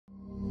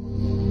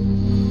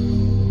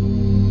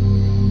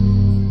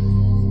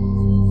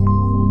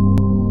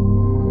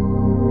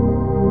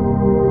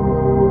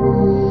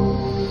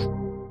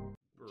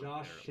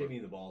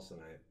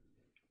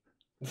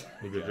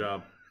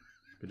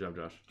job,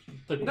 Josh.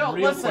 The No,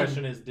 real listen.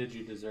 question is, did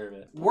you deserve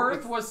it?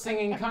 Worth was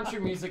singing country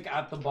music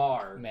at the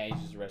bar. May I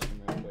use the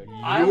restroom real quick?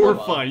 You're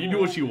fine. You do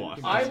what you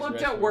want. I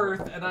looked at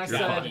Worth and I You're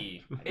said, fine.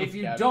 if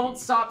you don't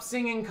stop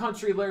singing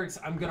country lyrics,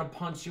 I'm going to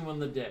punch you in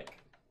the dick.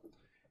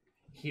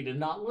 He did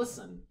not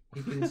listen.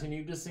 He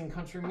continued to sing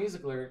country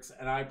music lyrics,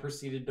 and I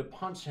proceeded to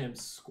punch him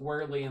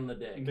squarely in the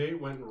dick.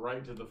 Nate went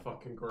right to the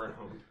fucking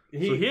ground. So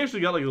he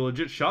actually got like a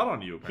legit shot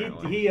on you,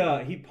 apparently.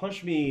 He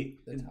punched me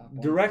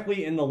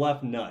directly in the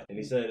left nut, and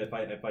he said if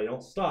I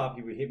don't stop,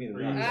 he would hit me in the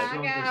nut. I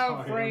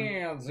got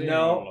friends.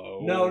 No.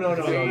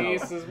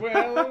 This is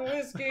well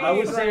whiskey. I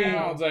was saying.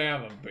 And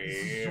the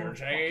beer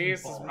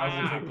chases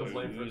my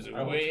blues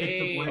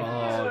away. Oh,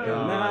 God.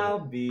 And I'll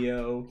be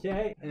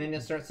okay. And then you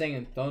start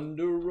singing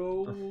Thunder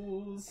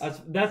Rolls.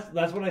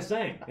 That's what I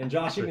sang, and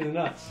Josh hit me in the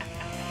nuts.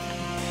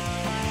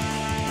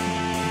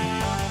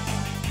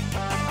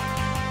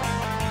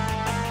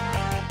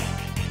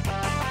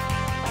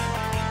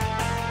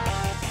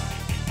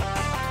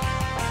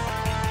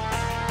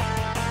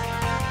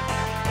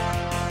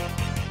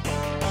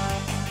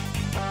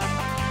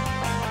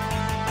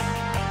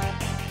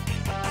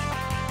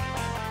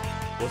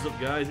 What's up,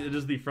 guys? It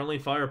is the Friendly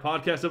Fire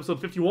Podcast,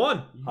 episode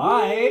 51.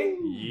 Hi.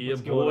 Yeah,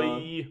 What's boy. going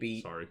on?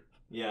 Beat. Sorry.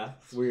 Yeah,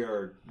 we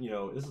are.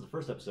 This is the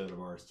first episode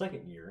of our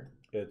second year.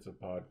 It's a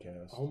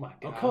podcast. Oh my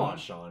god. Oh, come on,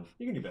 Sean.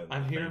 You can do better than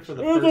I'm that. here for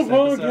the It's a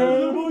first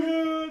episode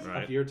podcast.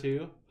 Right. of year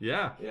 2.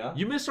 Yeah. Yeah.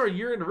 You missed our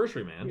year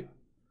anniversary, man.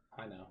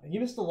 I know. You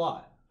missed a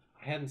lot.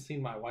 I hadn't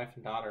seen my wife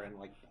and daughter in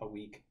like a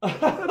week.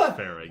 That's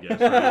fair, I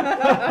guess.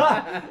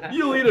 Right?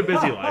 You lead a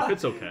busy life.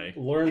 It's okay.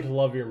 Learn to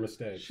love your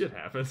mistakes. Shit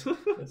happens.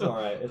 It's all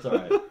right. It's all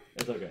right.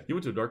 It's okay. You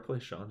went to a dark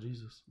place, Sean.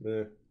 Jesus.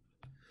 Eh.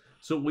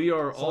 So we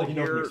are It's all like you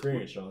know from here.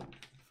 experience, Sean.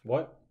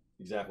 What?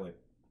 Exactly.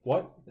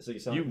 What? So you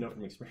sound like you know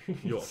from experience.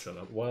 You all shut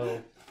up.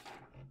 Well,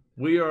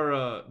 We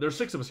are. There's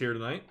 6 of us here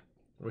tonight.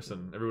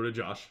 Listen, everybody,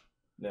 Josh.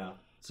 No.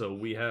 So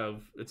we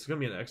have. It's gonna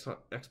be an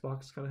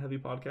Xbox kind of heavy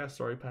podcast.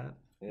 Sorry, Pat.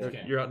 Yeah.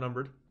 Okay. You're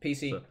outnumbered.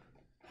 PC. So-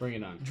 Bring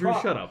it on. Drew,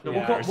 shut up. No one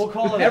We'll call, cares. we'll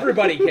call it.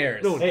 Everybody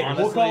cares. No, Hey,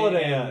 Honestly, we'll call it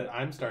and a.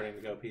 I'm starting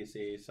to go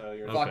PC, so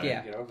you're Fuck going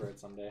yeah. to get over it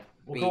someday.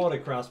 We'll call it a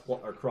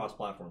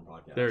cross-platform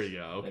podcast. There you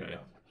go. There Okay. you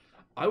go.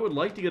 I would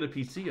like to get a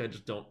PC. I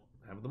just don't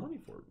have the money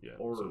for it yet.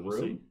 Or so a we'll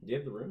room. see. Do you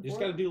have the room? You just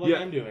for got to it? do like Yeah,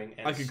 I'm doing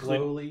and I can clean-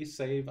 slowly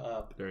save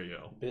up There you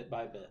go. bit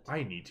by bit.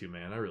 I need to,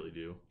 man. I really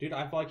do. Dude,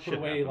 I've like put Shit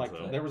away happens, like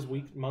though. there was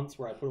months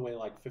where I put away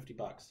like $50,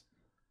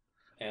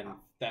 and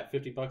that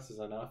 $50 is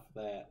enough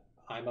that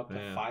I'm up to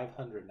Man.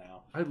 500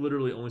 now. I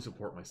literally only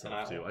support And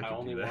myself too. I I can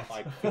only do that.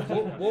 want like We'll,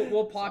 1500.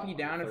 we'll plop So you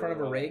down I'm in front of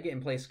a throw it away. rig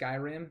and play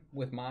Skyrim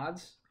with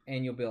mods,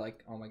 and you'll be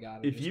like, "Oh my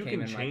god!" it If just you came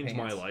can in change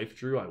my pants." life,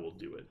 Drew, I will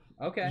do it.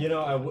 Okay. You know,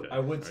 I Okay.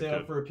 would say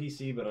Alright, up for a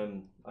PC, but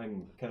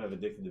I'm kind of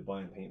addicted to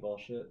buying paintball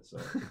shit. So.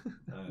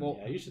 Well,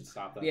 Yeah, you should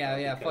stop that. yeah,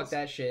 though, yeah. Fuck because,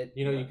 that shit.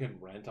 You know, you can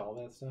rent all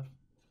that stuff.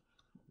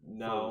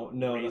 No, for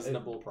no,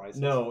 reasonable prices.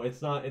 no,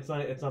 it's not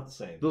the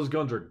same. Those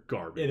guns are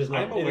garbage. It is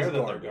not. I'm it aware is that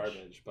garbage. they're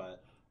garbage,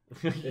 but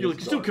You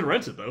still can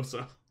rent it though.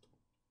 So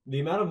The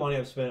amount of money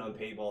I've spent on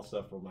paintball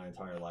stuff for my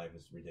entire life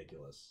is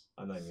ridiculous.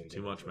 I'm not even gonna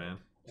too get much, into it. man.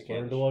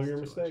 learn to love your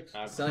mistakes.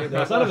 Sell your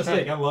No, it's not a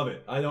mistake. I love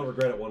it. I don't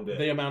regret it one bit.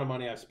 the amount of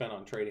money I've spent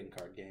on trading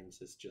card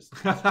games is just.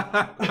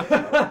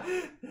 I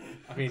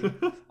mean,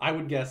 I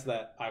would guess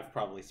that I've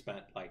probably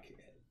spent like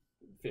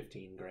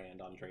 15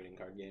 grand on trading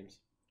card games.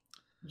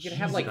 You can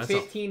have like Jesus,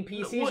 15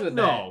 PCs What? with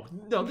No,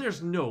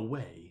 there's no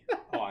way.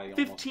 Oh, I almost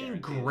 15 guarantee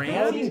it.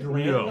 grand? 15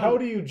 grand? No. How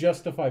do you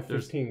justify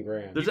 15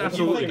 grand? There's You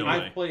absolutely think no way.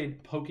 I've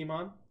played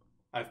Pokemon,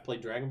 I've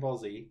played Dragon Ball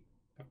Z,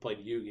 I've played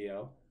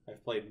Yu-Gi-Oh,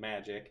 I've played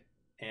Magic,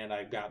 and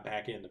I got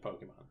back into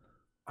Pokemon.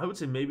 I would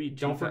say maybe.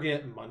 Don't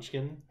forget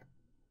Munchkin.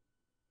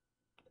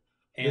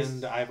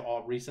 And I've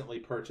all recently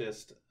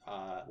purchased.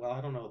 Well,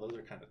 I don't know. Those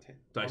are kind of Dice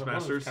one of those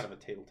Masters? is kind of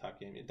a tabletop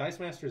game. Dice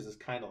Masters is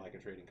kind of like a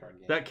trading card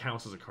game. that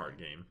counts as a card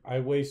game. I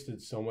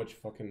wasted so much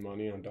fucking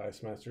money on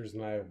Dice Masters,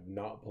 and I have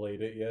not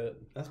played it yet.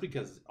 That's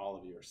because all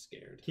of you are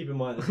scared. Keep in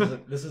mind,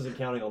 this isn't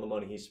counting all the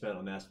money he spent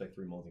on Mass Effect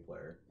 3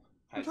 multiplayer.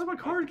 We're talking about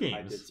card games.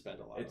 I did spend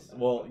a lot It's on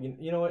that. well,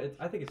 you know what?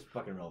 I think it's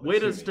fucking relevant. Way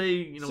to Sue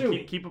me. stay, Sue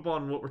me. keep up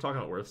on what we're talking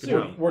about. Worth. Good Sue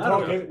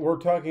job. me. We're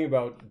talking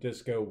about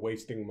Disco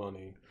wasting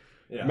money.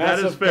 Yeah. That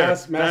is fair.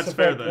 Mass That's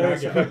fair, Effect, then.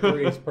 Mass Effect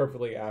 3 is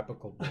perfectly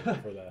applicable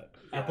for that.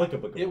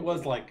 Applicable. It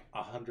was like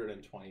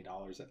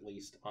 $120 at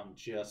least on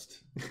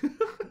just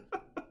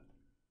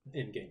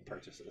in-game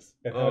purchases.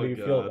 And how Oh, do you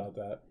feel God. about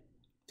that?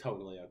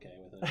 Totally okay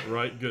with it.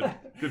 Right.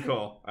 Good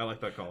call. I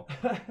like that call.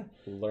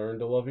 Learn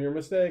to love your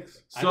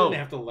mistakes. I So didn't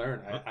have to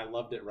learn. I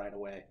loved it right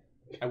away.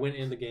 I went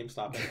into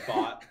GameStop and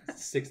bought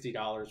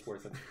 $60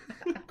 worth of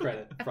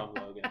credit from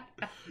Logan.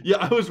 yeah,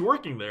 I was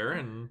working there,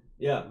 and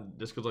Yeah,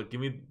 just goes like,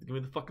 give me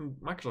the fucking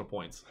Microsoft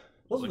points.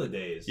 those were the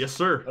days. Yes,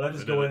 sir. But I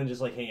just I go did in and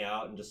just like hang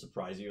out and just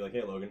surprise you, like,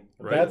 hey, Logan.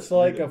 Right. That's You're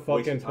like the a waste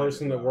of fucking time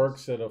person for that us.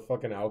 works at a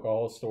fucking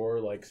alcohol store,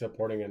 like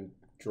supporting a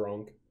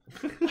drunk.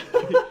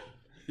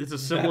 It's a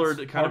similar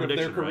kind part of of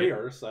their addiction, right?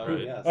 career. So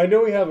Right. yes. I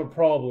know we have a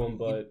problem,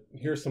 but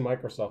here's some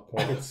Microsoft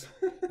points.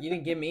 You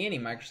didn't give me any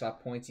Microsoft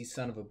points, you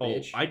son of a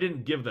bitch. I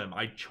didn't give them.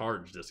 I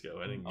charged Disco.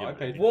 I didn't give I them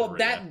paid anything Well, for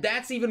it,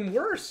 that's even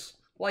worse.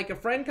 Like, a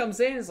friend comes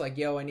in and is like,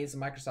 yo, I need some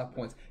Microsoft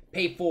points.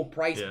 Pay full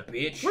price, Yeah.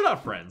 bitch. We're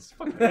not friends.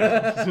 Fuck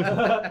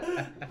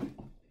that.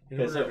 In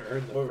order so- to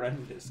earn the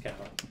friend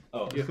discount,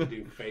 you have to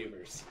do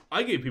favors.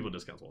 I gave people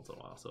discounts once in a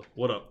while. So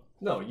what up?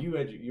 No, you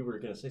were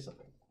gonna say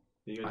something.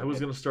 I was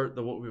gonna start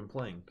what we've been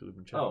playing because we've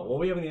been chatting. Oh well,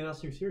 we haven't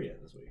announced who's here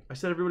yet this week. I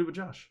said everybody but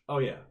Josh. Oh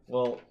yeah.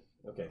 Well,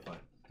 okay, fine.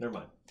 Never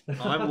mind.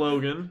 I'm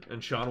Logan,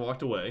 and Sean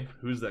walked away.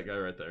 Who's that guy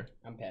right there?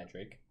 I'm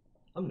Patrick.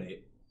 I'm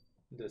Nate.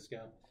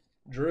 Discount.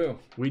 Drew.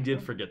 We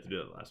did forget to do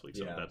that last week,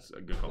 so Yeah. that's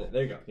a good call.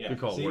 There you go. Yeah. Good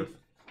call, See? Worth.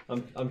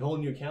 I'm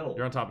holding you accountable.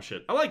 You're on top of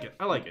shit. I like it.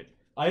 I like it.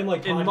 I am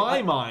like In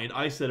my mind,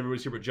 I said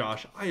everybody's here but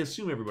Josh. I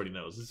assume everybody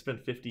knows. It's been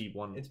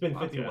 51. It's been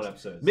 51 podcasts.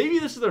 episodes. Maybe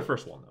this is their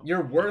first one though.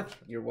 You're worth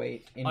your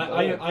weight in gold.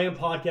 I am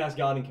podcast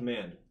God in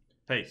command.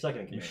 Hey,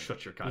 Second in you command.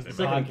 shut your He's goddamn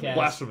the mouth. second in Podcast,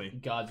 Blasphemy.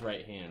 God's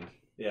right hand.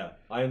 Yeah,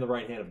 I am the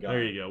right hand of God.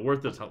 There you go.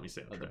 Worth does help me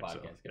stay on Of the track. So,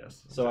 podcast,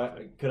 yes. So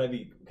could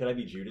I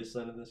be Judas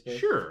then in this case?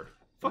 Sure.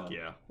 Fuck No.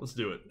 yeah. Let's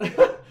do it.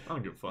 I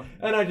don't give a fuck.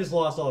 And I just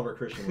lost all of our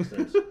Christian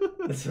listeners.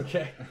 That's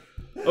okay.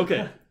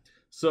 Okay.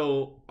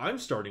 So I'm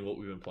starting what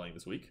we've been playing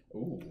this week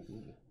Ooh.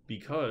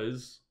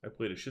 because I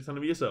played a shit ton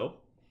of ESO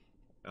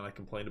and I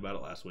complained about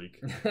it last week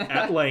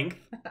at length.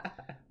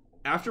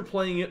 After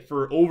playing it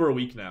for over a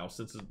week now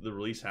since the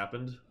release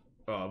happened,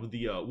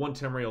 the 1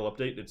 Tamriel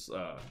update, it's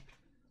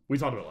we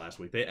talked about it last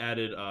week. They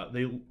added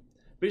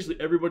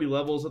basically everybody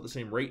levels at the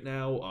same rate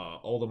now.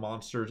 All the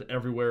monsters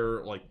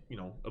everywhere, like,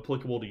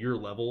 applicable to your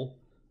level.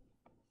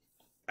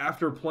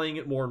 After playing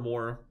it more and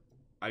more,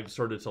 I've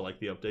started to like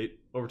the update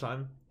over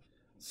time.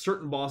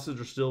 Certain bosses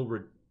are still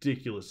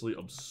ridiculously,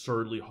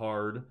 absurdly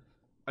hard.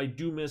 I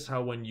do miss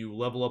how when you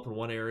level up in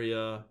one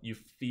area, you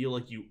feel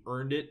like you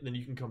earned it, and then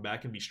you can come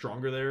back and be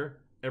stronger there.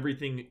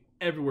 Everything,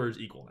 everywhere is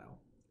equal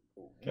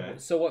now. Okay.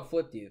 So what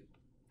flipped you?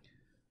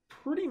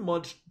 Pretty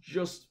much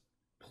just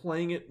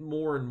playing it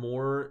more and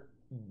more,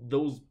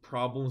 those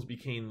problems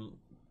became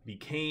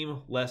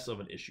less of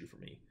an issue for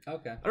me.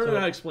 Okay. I don't know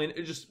how to explain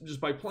it.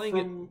 Just by playing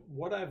it. From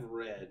what I've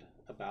read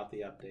about the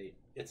update,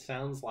 it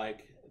sounds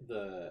like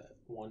the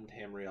 1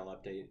 Tamriel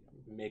update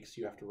makes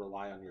you have to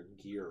rely on your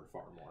gear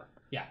far more.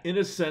 In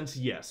a sense,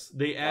 yes.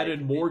 They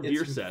added more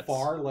gear it's sets.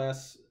 Far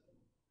less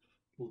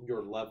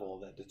your level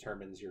that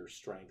determines your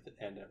strength,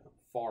 and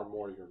far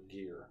more your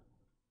gear.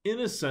 In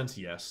a sense,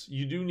 yes.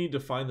 You do need to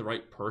find the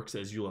right perks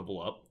as you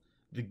level up.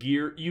 The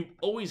gear, you've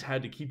always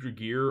had to keep your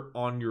gear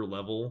on your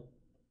level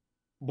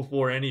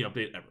before any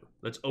update ever.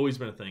 That's always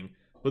been a thing.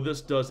 But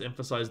this does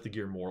emphasize the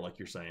gear more, like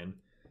you're saying.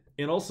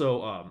 And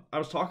also, I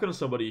was talking to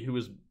somebody who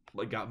was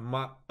I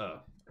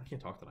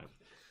can't talk tonight.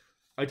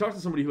 I talked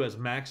to somebody who has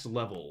max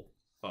level,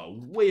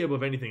 way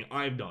above anything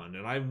I've done,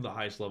 and I'm the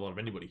highest level out of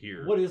anybody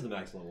here. What is the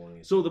max level on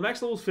these? So the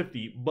max level is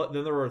 50, but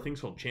then there are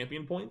things called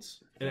champion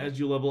points, and as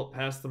you level up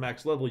past the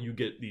max level, you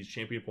get these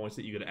champion points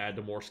that you get to add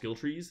to more skill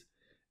trees,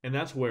 and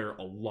that's where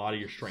a lot of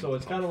your strength. So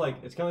it's comes kind of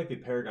from. like the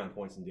Paragon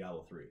points in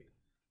Diablo 3.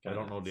 I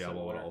don't know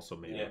Diablo similar. at all, so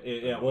maybe.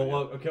 Yeah.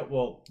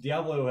 Well,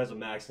 Diablo has a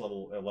max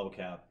level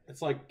cap,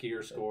 It's like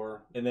gear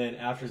score. and then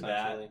after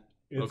that,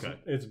 essentially.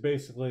 It's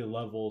basically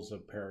levels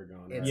of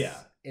Paragon. Right? It's,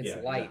 it's yeah,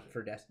 light exactly.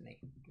 for Destiny.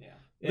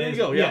 There you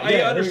go. Yeah,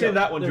 I understand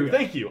that one, There you Drew. go.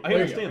 Thank you. I There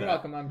you understand You're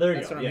that. welcome. There you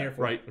That's go, what I'm yeah. here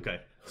for. Right.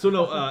 Okay. So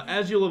no,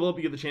 as you level up,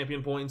 you get the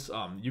champion points.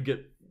 You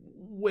get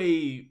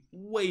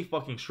way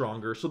fucking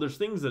stronger. So there's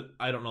things that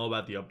I don't know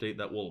about the update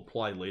that will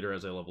apply later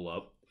as I level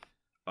up.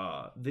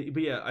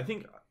 But yeah,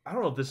 I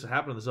don't know if this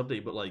happened in this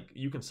update, but like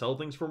you can sell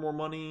things for more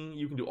money.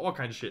 You can do all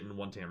kinds of shit in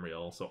 1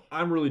 Tamriel. So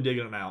I'm really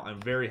digging it now. I'm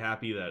very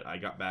happy that I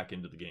got back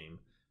into the game.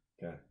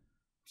 Okay.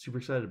 Super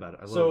excited about it.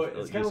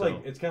 It's kind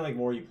of like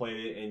more you played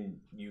it and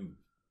you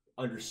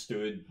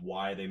understood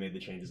why they made the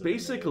changes. That they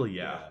Basically,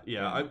 made.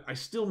 yeah. I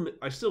still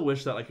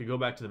wish that I could go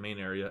back to the main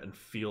area and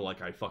feel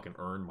like I fucking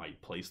earned my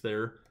place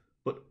there.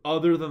 But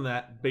other than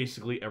that,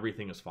 basically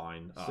everything is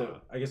fine. So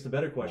I guess the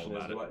better question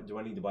is, about do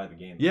I need to buy the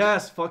game?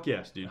 Yes, fuck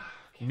yes, dude.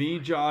 Me,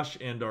 Josh,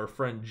 and our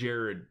friend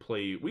Jared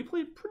play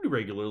pretty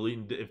regularly.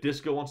 And if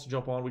Disco wants to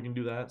jump on, we can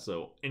do that.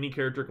 So any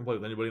character can play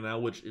with anybody now,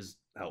 which is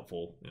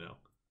helpful,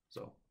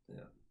 So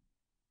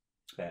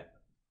Pat.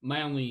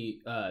 My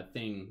only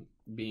thing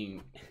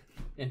being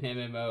an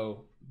MMO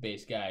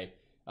based guy,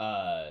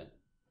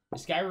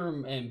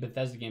 Skyrim and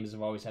Bethesda games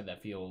have always had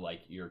that feel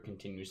like you're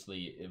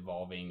continuously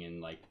evolving and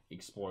like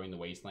exploring the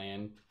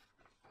wasteland.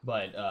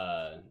 But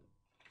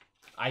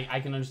I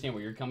can understand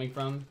where you're coming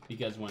from,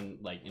 because when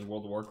like in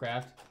World of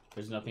Warcraft,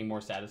 there's nothing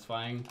more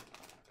satisfying.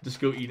 Just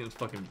go eating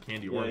fucking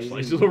candy Yeah, orange he's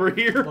slices over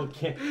here.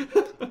 Okay.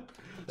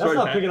 That's Sorry,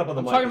 not Pat. picking up on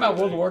the I'm mic. talking about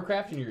World of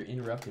Warcraft and you're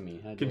interrupting me.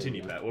 How dare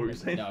Continue, you? Pat. What were you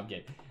saying? No, I'm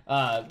kidding.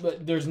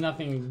 But there's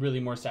nothing really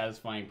more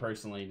satisfying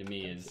personally to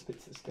me is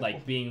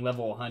like being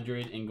level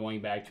 100 and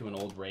going back to an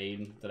old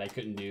raid that I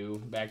couldn't do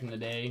back in the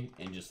day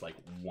and just like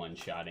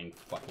one-shotting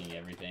fucking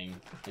everything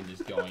and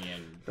just going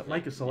in. That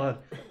mic is so loud.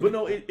 But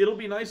no, it'll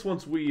be nice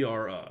once we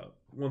are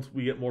once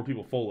we get more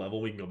people full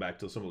level, we can go back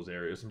to some of those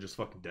areas and just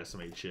fucking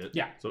decimate shit.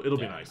 Yeah. So it'll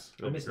be nice.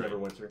 I miss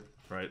Neverwinter.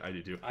 Right, I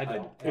do too. I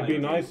don't. It'd be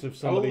nice if I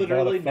somebody bought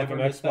literally a never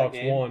fucking missed that Xbox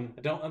game. One.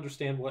 I don't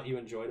understand what you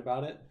enjoyed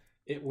about it.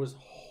 It was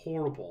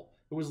horrible.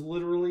 It was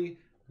literally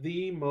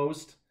the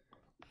most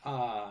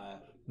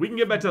We can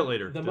get back to that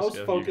later. the Jessica, most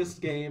you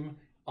focused game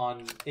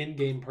on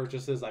in-game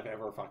purchases I've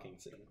ever fucking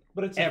seen.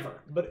 But it's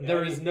Ever. But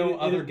There I is mean, no it-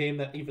 other it- game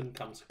that even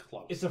comes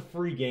close. It's a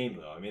free game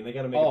though. I mean, they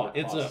got to make. Oh,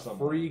 it it's a cost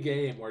somewhere. free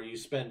game where you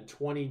spend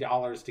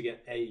 $20 to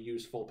get a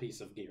useful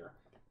piece of gear.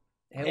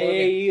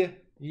 Hey, A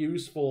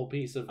useful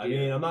piece of gear. I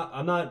mean,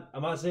 I'm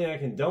not saying I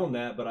condone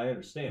that, but I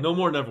understand. No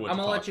more Neverwinter. I'm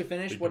gonna let talk. you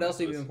finish. Big What else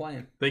have you this. been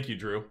playing? Thank you,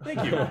 Drew.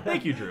 Thank you.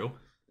 Thank you, Drew.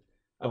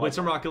 I played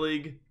some Rocket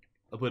League.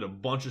 I played a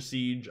bunch of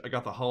Siege. I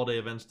got the holiday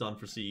events done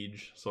for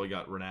Siege, so I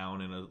got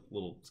Renown and a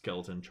little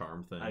skeleton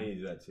charm thing. I need to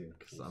do that too.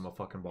 Because I'm a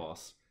fucking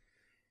boss.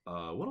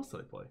 What else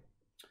did I play?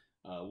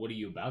 What are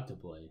you about to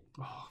play?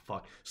 Oh,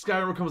 fuck.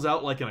 Skyrim comes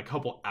out like in a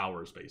couple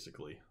hours,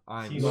 basically.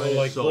 I'm No,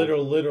 Like so...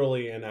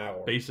 literally an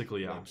hour.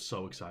 Basically, yeah, I'm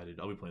so excited.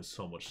 I'll be playing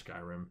so much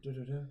Skyrim.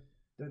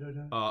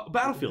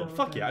 Battlefield.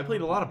 Fuck yeah, I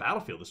played a lot of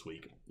Battlefield this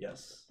week.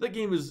 Yes. That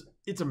game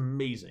it's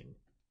amazing.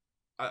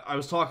 I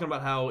was talking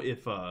about how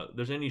if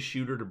there's any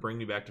shooter to bring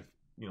me back to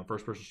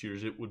first person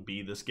shooters, it would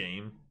be this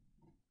game.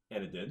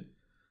 And it did.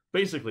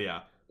 Basically,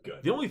 yeah.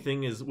 Good. The only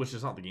thing is, which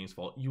is not the game's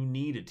fault, you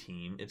need a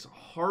team. It's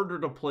harder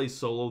to play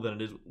solo than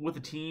it is with a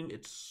team.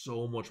 It's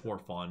so much more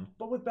fun.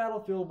 But with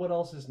Battlefield, what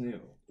else is new?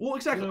 Well,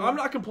 exactly. You know? I'm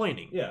not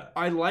complaining. Yeah.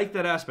 I like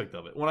that aspect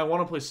of it. When I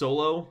want to play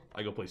solo,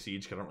 I go play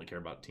Siege because I don't really care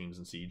about teams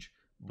in Siege.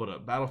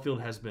 But Battlefield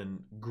has been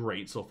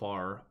great so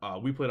far.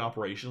 We played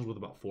Operations with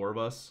about 4 of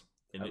us.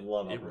 And I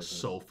love it was Operations.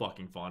 so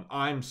fucking fun.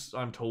 I'm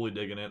totally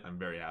digging it. I'm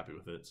very happy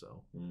with it.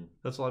 So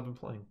that's all I've been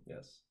playing.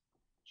 Yes.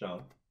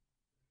 Sean.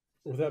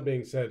 With that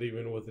being said,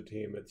 even with the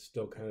team, it's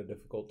still kind of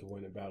difficult to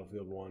win at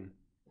Battlefield 1.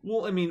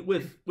 Well, I mean,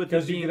 with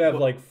Because the you team, could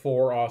have like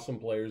 4 awesome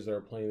players that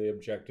are playing the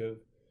objective,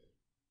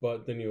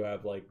 but then you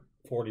have like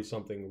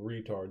 40-something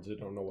retards that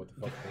don't know what the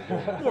fuck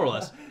they're doing. more or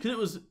less, because it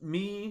was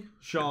me,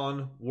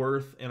 Sean,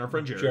 Worth, and our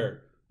friend Jared. Jared.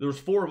 There was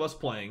 4 of us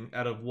playing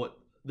out of what?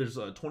 There's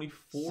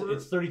 24.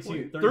 It's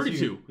 32.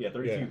 32. Yeah,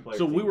 32 Yeah. players.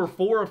 So we were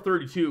 4 of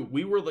 32.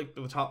 We were like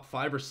the top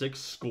 5 or 6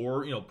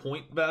 score,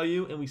 point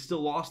value, and we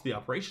still lost the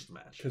operations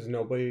match. Because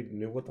nobody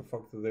knew what the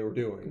fuck that they were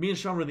doing. Me and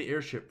Sean were in the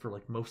airship for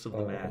like most of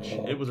the match.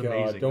 It was God,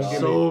 amazing. don't get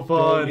So me-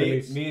 fun. don't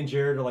get Me and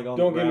Jared are like on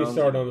Don't the get me grounds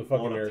started and on the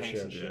fucking blowing up tanks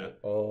airship. and shit.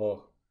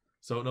 Oh,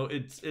 So no,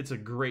 it's a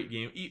great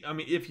game. I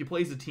mean, if you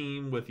play as a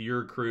team with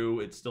your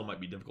crew, it still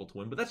might be difficult to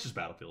win, but that's just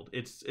Battlefield.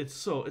 It's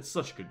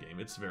such a good game.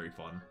 It's very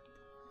fun.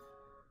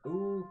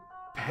 Ooh.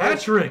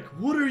 Patrick,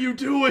 what are you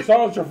doing?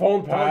 silence your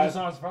phone, Pat.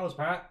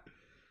 Pat.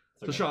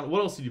 So Sean, what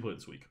else did you play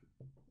this week?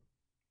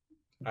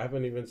 I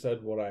haven't even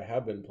said what I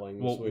have been playing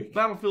this week.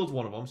 Battlefield's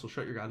one of them, so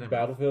shut your goddamn mouth.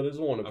 Battlefield is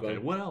one of Okay,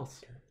 them. what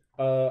else?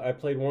 I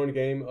played one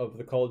game of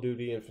the Call of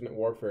Duty Infinite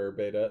Warfare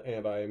beta,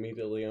 and I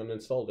immediately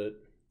uninstalled it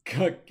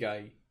Good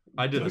guy.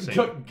 I did the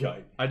same.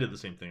 Guy. I did the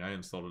same thing. I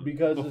installed it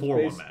because before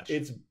it's, one match.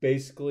 it's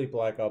basically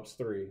Black Ops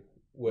 3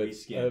 with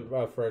Reskin.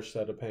 a fresh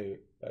set of paint.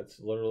 That's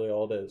literally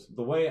all it is.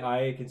 The way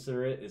I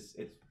consider it is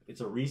it's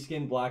a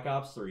reskin Black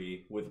Ops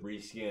 3 with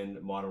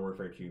reskin Modern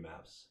Warfare 2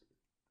 maps.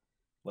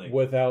 Like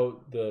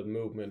Without the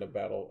movement of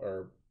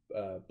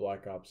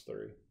Black Ops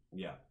 3.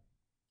 yeah.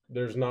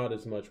 There's not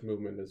as much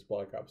movement as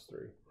Black Ops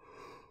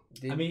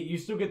 3. I mean, you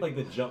still get like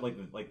the jump,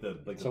 like the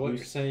So what you're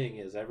boost. saying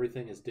is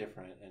everything is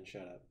different, and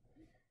shut up.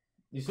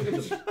 You still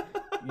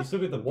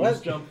get the What?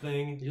 boost jump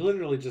thing. You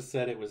literally just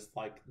said it was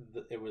like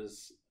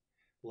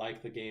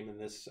the game in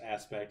this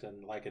aspect,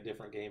 and like a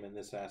different game in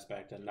this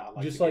aspect, and not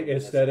like Just the like game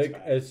in this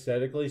aspect.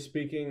 aesthetically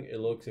speaking, it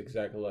looks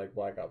exactly like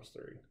Black Ops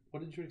 3. What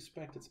did you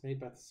expect? It's made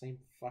by the same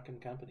fucking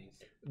companies.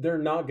 They're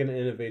not going to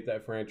innovate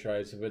that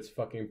franchise if it's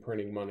fucking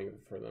printing money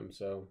for them.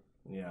 So,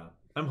 Yeah.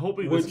 I'm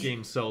hoping which- this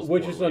game sells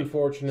which is poorly,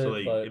 unfortunate,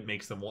 so but it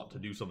makes them want to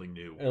do something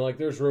new. and like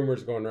there's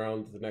rumors going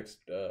around that the next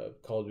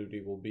Call of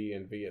Duty will be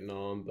in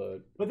Vietnam, but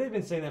But they've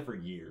been saying that for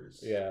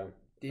years. yeah,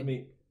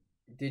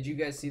 Did you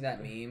guys see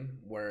that meme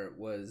where it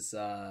was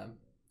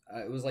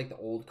like the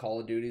old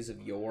Call of Duties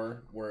of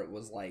yore, where it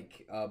was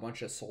like a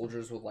bunch of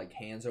soldiers with like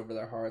hands over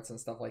their hearts and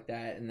stuff like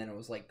that, and then it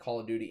was like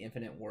Call of Duty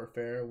Infinite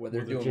Warfare where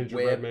they're with the doing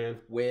gingerbread man.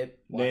 whip,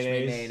 watch me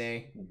Mayonnaise,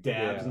 nay. dabs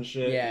Yeah. and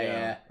shit. Yeah,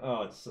 yeah.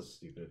 Oh, it's so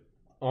stupid.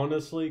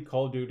 Honestly,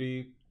 Call of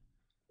Duty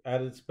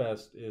at its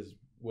best is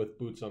with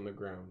boots on the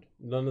ground.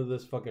 None of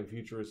this fucking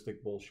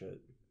futuristic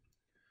bullshit.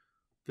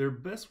 They're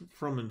best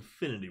from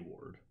Infinity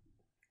Ward.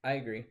 I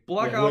agree.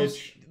 Black Yeah, Ops,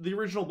 which- the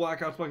original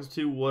Black Ops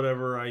 2,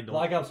 whatever. I don't.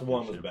 Black Ops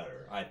 1 was shit.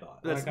 better, I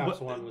thought. That's- Black Ops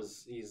but- 1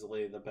 was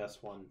easily the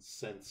best one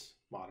since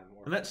Modern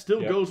Warfare. And that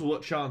still Yep. goes with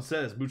what Sean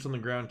says: boots on the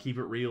ground, keep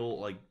it real,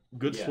 like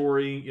good Yeah.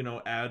 story.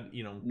 Add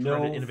try No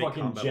to innovate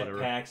fucking combat, whatever.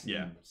 jetpacks.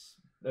 Yeah.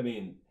 I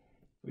mean,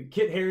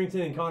 Kit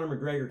Harington and Conor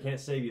McGregor can't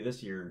save you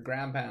this year.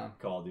 Ground pound.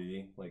 Call of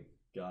Duty, like,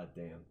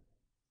 goddamn.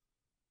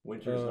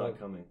 Winter's not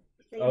coming.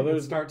 Let's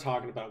Others start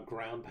talking about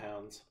ground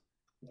pounds.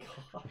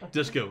 God.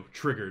 Disco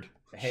triggered.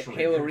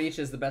 Halo Reach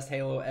is the best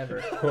Halo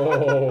ever.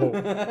 Oh.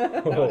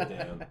 God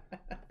damn.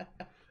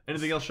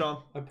 Anything else,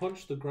 Sean? I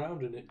punched the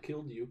ground and it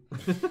killed you.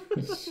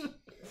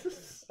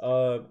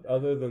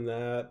 Other than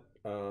that,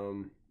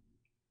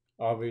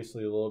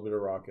 obviously a little bit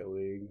of Rocket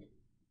League,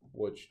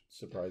 which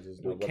surprises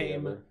We nobody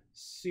came ever.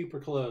 super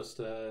close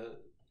to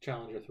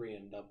Challenger 3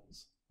 in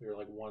doubles. We were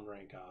like 1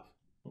 rank off.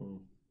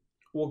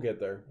 We'll get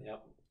there.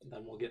 Yep.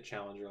 Then we'll get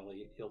Challenger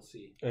Elite. You'll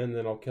see. And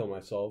then I'll kill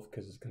myself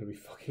because it's going to be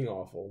fucking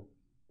awful.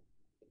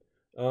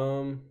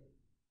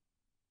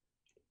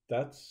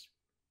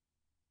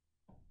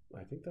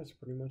 I think that's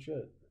pretty much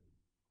it.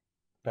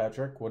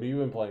 Patrick, what have you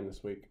been playing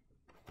this week?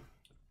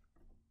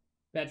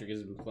 Patrick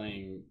has been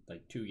playing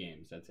like 2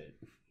 games. That's it.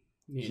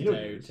 The Xenogears.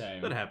 entire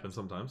time. That happens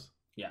sometimes.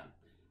 Yeah.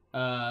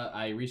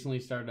 I recently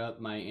started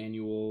up my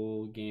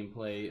annual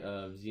gameplay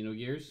of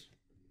Xenogears,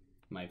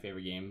 my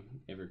favorite game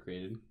ever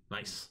created.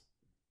 Nice.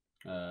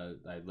 I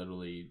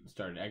literally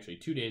started actually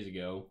 2 days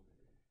ago,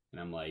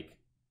 and I'm like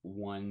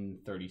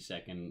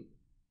 1/32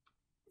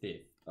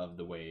 of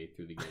the way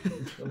through the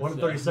game.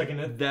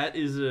 1/32. That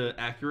is an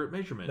accurate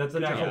measurement. That's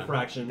an Good actual job.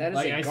 fraction. That is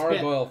Like, a I spent-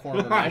 gargoyle form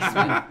of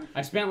measurement.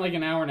 I spent like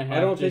an hour and a half.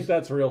 I don't think just-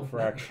 that's real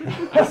fraction.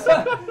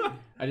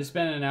 I just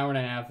spent an hour and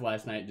a half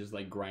last night just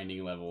like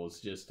grinding levels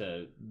just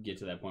to get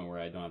to that point where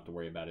I don't have to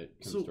worry about it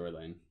from So-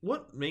 storyline.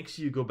 What makes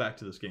you go back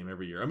to this game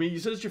every year? I mean, you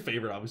said it's your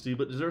favorite, obviously,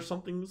 but is there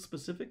something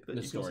specific that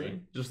The you story. can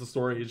say? Just the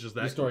story is just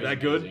The that story's that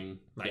good. amazing.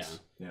 Nice.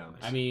 Yeah.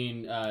 I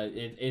mean,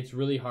 it's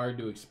really hard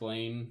to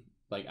explain.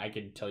 Like, I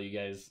could tell you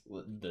guys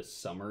the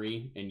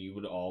summary, and you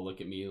would all look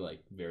at me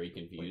like very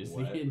confused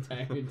Like, what? the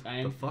entire The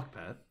time. fuck,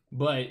 Pat?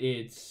 But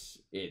it's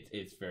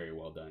very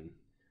well done.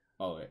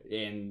 Oh,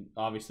 and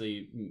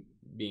obviously,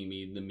 being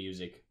me, the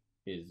music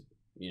is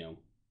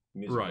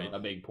Music. Right. a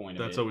big point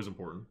of That's it. always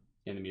important.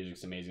 And the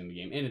music's amazing in the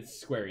game, and it's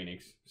Square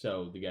Enix,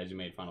 so the guys who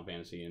made Final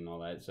Fantasy and all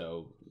that.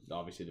 So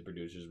obviously the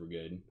producers were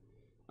good.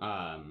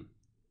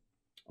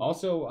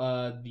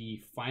 Also, the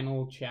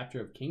final chapter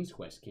of King's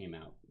Quest came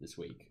out this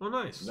week. Oh,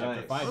 nice.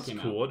 Nice. 5 That's came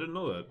cool. out. I didn't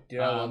know that. Dude,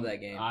 I love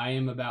that game. I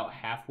am about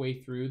halfway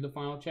through the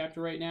final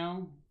chapter right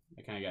now.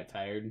 I kind of got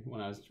tired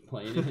when I was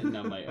playing it, and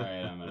I'm like, all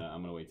right, I'm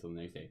gonna wait till the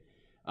next day.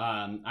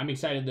 I'm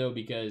excited though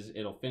because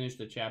it'll finish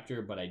the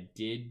chapter, but I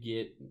did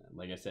get,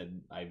 like I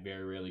said, I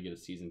very rarely get a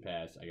season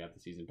pass. I got the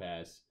season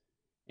pass,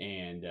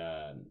 and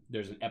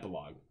there's an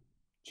epilogue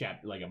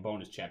like a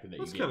bonus chapter that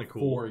That's you get kinda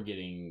cool. for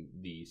getting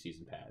the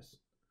season pass.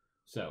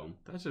 So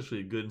That's actually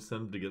a good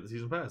incentive to get the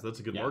season pass. That's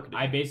a good yeah, marketing.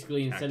 I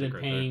basically, instead of tactic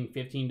right paying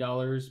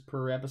 $15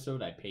 per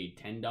episode, I paid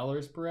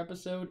 $10 per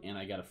episode, and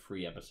I got a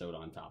free episode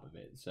on top of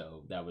it.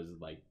 So that was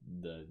like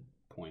the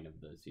point of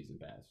the season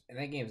pass. And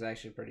that game's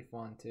actually pretty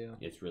fun too.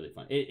 It's really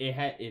fun.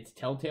 It's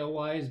Telltale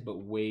wise, but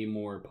way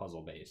more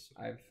puzzle based.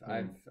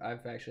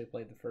 I've actually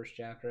played the first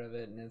chapter of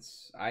it, and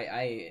it's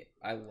I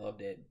loved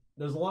it.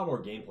 There's a lot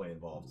more gameplay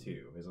involved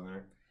too, isn't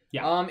there?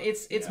 Yeah.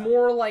 It's Yeah.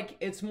 more like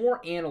it's more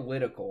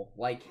analytical.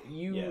 Like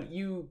Yeah.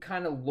 you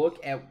kind of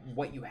look at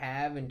what you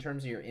have in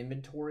terms of your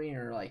inventory, and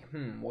are like,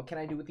 what can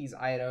I do with these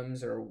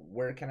items, or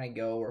where can I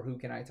go, or who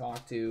can I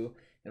talk to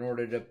in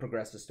order to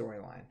progress the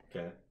storyline.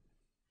 Okay.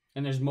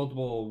 And there's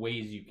multiple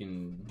ways you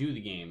can do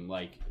the game.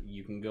 Like,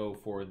 you can go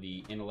for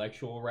the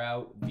intellectual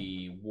route,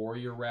 the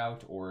warrior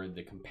route, or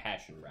the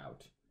compassion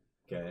route.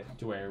 Okay.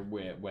 To where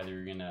whether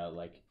you're gonna,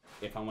 like,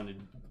 if I want to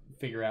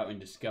figure out and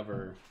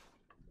discover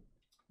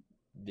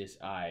this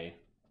eye,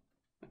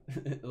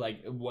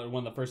 like, one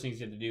of the first things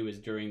you have to do is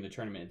during the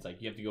tournament, it's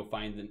like you have to go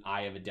find an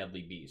eye of a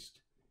deadly beast.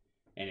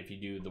 And if you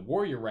do the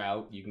warrior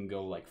route, you can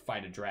go, like,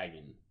 fight a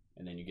dragon,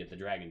 and then you get the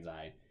dragon's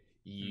eye.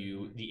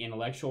 The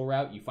intellectual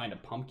route, you find a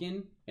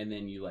pumpkin, and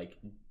then you like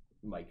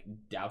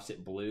douse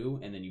it blue,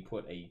 and then you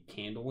put a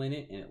candle in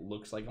it, and it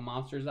looks like a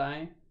monster's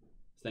eye.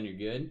 So then you're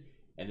good.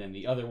 And then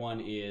the other one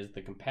is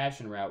the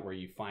compassion route, where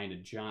you find a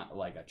giant,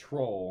 like a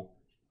troll,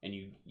 and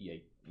you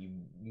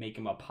make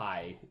him a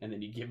pie, and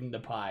then you give him the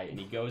pie, and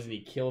he goes and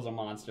he kills a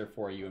monster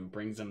for you and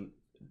brings an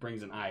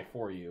eye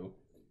for you,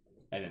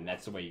 and then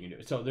that's the way you can do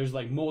it. So there's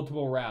like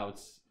multiple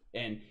routes,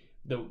 and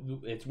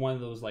it's one of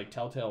those like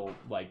Telltale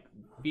like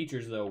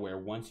features though, where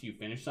once you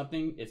finish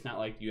something, it's not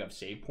like you have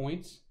save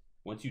points.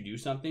 Once you do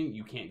something,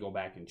 you can't go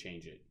back and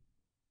change it.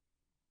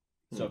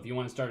 So if you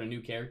want to start a new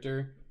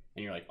character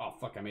and you're like, oh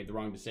fuck, I made the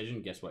wrong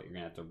decision, guess what? You're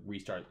gonna have to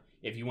restart.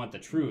 If you want the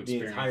true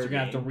experience, entire you're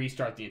gonna have to game?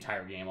 restart the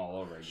entire game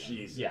all over again.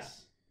 Jesus. Yeah.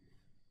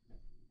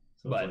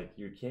 So But- it's like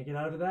you can't get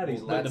out of it that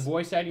easily. The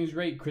voice acting is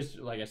great. Chris,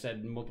 like I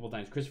said multiple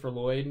times, Christopher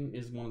Lloyd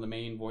is one of the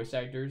main voice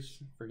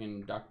actors.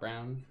 Freaking Doc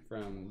Brown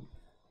from.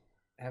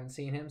 I haven't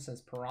seen him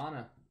since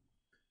Piranha.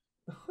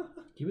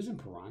 He was in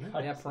Piranha.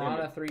 Yeah,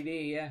 Piranha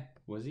 3D. Yeah.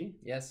 Was he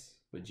Yes.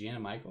 with Gianna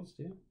Michaels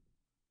too?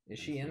 Is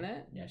she in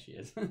that? Yeah, she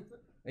is.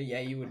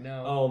 Yeah, you would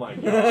know. Oh my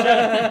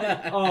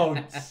god.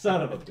 Oh,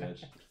 son of a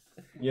bitch.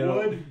 You know,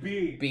 Would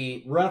be.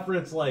 Beat.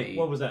 reference like Beat.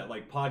 what was that?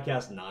 Like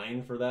podcast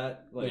 9 for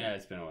that? Like Yeah,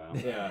 it's been a while.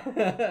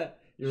 yeah.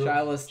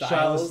 Shyla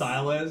Styles.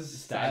 Shyla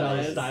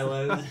Styles.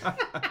 Styles.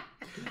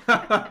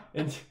 Styles.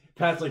 And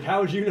Pat's like, how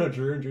would you know,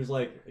 Drew? And Drew's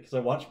like, because I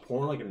watch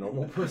porn like a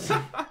normal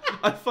person.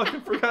 I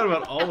fucking forgot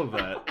about all of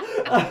that.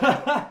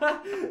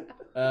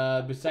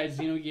 Besides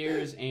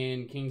Xenogears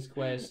and King's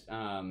Quest,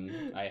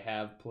 I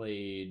have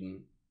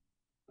played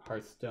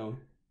Hearthstone.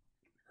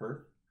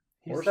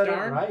 He said it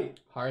Darn? right.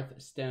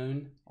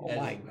 Hearthstone. Oh as-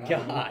 my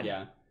god.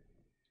 Yeah.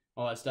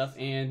 All that stuff.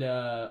 And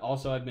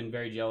also, I've been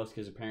very jealous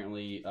because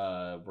apparently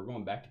we're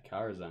going back to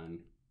Karazhan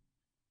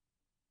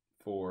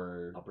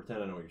for. I'll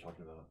pretend I know what you're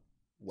talking about.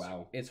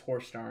 Wow. It's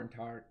horse darn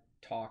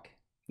talk.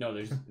 No,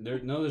 there's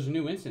a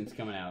new instance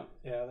coming out.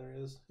 Yeah, there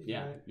is. He's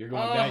Yeah, right. you're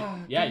going Oh, back.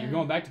 Yeah, God. you're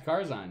going back to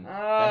Karazhan.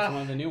 Ah, That's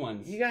one of the new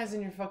ones. You guys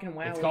in your fucking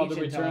WoW It's called the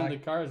Legion Return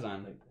talk. to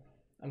Karazhan.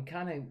 I'm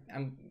kind of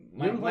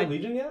You haven't played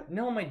Legion yet?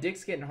 No, my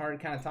dick's getting hard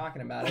kind of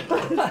talking about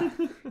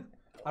it.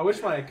 I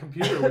wish my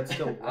computer would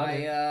still run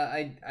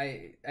it.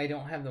 I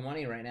don't have the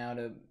money right now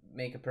to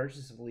make a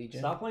purchase of Legion.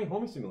 Stop playing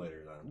Homing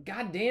Simulator then.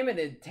 God damn it!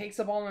 It takes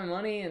up all my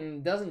money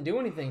and doesn't do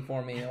anything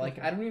for me. Like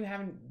I don't even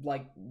have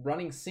like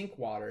running sink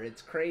water.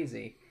 It's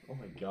crazy. Oh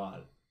my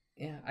god.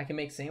 Yeah, I can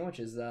make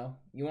sandwiches though.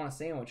 You want a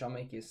sandwich? I'll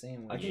make you a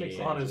sandwich. I can make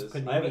Yeah. On his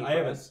sandwiches. panini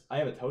I press.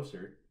 have a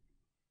toaster.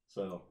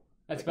 So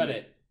That's I can about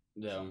make- it.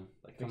 Though,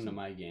 Like come to fixing-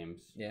 my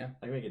games. Yeah.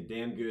 I can make a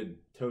damn good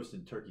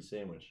toasted turkey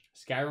sandwich.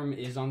 Skyrim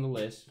is on the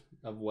list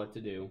of what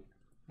to do.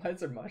 Why is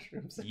there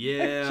mushrooms?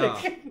 Yeah.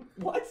 Chicken.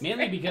 What?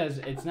 Mainly because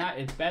it's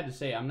bad to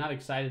say, I'm not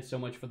excited so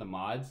much for the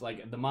mods.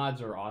 Like, the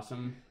mods are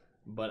awesome,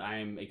 but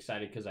I'm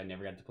excited because I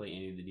never got to play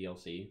any of the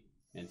DLC.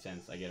 And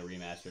since I get a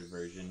remastered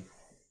version,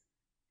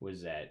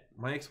 was that,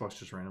 My Xbox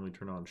just randomly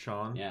turned on.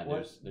 Sean. yeah,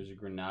 What? there's a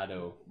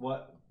Granado.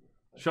 What?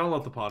 Sean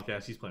left the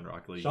podcast. He's playing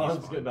Rocket League. Sean's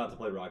He's fine. about to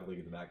play Rocket League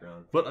in the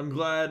background. But I'm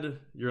glad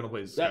you're gonna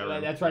play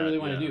Skyrim. That's what I really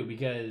want to Yeah. do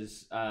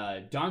because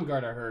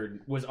Dawnguard I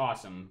heard was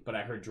awesome, but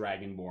I heard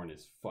Dragonborn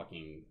is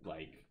fucking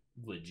like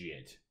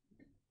legit,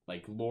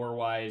 like lore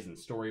wise and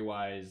story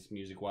wise,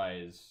 music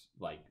wise,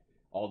 like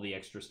all the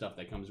extra stuff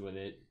that comes with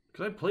it.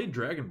 Because I played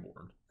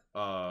Dragonborn.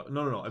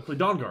 No. I played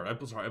Dawnguard.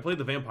 I played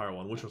the vampire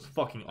one, which was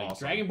fucking Like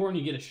awesome. Dragonborn,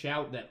 you get a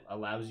shout that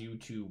allows you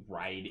to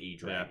ride a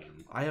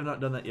dragon. I have not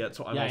done that yet,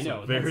 so I'm Yeah, I also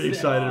know. very That's-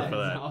 excited for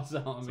that's that. Also,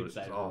 I'm So it's-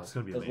 excited. oh, for it's it.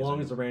 gonna be As amazing.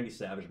 long as the Randy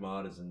Savage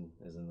mod is in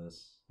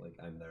this, like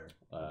I'm there.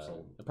 I'm Uh,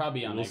 sold.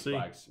 probably on We'll see.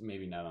 Xbox,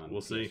 maybe not on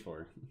We'll see.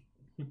 PS4.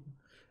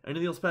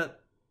 Anything else, Pat?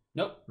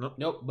 Nope. Nope.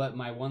 Nope. But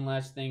my one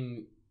last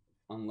thing,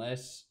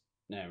 unless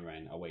never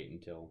mind, I'll wait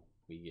until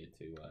we get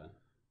to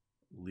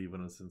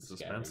Leaving us in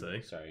suspense, Skyrim.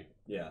 eh? Sorry.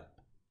 Yeah.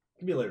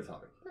 Could be a later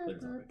topic. Later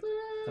topic.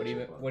 What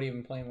have you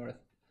been playing with?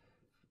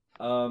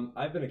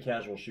 I've been a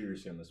casual shooter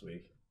sim this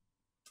week.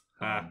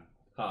 Ha.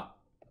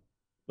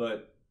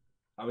 But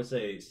I would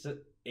say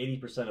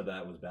 80% of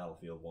that was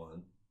Battlefield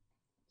 1.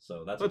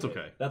 So that's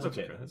okay. That's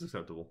okay. That's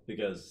acceptable.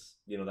 Because,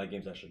 that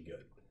game's actually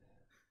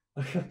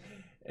good.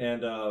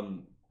 and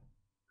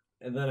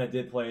then I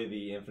did play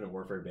the Infinite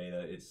Warfare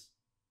beta. It's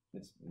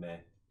meh.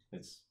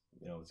 It's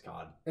it's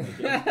COD.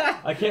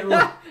 I can't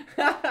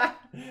really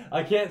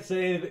I can't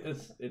say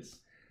it's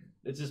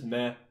just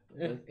meh.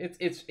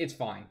 It's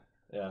fine.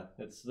 Yeah,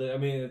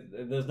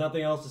 there's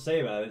nothing else to say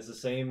about it. It's the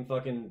same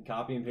fucking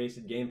copy and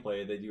pasted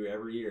gameplay they do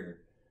every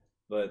year.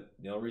 But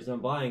the only reason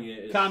I'm buying it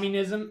is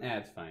Communism?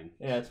 It's fine.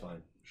 Yeah, it's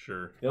fine.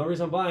 Sure. The only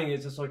reason I'm buying it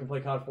is just so I can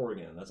play COD 4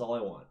 again. That's all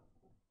I want.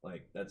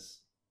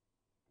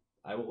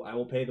 I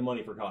will pay the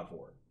money for COD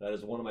 4. That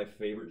is one of my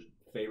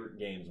favorite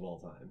games of all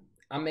time.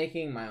 I'm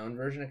making my own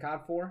version of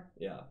COD 4.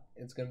 Yeah.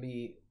 It's gonna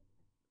be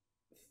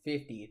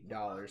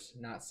 $50,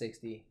 not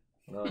 $60.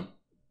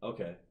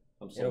 Okay.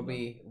 I'm sold.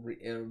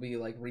 It'll be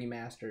like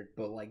remastered,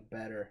 but like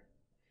better.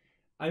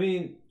 I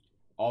mean,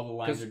 all the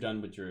lines 'Cause- are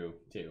done with Drew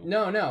too.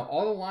 No,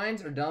 all the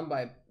lines are done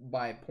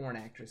by porn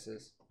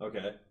actresses.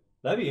 okay,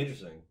 that'd be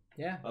interesting.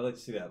 Yeah. I'd like to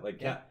see that.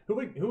 Like, Yeah. who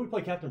would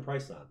play Captain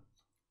Price on?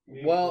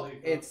 Well,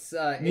 it's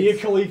Mia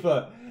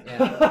Khalifa.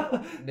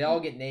 Yeah. They all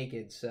get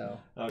naked, so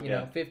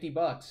Okay.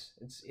 $50.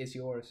 It's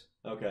yours.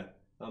 Okay,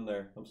 I'm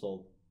there. I'm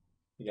sold.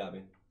 You got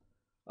me.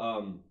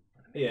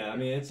 Yeah. I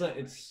mean,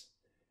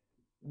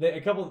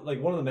 a couple,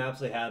 like one of the maps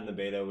they had in the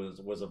beta was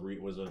a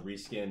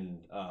reskin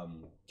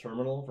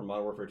terminal from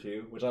Modern Warfare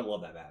 2, which I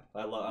love that map.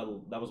 That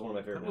was one of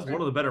my favorite That was maps.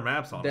 one of the better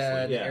maps, honestly.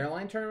 The Yeah.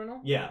 airline terminal.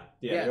 Yeah,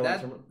 the airline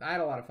that terminal. I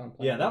had a lot of fun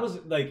playing. Yeah, that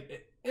was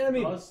like, and I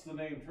mean, Plus the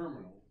name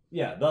terminal.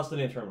 yeah, thus the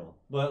name terminal.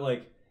 But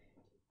like,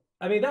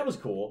 I mean, that was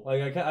cool.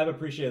 Like, I've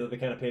appreciated that they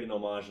kind of paid an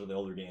homage to the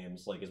older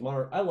games. Like, I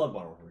love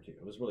Modern Warfare 2.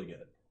 It was really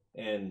good,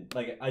 and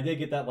like, I did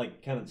get that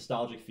like kind of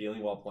nostalgic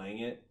feeling while playing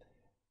it.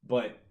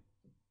 But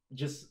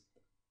just,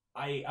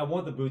 I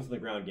want the boots on the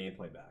ground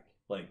gameplay back.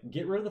 Like,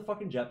 get rid of the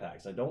fucking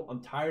jetpacks.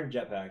 I'm tired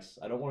of jetpacks.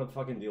 I don't want to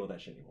fucking deal with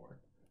that shit anymore.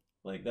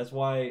 Like, that's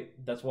why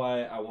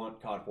I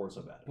want COD 4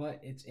 so bad. But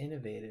it's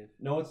innovative.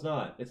 No, it's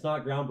not. It's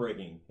not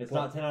groundbreaking. It's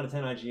not 10 out of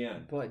 10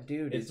 IGN. But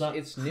dude, It's not-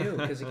 it's new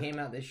because it came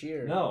out this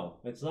year. No,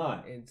 it's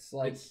not. It's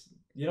like It's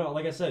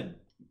like I said,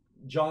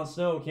 Jon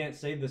Snow can't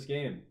save this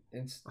game.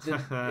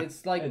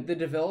 it's like the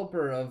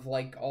developer of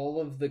like all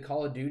of the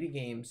Call of Duty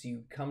games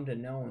you come to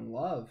know and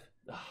love.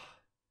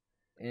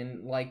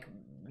 And like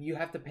you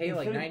have to pay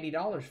like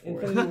 $90 for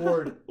Infinity it.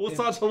 Ward. What's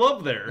not to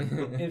love there?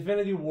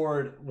 Infinity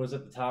Ward was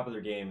at the top of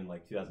their game in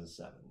like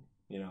 2007.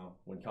 You know,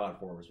 when COD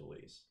 4 was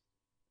released,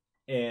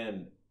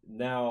 and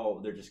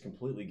now they're just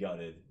completely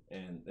gutted,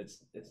 and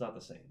it's not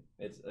the same.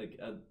 It's like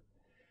and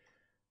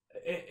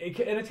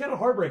it's kind of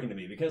heartbreaking to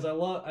me because I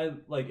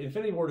like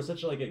Infinity Ward is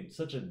such a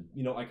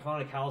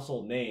iconic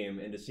household name,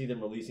 and to see them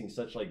releasing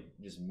such like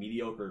just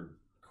mediocre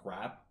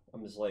crap,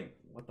 I'm just like,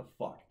 what the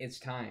fuck? It's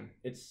time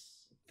It's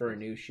for a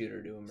new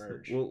shooter to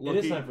emerge. Well, it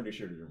is time for a new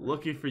shooter to emerge.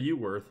 Lucky for you,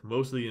 Worth,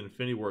 most of the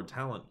Infinity Ward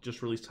talent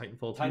just released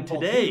Titanfall 2 Titanfall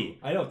today. 2.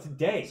 I know,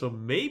 today. So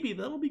maybe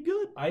that'll be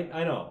good. I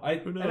know.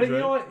 Who knows, and then, you right?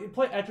 know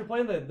what? After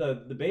playing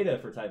the beta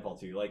for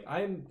Titanfall 2, like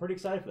I'm pretty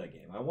excited for that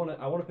game. I want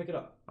to pick it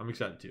up. I'm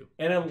excited too.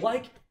 And I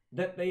like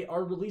that they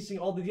are releasing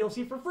all the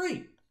DLC for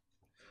free.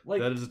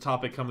 Like That is a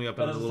topic coming up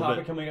in a that is a little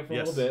topic bit. coming up for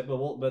Yes. a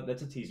little bit, but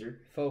that's a teaser.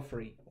 Faux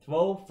free.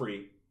 For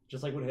free,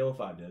 just like what Halo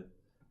 5 did.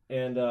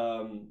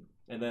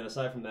 And then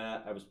aside from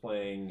that, I was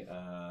playing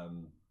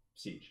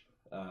Siege.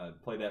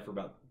 Played that for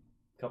about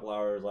a couple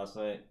hours last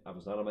night. I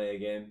was not on my A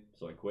game,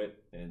 so I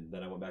quit, and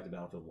then I went back to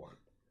Battlefield 1.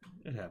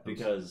 It happens.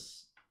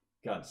 Because,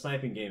 God,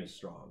 sniping game is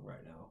strong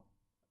right now.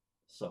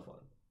 So fun.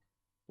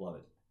 Love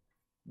it.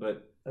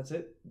 But that's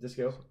it.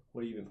 Disco,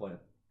 what have you been playing?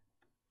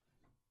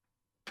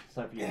 It's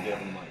time for you to get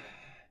up on the mic.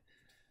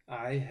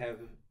 I have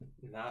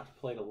not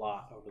played a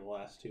lot over the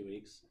last 2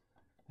 weeks.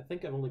 I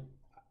think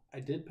I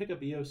did pick up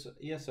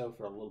ESO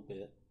for a little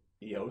bit.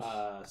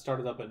 EOS?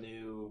 Started up a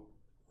new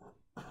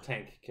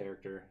tank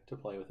character to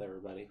play with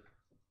everybody.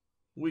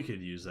 We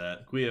could use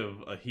that. We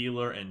have a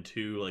healer and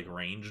 2 like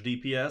range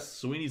DPS,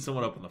 so we need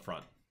someone up in the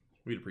front.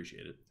 We'd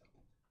appreciate it.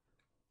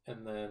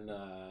 And then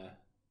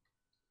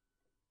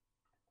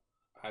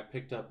I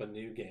picked up a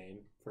new game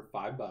for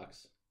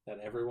 $5 that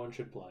everyone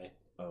should play.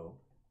 Oh.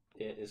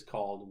 It is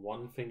called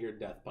One Finger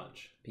Death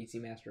Punch.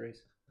 PC Master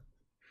Race.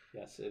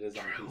 Yes, it is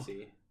on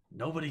PC.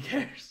 Nobody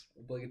cares.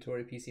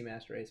 Obligatory PC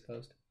Master Race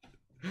post.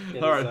 It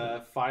is All right.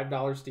 a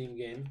 $5 Steam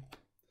game,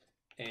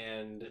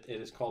 and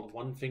it is called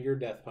One Finger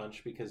Death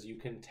Punch because you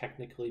can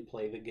technically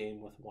play the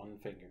game with one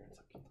finger.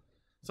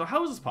 So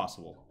how is this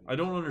possible? I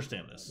don't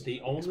understand this. The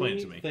Explain only it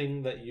to me.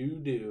 thing that you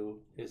do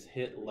is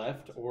hit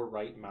left or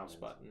right mouse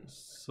buttons.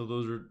 So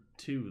those are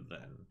 2 then,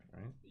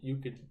 right? You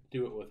could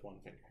do it with one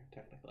finger,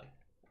 technically.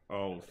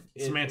 Oh,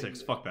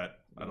 semantics. Fuck that.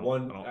 I don't.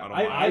 One- I don't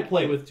buy I it.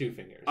 play with 2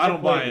 fingers. I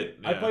don't buy played it.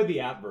 I Yeah. played the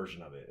app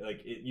version of it.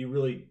 Like you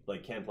really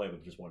like can play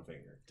with just one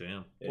finger.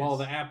 Damn. Well, It's-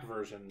 the app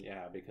version,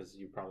 yeah, because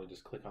you probably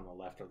just click on the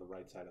left or the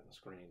right side of the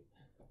screen.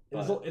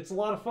 it's a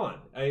lot of fun.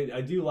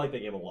 I do like that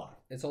game a lot.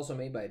 It's also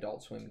made by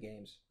Adult Swim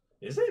Games.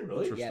 Is it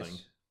really? Interesting.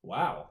 Yes.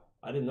 Wow,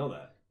 I didn't know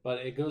that.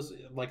 But it goes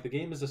like the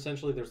game is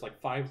essentially there's like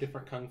 5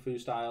 different kung fu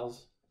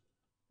styles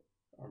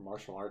or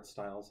martial arts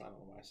styles. I don't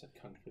know why I said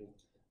kung fu.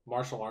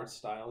 Martial arts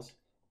styles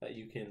that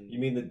you can You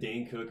mean the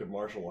Dane Cook of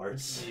martial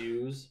arts?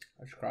 use.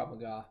 That's Krav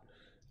Maga.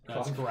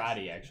 That's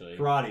karate, actually.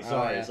 Karate.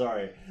 Sorry, yeah.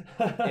 sorry.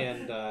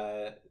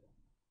 And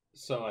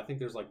so I think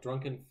there's like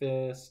Drunken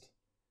Fist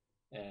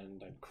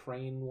and a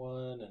crane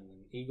one and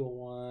an eagle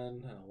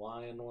one and a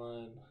lion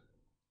one.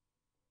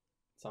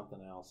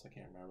 Something else I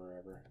can't remember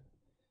ever.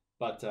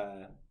 But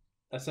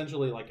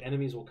essentially, like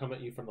enemies will come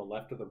at you from the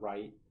left or the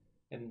right,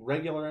 and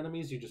regular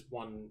enemies you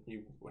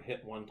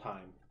hit one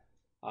time.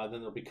 Then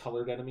there'll be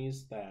colored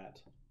enemies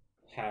that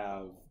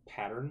have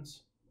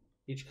patterns.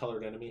 Each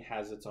colored enemy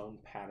has its own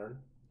pattern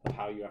of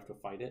how you have to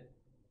fight it.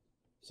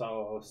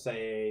 So,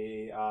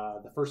 say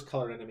the first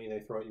colored enemy they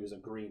throw at you is a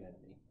green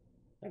enemy.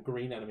 A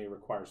green enemy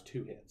requires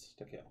 2 hits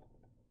to kill.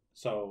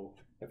 So,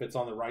 if it's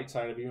on the right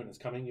side of you and it's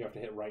coming, you have to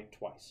hit right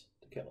twice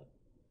to kill it.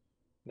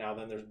 Now,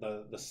 then there's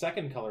the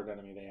second colored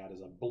enemy they add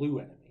is a blue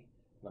enemy.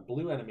 And a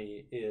blue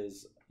enemy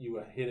is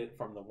you hit it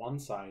from the one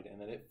side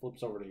and then it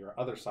flips over to your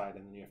other side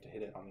and then you have to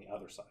hit it on the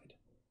other side.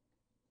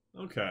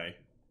 Okay.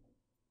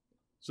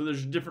 So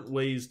there's different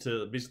ways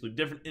to basically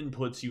different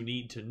inputs you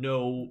need to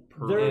know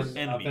per There's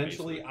enemy.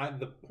 Eventually, basically.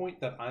 the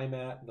point that I'm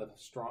at, the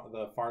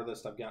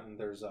farthest I've gotten,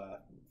 there's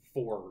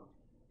 4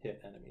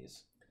 hit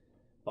enemies.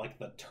 Like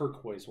the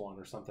turquoise one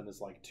or something is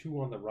like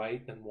 2 on the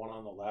right, then 1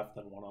 on the left,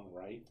 then 1 on the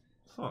right.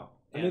 Huh.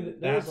 And I mean,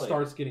 that there's, like-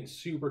 starts getting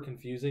super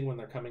confusing when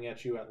they're coming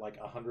at you at like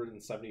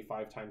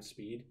 175 times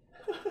speed.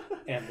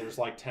 And there's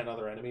like 10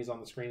 other enemies on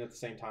the screen at the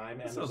same time.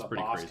 And That there's sounds a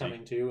pretty boss crazy.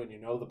 coming too, and you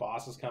know the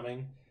boss is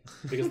coming.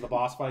 Because the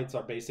boss fights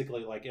are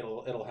basically like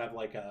it'll have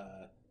like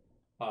a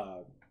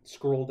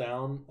scroll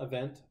down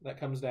event that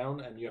comes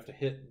down, and you have to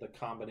hit the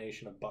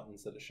combination of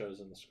buttons that it shows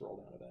in the scroll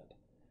down event.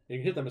 You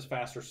can hit them as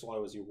fast or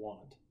slow as you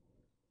want.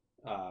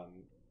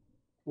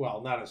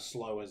 Well, not as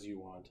slow as you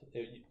want.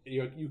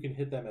 You can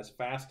hit them as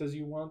fast as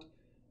you want,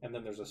 and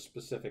then there's a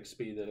specific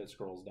speed that it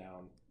scrolls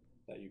down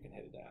that you can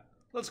hit it at.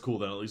 That's cool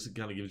then. At least it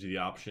kind of gives you the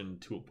option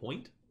to a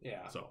point.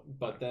 Yeah. So,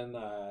 But then,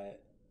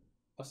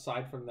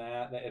 aside from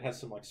that, it has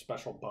some like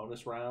special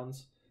bonus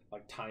rounds,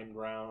 like timed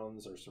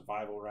rounds or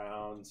survival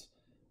rounds,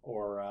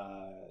 or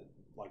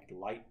like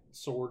light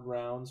sword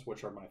rounds,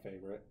 which are my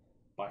favorite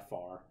by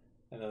far.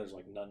 And then there's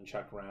like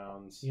nunchuck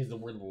rounds. Because the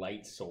word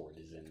light sword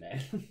is in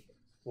there.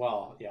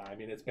 Well, yeah, I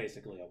mean it's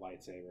basically a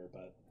lightsaber,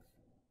 but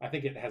I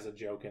think it has a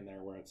joke in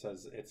there where it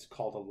says it's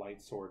called a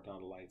light sword,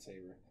 not a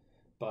lightsaber.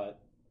 But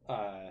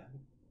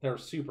they're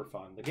super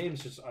fun. The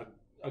game's just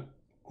a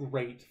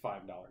great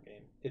 $5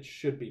 game. It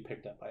should be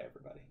picked up by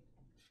everybody.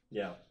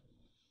 Yeah.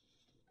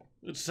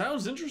 It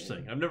sounds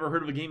interesting. I've never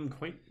heard of a game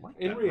quite like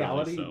that. In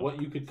reality, really, so.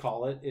 what you could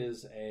call it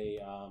is a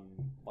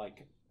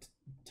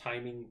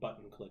timing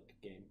button click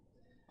game.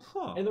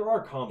 Huh. And there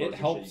are combos. It and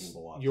helps shit you can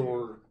pull off,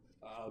 your too.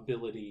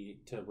 ability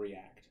to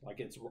react. Like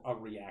it's a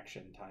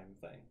reaction time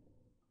thing.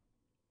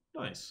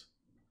 Nice.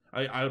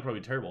 I would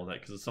probably be terrible at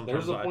that because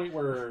sometimes There's a point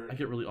where I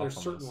get really off there's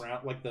on certain this.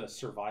 round like the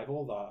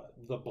survival,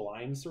 the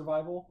blind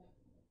survival.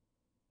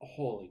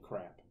 Holy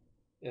crap.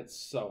 It's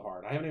so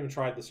hard. I haven't even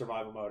tried the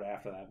survival mode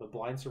after that, but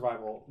blind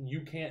survival,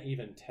 you can't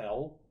even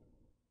tell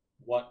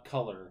what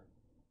color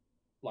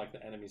like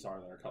the enemies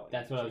are that are colored.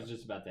 That's what I was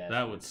just about to ask.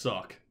 That would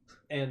suck.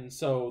 And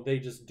so they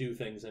just do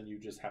things and you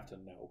just have to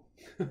know.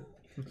 I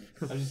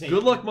was just saying,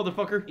 Good luck,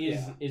 motherfucker.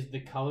 Is the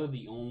color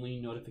the only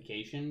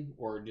notification,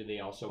 or do they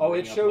also? Oh,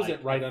 bring it up, shows like,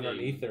 it right if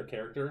underneath they... their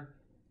character.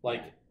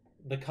 Like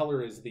the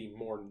color is the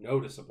more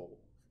noticeable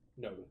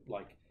note.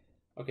 Like,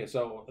 okay,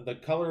 so the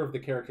color of the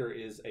character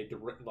is a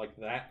direct, like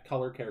that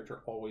color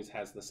character always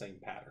has the same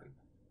pattern,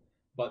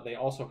 but they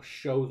also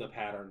show the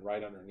pattern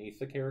right underneath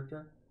the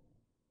character,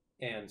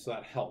 and so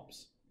that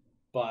helps.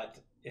 But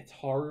it's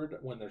hard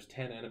when there's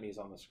 10 enemies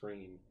on the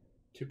screen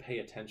to pay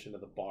attention to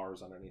the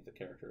bars underneath the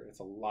character. It's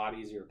a lot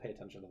easier to pay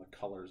attention to the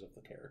colors of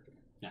the character.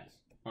 Nice.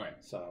 All right.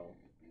 So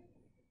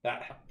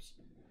that helps.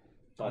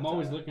 But, I'm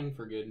always looking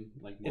for good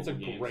like it's a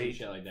mobile games great and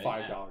shit like that. $5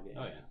 Yeah. game.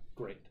 Oh yeah.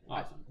 Great.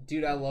 Awesome.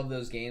 Dude, I love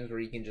those games where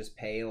you can just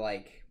pay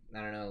like,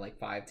 I don't know, like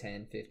 $5,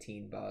 $10,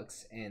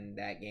 $15 and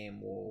that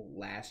game will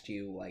last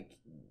you like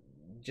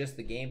just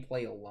the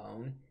gameplay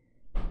alone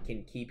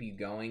can keep you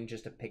going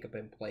just to pick up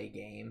and play a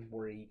game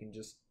where you can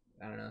just,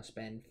 I don't know,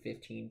 spend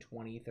 15,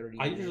 20, 30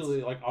 I minutes.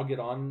 usually I'll get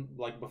on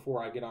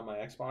before I get on my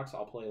Xbox,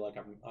 I'll play like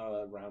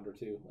a round or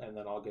two and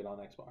then I'll get on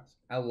Xbox.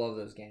 I love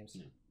those games.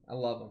 Yeah. I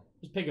love them.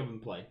 Just pick up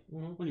and play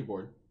when you're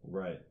bored.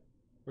 Right.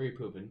 Or you're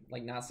pooping.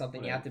 Like not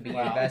something you have to be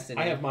Well, invested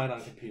I in. have mine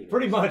on a computer.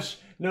 Pretty much.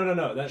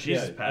 No. That's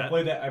Jesus, yeah, Pat. I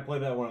played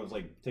that when I was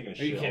like taking a Are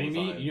shit. you kidding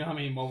all the me? time. You know how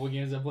many mobile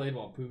games I played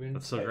while pooping?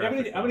 That's so How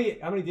graphic.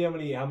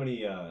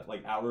 many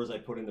like hours I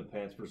put into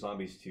Plants vs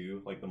Zombies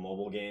 2, like the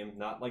mobile game,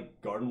 not like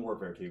Garden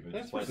Warfare 2, but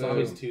Plants just vs.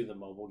 like Zombies 2, the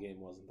mobile game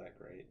wasn't that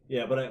great.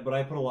 Yeah, but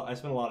I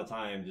spent a lot of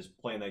time just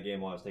playing that game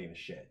while I was taking a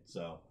shit.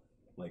 So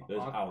like there's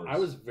hours. I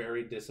was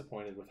very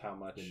disappointed with how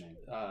much Good name.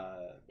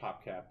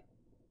 PopCap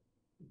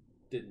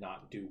did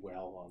not do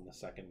well on the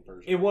second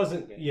version. It of the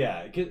wasn't. game.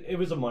 Yeah, 'cause it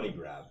was a money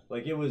grab.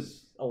 Like it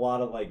was a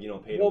lot of like pay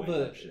to Well,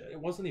 win type shit. it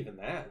wasn't even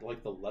that.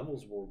 Like the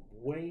levels were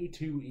way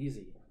too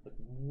easy. Like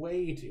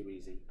way too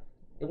easy.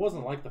 It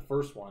wasn't like the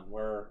first one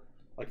where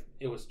like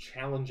it was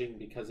challenging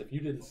because if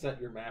you didn't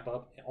set your map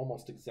up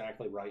almost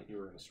exactly right, you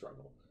were in a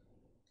struggle.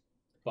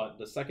 But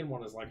the second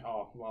one is like,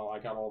 oh well, I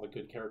got all the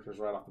good characters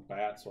right off the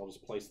bat, so I'll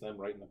just place them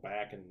right in the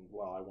back, and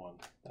well, I won.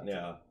 That's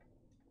Yeah. it.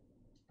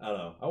 I don't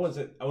know. I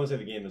wouldn't say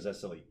the game is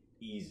necessarily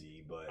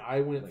easy, but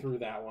I went like, through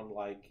that one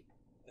like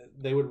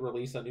they would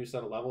release a new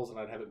set of levels, and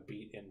I'd have it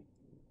beat in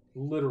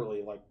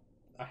literally like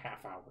a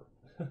half hour.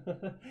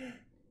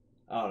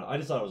 I don't know. I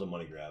just thought it was a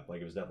money grab.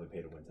 Like it was definitely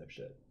pay to win type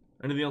shit.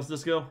 Anything else,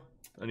 Disco?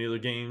 Any other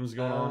games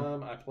going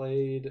on? I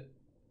played.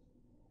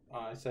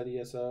 I said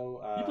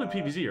ESO. You played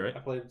PvZ, I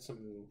right? played some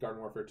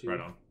Garden Warfare 2. Right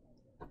on.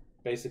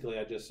 Basically,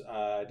 I just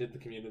did the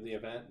community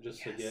event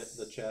just to get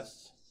the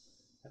chests.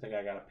 I think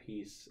I got a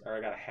piece, or I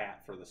got a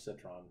hat for the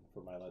Citron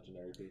for my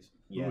legendary piece.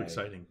 Ooh,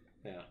 exciting.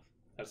 Yeah,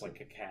 that's like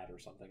a cat or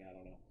something. I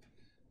don't know.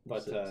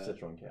 But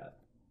Citron Cat.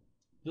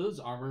 Do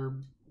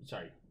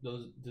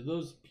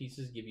those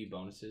pieces give you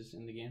bonuses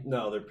in the game?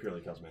 No, they're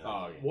purely cosmetic.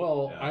 Oh, okay.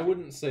 well, Yeah. I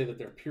wouldn't say that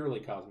they're purely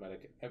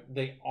cosmetic.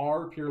 They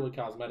are purely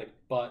cosmetic,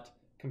 but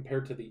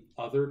compared to the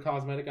other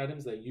cosmetic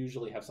items, they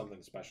usually have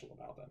something special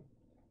about them.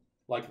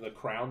 Like the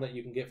crown that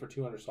you can get for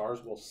 200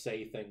 stars will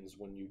say things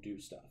when you do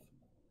stuff.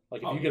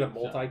 Like if you get a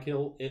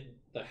multi-kill,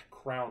 the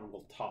crown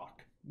will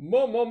talk.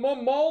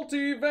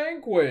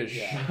 Multi-vanquish.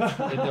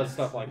 Yeah, it does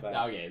stuff like that.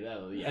 Okay,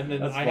 yeah. And then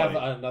That's I funny.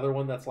 have another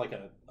one that's like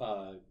a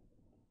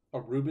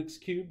Rubik's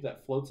cube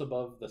that floats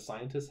above the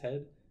scientist's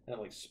head and it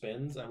like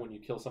spins, and when you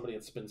kill somebody,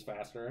 it spins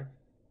faster.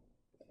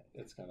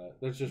 It's kind of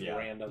there's just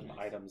random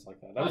items like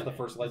that. That was the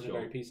first That's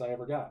legendary cool. piece I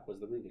ever got was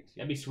the Rubik's cube.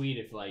 That'd be sweet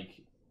if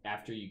like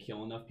after you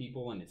kill enough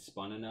people and it's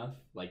spun enough,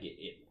 like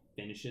it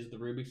finishes the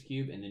Rubik's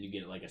cube, and then you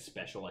get like a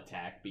special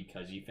attack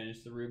because you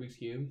finished the Rubik's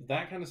cube.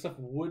 That kind of stuff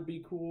would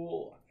be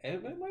cool.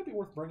 It might be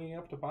worth bringing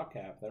up to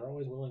PopCap. They're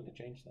always willing to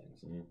change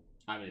things.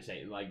 I'm gonna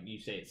say, like you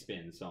say, it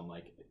spins, so I'm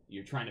like,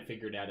 you're trying to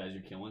figure it out as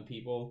you're killing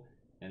people,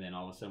 and then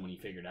all of a sudden when you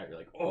figure it out, you're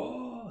like,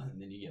 oh, and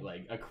then you get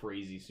like a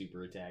crazy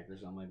super attack or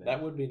something like that.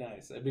 That would be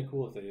nice. It'd be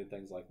cool if they did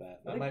things like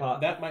that.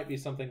 That might be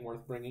something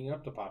worth bringing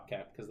up to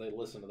PopCap because they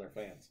listen to their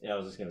fans. Yeah, I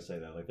was just gonna say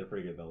that. Like they're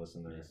pretty good about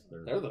listening to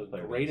their They're the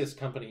player greatest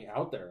company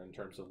out there in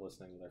terms of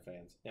listening to their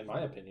fans, in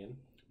my opinion.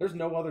 There's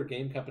no other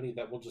game company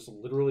that will just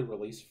literally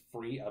release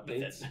free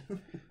updates.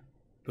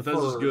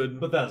 Bethesda's good.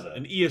 Bethesda.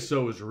 And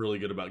ESO is really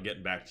good about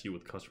getting back to you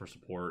with customer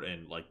support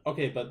and like.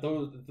 Okay, but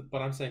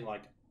I'm saying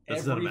like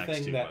That's ZeniMax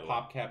everything too, that by the way.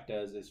 PopCap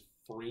does is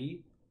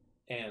free,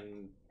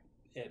 and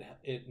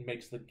it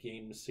makes the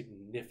game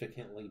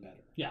significantly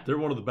better. Yeah. They're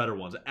one of the better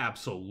ones.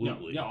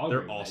 Absolutely. No, I'll They're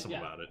agree with that, awesome yeah.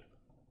 about it.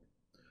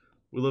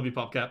 We love you,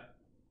 PopCap.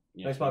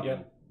 Yes, Thanks, we PopCap.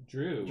 do.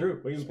 Drew. Drew,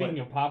 what you Speaking playing?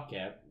 of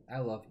PopCap, I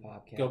love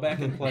PopCap. Go back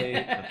and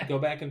play. Go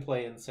back and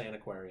play Insane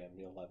Aquarium.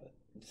 You'll love it.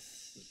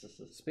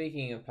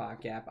 Speaking of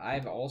PopCap,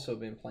 I've also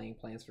been playing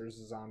Plants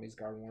vs Zombies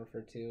Garden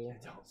Warfare 2.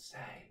 Don't say.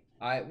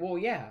 I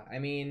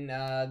mean,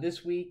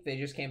 this week they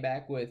just came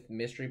back with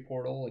Mystery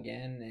Portal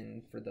again,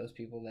 and for those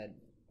people that,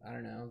 I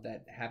don't know,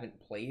 that haven't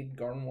played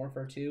Garden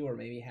Warfare 2 or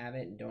maybe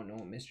haven't and don't know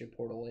what Mystery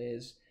Portal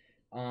is,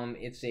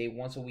 it's a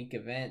once-a-week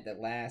event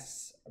that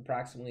lasts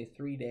approximately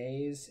 3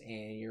 days,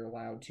 and you're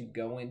allowed to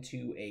go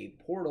into a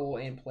portal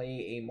and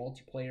play a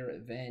multiplayer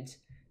event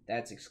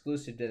that's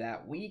exclusive to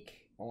that week,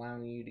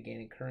 allowing you to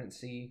gain a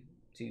currency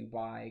to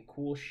buy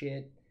cool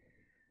shit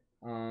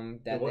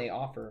that they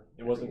offer.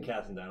 It wasn't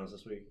Cats and Dinos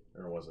this week,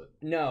 or was it?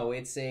 No,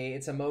 it's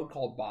a mode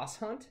called Boss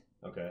Hunt.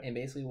 Okay. And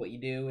basically what you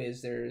do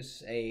is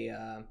there's a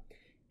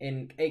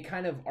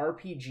kind of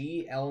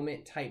RPG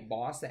element type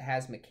boss that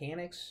has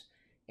mechanics,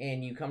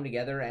 and you come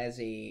together as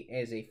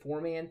a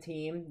 4-man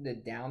team to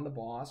down the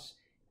boss.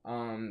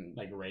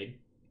 like a raid.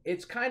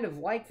 It's kind of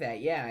like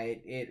that, yeah.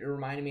 It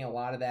reminded me a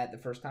lot of that the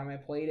first time I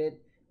played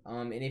it.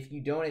 And if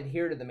you don't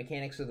adhere to the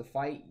mechanics of the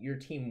fight, your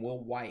team will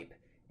wipe.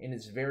 And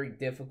it's very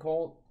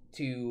difficult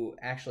to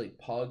actually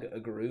pug a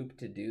group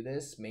to do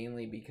this,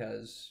 mainly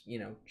because,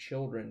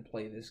 children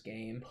play this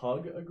game.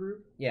 Pug a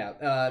group? Yeah,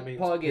 That means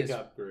pug is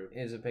pickup group.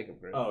 a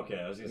pickup group. Oh, okay.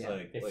 I was gonna Yeah.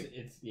 say,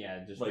 It's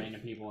just like-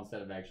 random people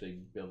instead of actually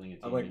building a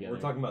team I'm like, together. we're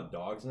talking about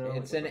dogs now.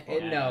 It's Like, an what the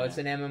fuck? Yeah. it's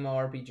an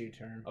MMORPG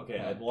term. Okay,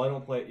 Yeah. well, I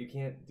don't play. You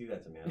can't do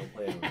that to me. I don't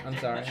play. I'm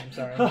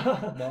sorry.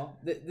 Well,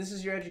 this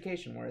is your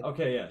education, Worth.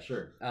 Okay, yeah,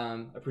 sure.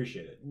 I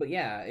Appreciate it. But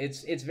yeah,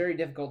 it's very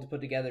difficult to put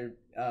together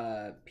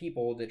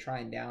people to try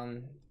and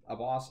down a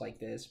boss like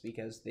this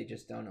because they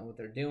just don't know what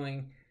they're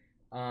doing.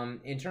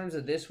 In terms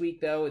of this week,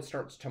 though, it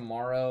starts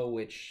tomorrow,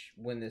 which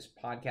when this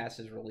podcast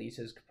is released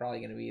is probably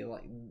going to be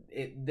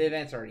the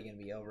event's already going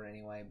to be over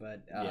anyway.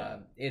 But Yeah.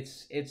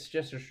 it's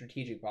just a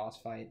strategic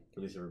boss fight.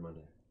 Release every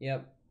Monday.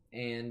 Yep,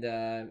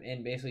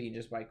 and basically you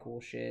just buy cool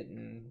shit,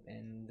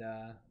 and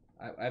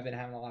I've been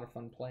having a lot of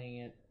fun playing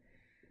it.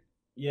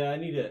 Yeah, I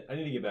need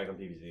to get back on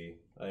PvZ.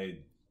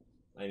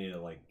 I need to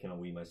kind of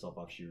wean myself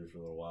off shooters for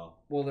a little while.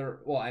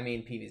 I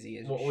mean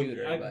PvZ is a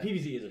shooter, but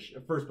PvZ is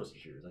a first-person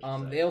shooters. I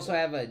should say. they also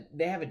have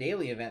a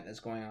daily event that's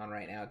going on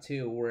right now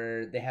too,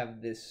 where they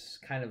have this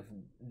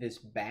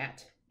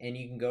bat, and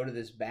you can go to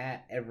this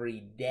bat every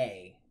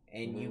day,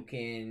 and you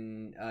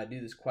can do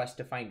this quest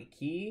to find a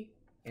key,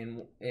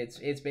 and it's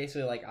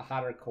basically like a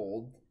hot or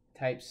cold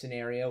type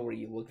scenario where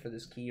you look for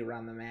this key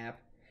around the map,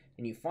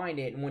 and you find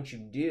it, and once you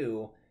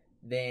do,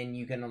 then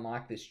you can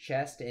unlock this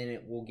chest, and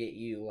it will get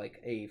you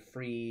a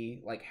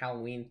free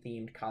Halloween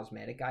themed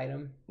cosmetic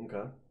item.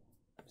 Okay.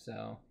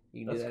 So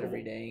you can do That's that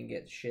every cool. day and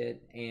get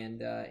shit.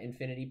 And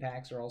infinity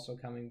packs are also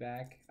coming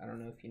back. I don't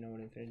know if you know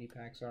what infinity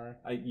packs are.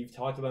 You've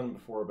talked about them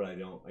before, but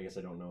I guess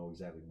I don't know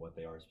exactly what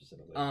they are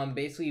specifically.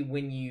 Basically,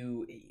 when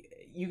you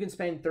can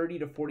spend 30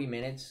 to 40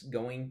 minutes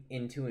going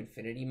into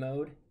infinity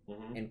mode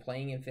and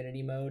playing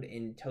infinity mode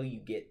until you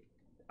get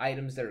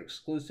items that are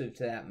exclusive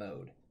to that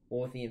mode.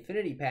 Well, with the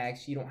infinity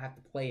packs, you don't have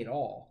to play at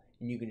all,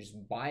 and you can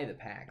just buy the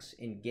packs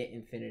and get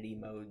infinity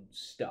mode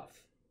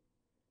stuff.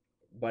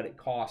 But it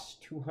costs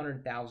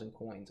 200,000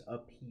 coins a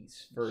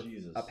piece for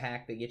Jesus. a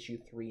pack that gets you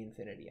 3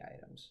 infinity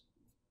items.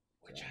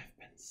 Which I've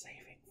been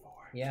saving for.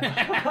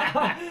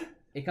 Yeah.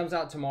 It comes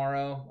out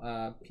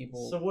tomorrow.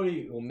 People So what do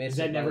you? will miss Does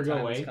it that by never the go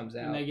time away this comes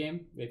in out. that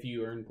game? If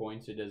you earn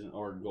points, it doesn't,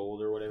 or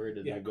gold or whatever, it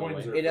doesn't Yeah, go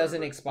coins away. are- It doesn't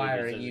forever.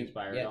 expire. It doesn't You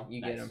expire at yeah, all? you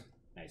Nice. get them.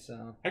 Nice.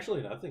 So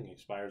Actually, nothing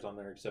expires on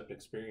there except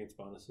experience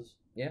bonuses.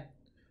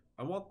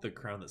 I want the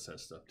crown that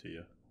says stuff to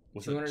you.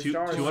 Was 200 it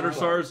stars. 200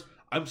 stars?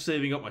 I'm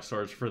saving up my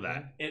stars for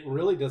that. It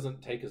really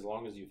doesn't take as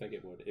long as you think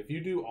it would. If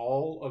you do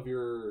all of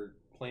your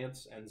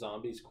plants and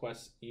zombies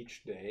quests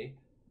each day,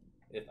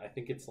 I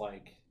think it's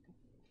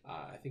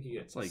I think you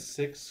get It's like-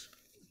 6.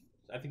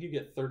 I think you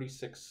get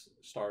 36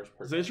 stars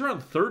per So it's day.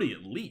 around 30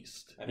 at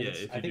least. I think Yeah,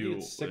 it's, if I you think do.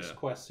 it's 6 yeah.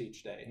 quests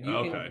each day. you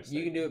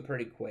Okay. can do it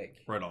pretty quick.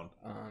 Right on.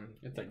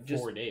 It's like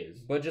just- 4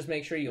 days. But just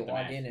make sure you The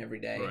log max. in every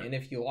day. Right. And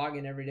if you log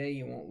in every day,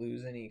 you won't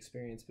lose any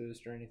experience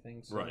boost or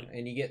anything. So, Right.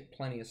 And you get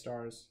plenty of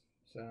stars.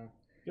 So,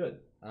 Good.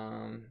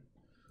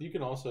 You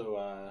can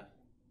also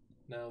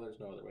no, there's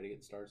no other way to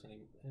get stars any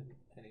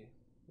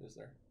is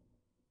there?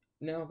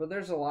 no, but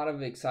there's a lot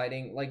of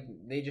exciting,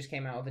 they just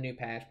came out with a new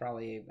patch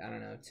probably, I don't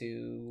know,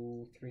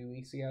 2-3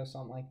 weeks ago,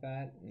 something like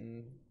that.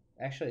 And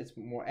actually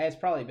it's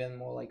probably been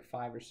more like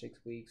 5 or 6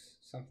 weeks,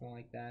 something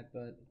like that.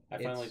 But I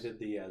finally it's- did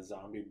the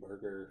zombie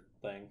burger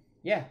thing.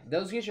 Yeah,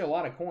 those get you a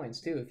lot of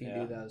coins too if you Yeah.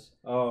 do those.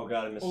 Oh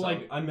god, Well,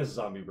 I miss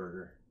Zombie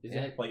Burger. Is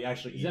Yeah. that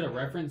Actually, is that a eating it.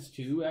 reference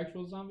to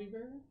actual zombie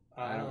burger?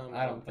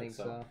 I don't think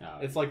so. Oh,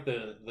 It's like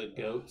the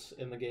goats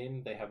in the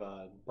game. They have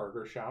a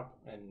burger shop,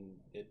 and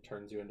it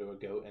turns you into a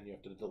goat, and you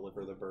have to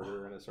deliver the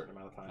burger in a certain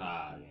amount of time.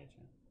 I gotcha.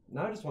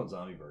 Now I just want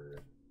zombie burger.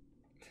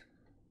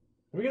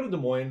 Can we go to Des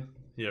Moines?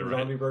 Yeah, for right.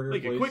 Zombie burger,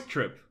 Like please? a quick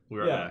trip.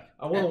 We're Yeah, back.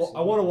 I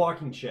want a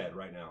walking shed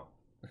right now.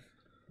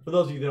 For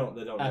those of you that don't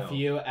know, A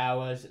few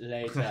hours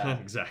later.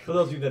 Exactly. for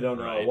those of you that don't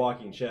know, a Right.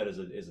 walking shed is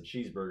a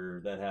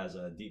cheeseburger that has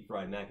a deep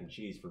fried mac and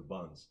cheese for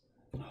buns.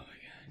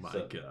 My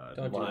So- God.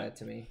 Don't do My- that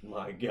to me.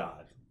 My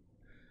God.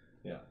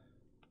 Yeah.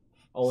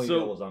 Only So-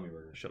 available zombie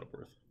burger. Shut up,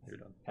 Worth. You're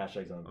done.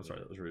 Hashtag zombie. I'm sorry,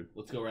 that was rude.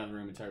 Let's go around the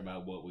room and talk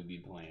about what we'd be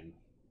playing.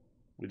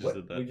 We just What?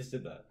 did that. We just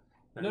did that.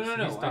 No. He's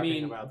I talking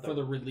mean, about for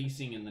the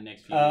releasing in the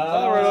next few Oh, weeks.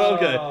 All right,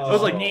 okay. I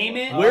was like, name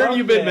it. where have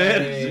you been,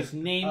 man? Okay. Just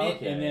name it,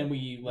 Okay. and then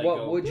we like What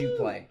go. would you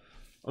play?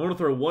 I want to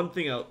throw one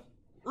thing out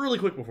really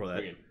quick before that.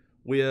 Okay.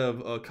 We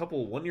have a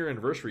couple 1-year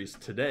anniversaries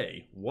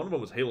today. One of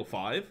them was Halo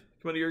 5,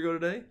 came out a year ago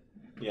today.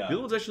 Yeah. The other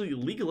one's actually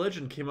League of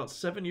Legends, came out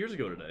 7 years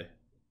ago today.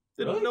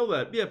 Didn't Really? know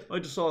that. Yeah, I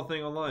just saw a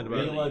thing online about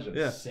League it. of Legends.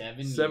 Yeah.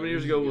 7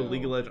 years ago with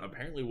League of Legends.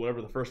 Apparently,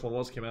 whatever the first one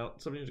was came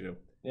out 7 years ago.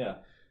 Yeah.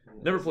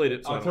 Never played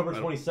it. So October I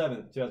don't-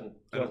 27th, I don't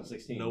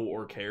 2016. know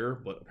or care,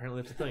 but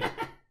apparently it's a thing.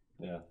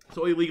 Yeah.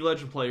 So, hey, League of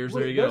Legends players,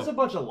 there you There's go. a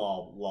bunch of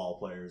LOL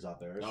players out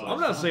there. so- Oh, I'm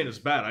not saying it's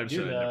bad. I just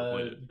Dude, said I never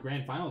played it.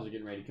 grand finals are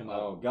getting ready to come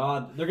Oh out.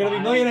 God, they're gonna be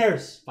Five-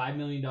 millionaires. $5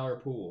 million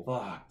pool.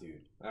 Fuck, dude.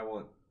 I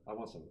want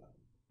some of that.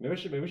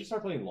 Maybe we should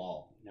start playing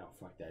LOL. No,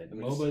 fuck that.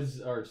 We just-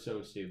 MOBAs are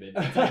so stupid.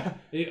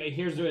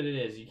 Here's what it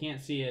is. You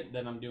can't see it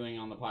that I'm doing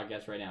on the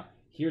podcast right now.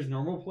 Here's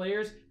normal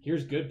players.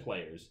 Here's good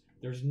players.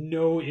 There's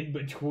no in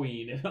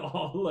between at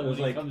all when There's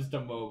it like- comes to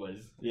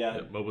MOBAs. Yeah.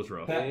 Yeah, MOBA's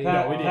rough. Pat- Hey,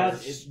 Pat- No, it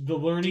Pat's- is. The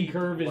learning deep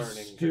curve is learning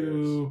curves.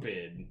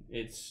 stupid.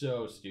 It's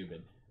so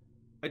stupid.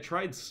 I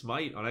tried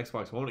Smite on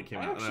Xbox One when it came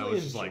I out, and I actually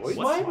was just like, enjoyed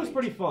what? Smite was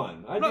pretty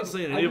fun. I'm not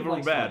saying any of them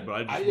were bad,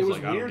 but I just it was was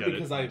like, I don't weird get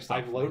because it. I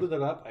Stop loaded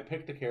it up, I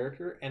picked a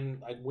character,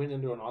 and I went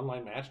into an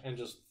online match and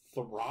just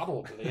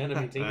throttled the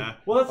enemy team.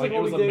 Well, that's Like, like, it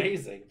what was we did.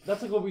 amazing.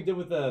 That's like what we did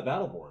with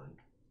Battleborn.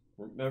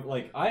 Remember,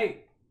 like I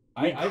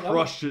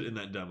crushed it in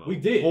that demo. We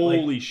did, Holy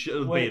like,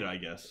 shit! wait. Beta, I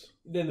guess.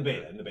 in the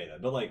beta.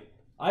 But like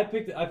I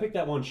picked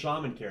that one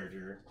shaman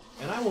character,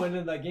 and I went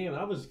into that game and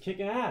I was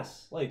kicking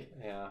ass. Like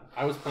Yeah,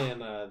 I was playing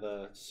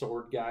the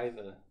sword guy,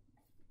 the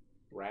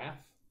Wrath.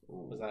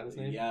 Was that his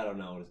name? Yeah, I don't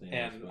know what his name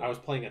is. And but- I was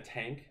playing a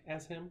tank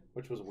as him,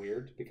 which was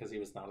weird because he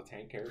was not a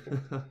tank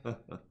character.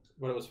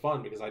 But it was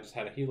fun because I just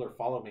had a healer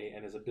follow me,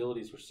 and his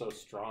abilities were so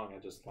strong. I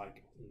just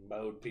like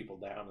mowed people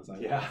down as I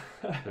Yeah.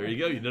 There you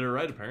go. You did it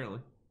right, apparently.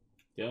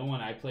 The only one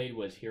I played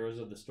was Heroes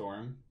of the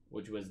Storm,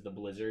 which was the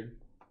Blizzard.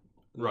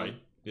 Right.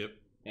 Yep.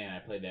 And I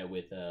played that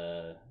with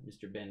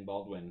Mr. Ben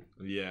Baldwin,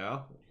 Yeah.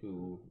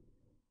 who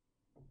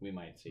we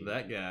might see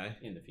That guy.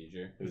 in the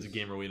future. Who's a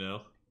gamer we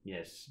know.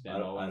 Yes, I Ben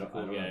don't, I Baldwin's a don't, I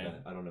cool don't know guy.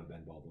 Ben, I don't know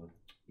Ben Baldwin.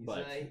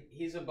 But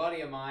He's a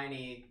buddy of mine.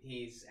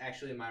 He's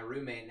actually my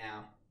roommate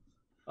now.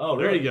 Oh,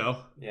 There really? you go.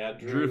 Yeah,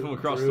 Drew from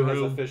across Drew the has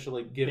room.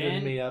 officially given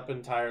Ben? me up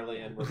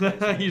entirely and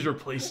replaced me. He's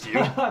replaced you.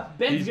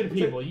 Ben's good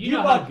people. You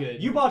know how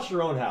good. You bought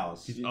your own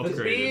house. He's That's-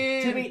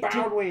 upgraded. To be-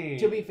 Baldwin.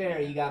 To be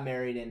fair, you got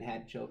married and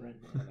had children.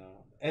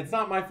 No, it's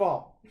not my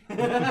fault.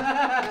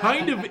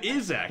 Kind of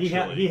is,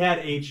 actually. He had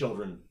 8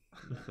 children.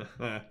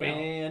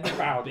 Ben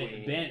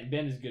Baldwin.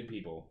 Ben is good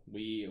people.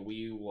 We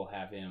will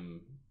have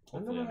him I've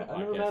hopefully never- on the I've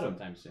never podcast met him.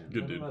 sometime soon.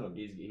 Good dude. Never met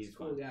him. He's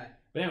Cool fun. guy.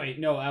 But anyway,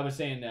 no, I was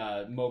saying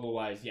mobile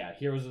wise, yeah,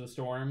 Heroes of the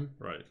Storm.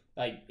 Right.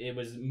 Like it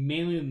was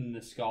mainly the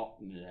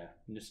nostalgia.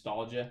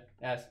 Nostalgia.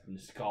 is what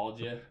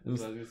I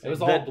was gonna say. It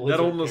was all That Blizzard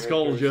old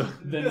nostalgia.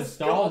 characters. The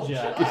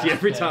nostalgia. Gets you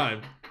every aspect-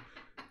 time.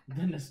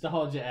 The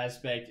nostalgia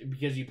aspect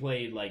because you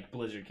played like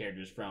Blizzard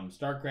characters from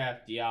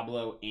StarCraft,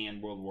 Diablo,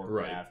 and World of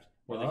Warcraft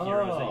were the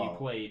heroes that you Oh.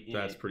 played. In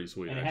That's it. pretty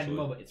sweet, And it had the actually.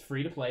 MOBA. It's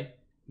free to play,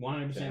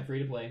 100% Okay. free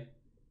to play,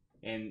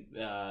 and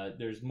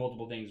there's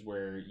multiple things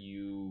where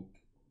you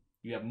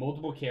have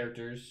multiple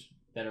characters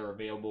that are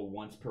available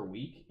once per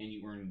week, and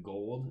you earn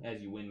gold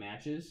as you win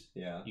matches.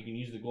 Yeah. You can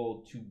use the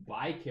gold to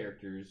buy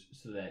characters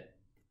so that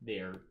they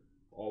are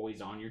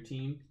always on your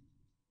team,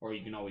 or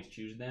you can always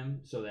choose them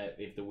so that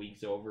if the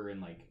week's over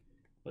and like,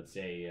 let's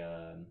say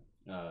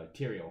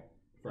Tyrael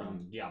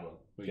from Diablo,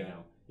 who you Okay.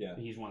 know, Yeah.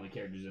 he's one of the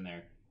characters in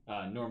there.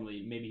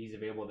 Normally, maybe he's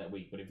available that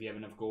week, but if you have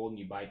enough gold and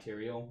you buy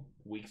Tyrael,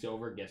 week's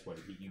over, guess what?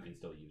 You can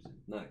still use him.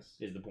 Nice.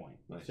 Is the point.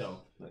 Nice.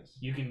 So Nice.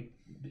 you can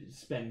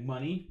spend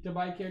money to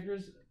buy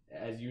characters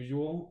as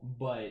usual,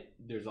 but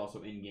there's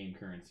also in-game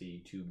currency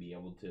to be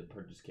able to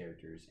purchase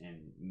characters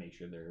and make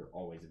sure they're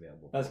always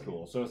available. That's for you.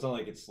 cool. So it's not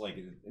like it's like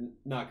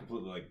not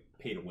completely like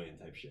pay to win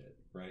type shit,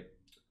 right?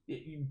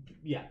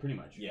 Yeah, pretty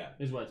much. Yeah.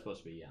 Is what it's supposed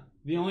to be, yeah.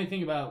 The only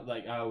thing about,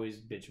 like, I always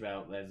bitch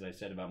about, as I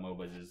said about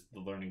MOBAs, is the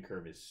learning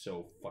curve is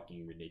so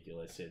fucking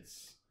ridiculous.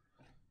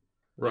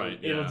 Right.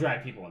 It'll yeah.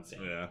 drive people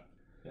insane. Yeah.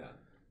 Yeah.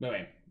 But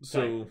anyway,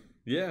 So,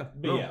 yeah.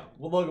 But no, yeah.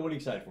 Well, Logan, what are you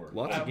excited for?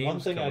 Lots of games One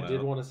thing I coming did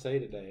out. want to say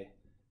today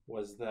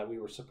was that we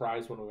were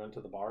surprised when we went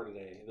to the bar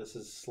today. This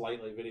is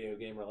slightly video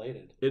game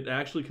related. It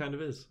actually kind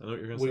of is. I know what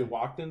you're going to We say.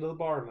 walked into the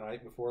bar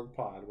tonight before the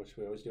pod, which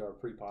we always do our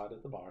pre-pod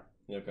at the bar.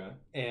 Okay.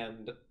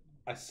 And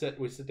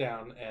we sit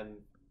down, and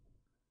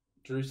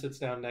Drew sits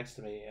down next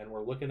to me, and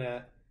we're looking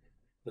at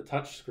the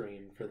touch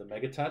screen for the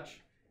Mega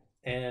Touch,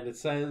 and it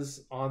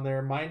says on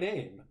there my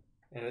name,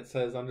 and it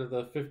says under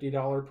the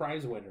 $50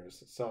 prize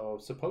winners. So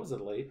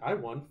supposedly I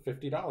won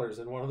 $50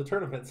 in one of the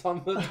tournaments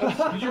on the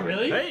touch. Did you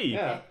really? Hey,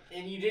 Yeah,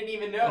 And you didn't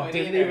even know. I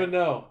didn't even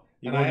know,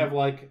 and I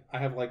won-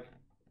 have like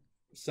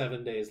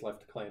 7 days left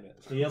to claim it.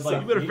 He had so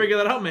like you better figure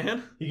that out,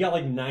 man. he got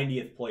like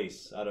 90th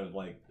place out of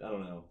like I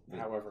don't know.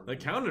 However, That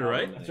counted,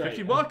 right? That's right.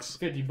 $50.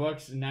 $50,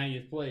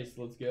 90th place.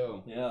 Let's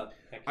go. Yeah.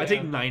 heck I yeah.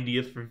 take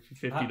 90th for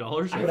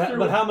 $50.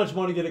 But how much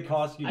money did it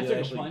cost you I to took a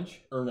actually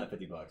punch. earn that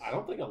 $50? I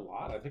don't think a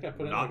lot. I think I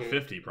put in Not like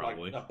 50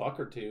 probably. like a buck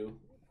or two.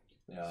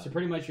 Yeah. So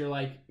pretty much you're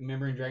like,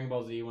 remember in Dragon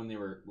Ball Z when they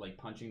were like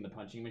punching the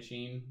punching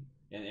machine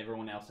and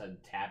everyone else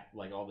had to tap,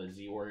 like all the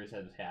Z warriors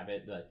had to tap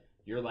it, but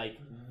you're like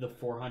the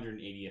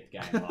 480th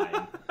guy in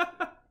line.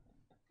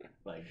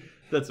 Like,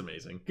 That's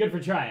amazing. good for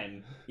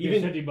trying.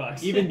 Even- Here's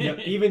 $50.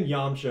 Even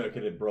Yamcha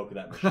could have broke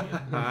that machine.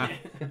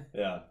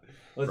 Yeah.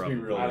 Let's Probably.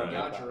 be real. I don't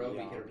about know. it.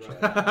 Yajirobe could have Yeah.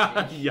 broken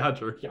that.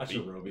 Yadra.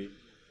 Yajirobe.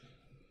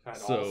 I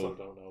So- also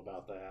don't know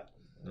about that.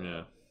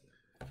 Yeah.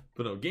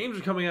 But no, games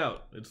are coming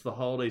out. It's the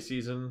holiday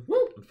season.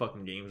 And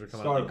fucking games are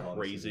coming Start out of the like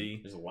holiday crazy.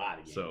 There's a lot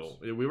of games. So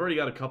we've already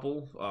got a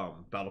couple.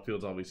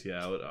 Battlefield's obviously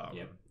out.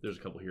 Yep. There's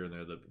a couple here and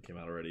there that came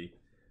out already.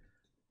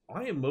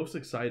 I am most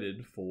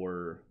excited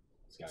for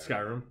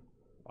Skyrim,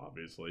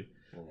 obviously.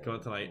 Coming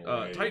out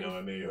tonight. Titan.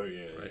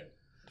 Right.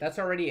 That's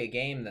already a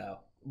game, though.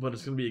 But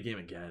it's gonna be a game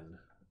again.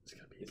 It's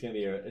gonna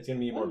be. It's gonna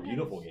be a more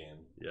beautiful game.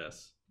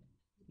 Yes.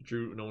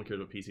 Drew, no one cares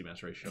about PC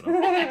Master Race. Shut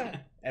up.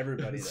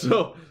 Everybody does.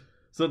 So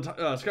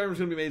Skyrim's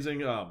gonna be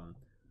amazing. I'm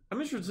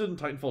interested in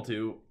Titanfall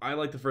 2. I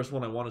like the first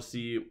one. I want to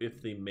see if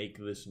they make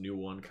this new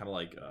one kind of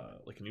like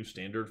a new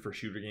standard for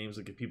shooter games.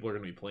 Like if people are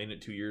gonna be playing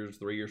it 2 years,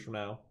 3 years from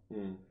now.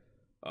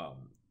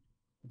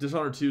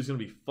 Dishonored 2 is gonna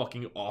be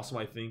fucking awesome,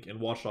 I think, and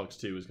Watch Dogs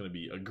 2 is gonna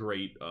be a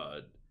great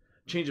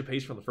change of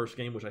pace from the first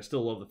game, which I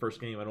still love the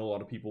first game. I know a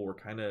lot of people were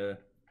kind of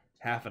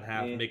half and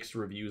half, mixed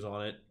reviews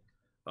on it.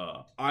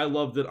 I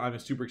loved it. I'm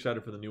super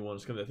excited for the new one. I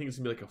think it's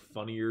gonna be like a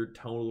funnier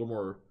tone,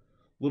 a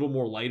little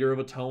more lighter of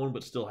a tone,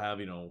 but still have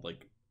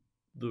like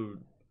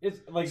It's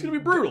it's gonna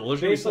be brutal.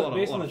 There's gonna be a lot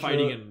based on of the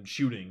fighting trailer- and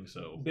shooting.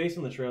 So Based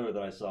on the trailer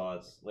that I saw,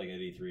 it's like at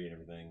E3 and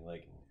everything.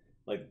 Like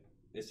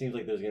it seems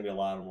like there's gonna be a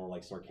lot of more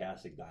like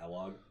sarcastic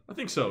dialogue. I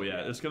think so.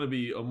 Yeah, it's gonna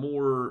be a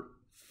more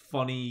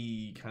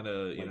funny kind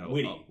of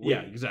witty.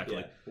 yeah, exactly.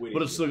 Yeah, witty.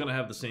 But it's still gonna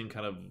have the same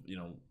kind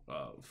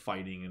of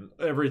fighting and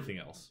everything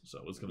else.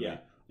 So it's gonna Yeah.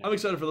 be. I'm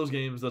excited for those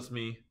games. That's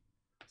me.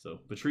 So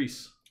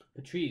Patrice.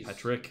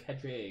 Patrick.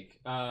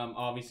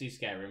 Obviously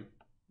Skyrim.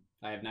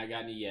 I have not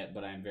gotten it yet,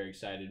 but I am very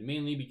excited.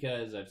 Mainly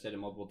because I've said it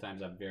multiple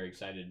times. I'm very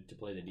excited to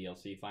play the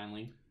DLC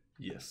finally.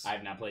 Yes. I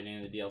have not played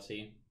any of the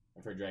DLC.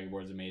 I've heard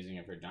Dragonborn's amazing.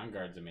 I've heard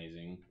Dawnguard's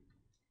amazing,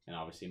 and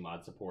obviously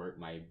mod support.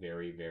 My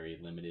very, very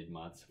limited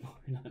mod support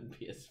on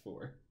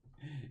PS4,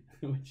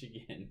 which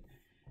again,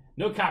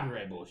 no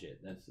copyright bullshit.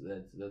 That's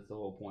the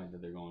whole point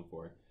that they're going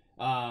for.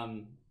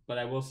 But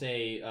I will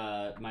say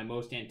my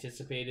most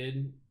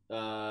anticipated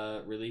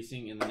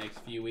releasing in the next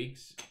few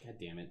weeks. God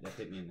damn it, that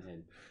hit me in the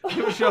head.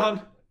 Give it,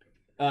 Sean.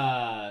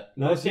 Most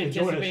Nice to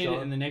join us, anticipated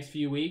Sean. in the next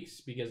few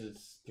weeks because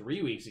it's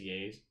 3 weeks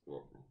away.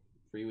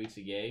 3 weeks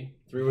away.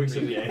 3 weeks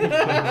Three away.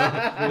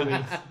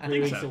 Three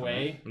weeks Exactly.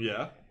 away.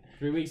 Yeah.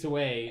 3 weeks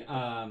away.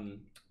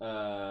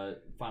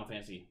 Final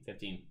Fantasy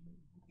 15.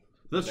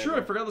 That's true. I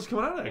November. forgot this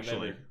coming out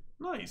actually.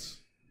 November. Nice.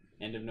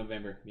 End of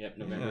November. Yep,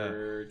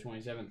 November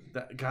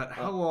 27th. God,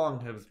 how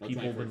long have Oh,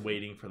 people 21st. been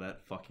waiting for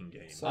that fucking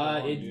game?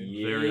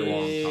 Very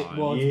long time.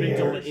 Well,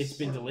 Years. it's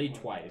been delayed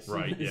twice.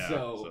 Right. Yeah.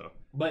 so,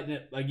 but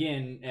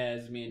again,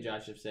 as me and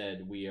Josh have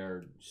said, we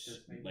are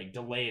like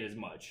delayed as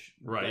much.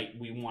 Right.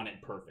 Like we want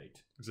it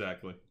perfect.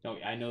 Exactly. No,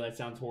 I know that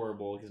sounds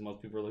horrible because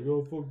most people are like,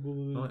 "Oh,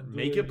 fuck,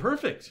 Make it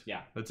perfect.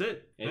 Yeah. That's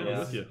it. It Yeah, I'm is,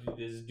 with you.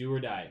 this is do or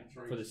die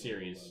for the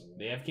series.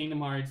 They have Kingdom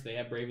Hearts. They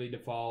have Bravely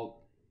Default.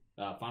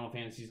 Final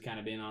Fantasy's kind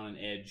of been on an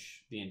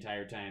edge the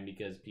entire time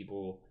because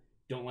people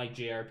don't like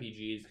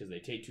JRPGs because they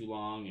take too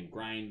long and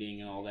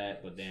grinding and all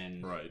that. But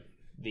then Right.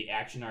 the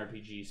action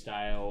RPG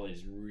style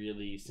is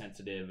really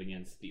sensitive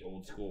against the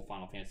old school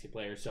Final Fantasy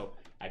players. So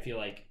I feel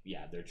like,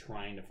 yeah, they're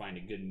trying to find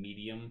a good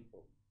medium.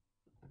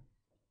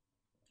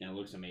 And it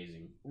looks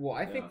amazing. Well,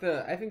 I think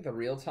the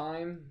real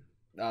time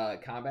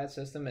combat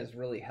system has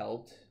really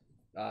helped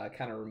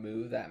kind of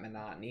remove that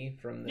monotony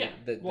from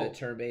the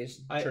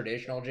turn-based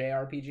traditional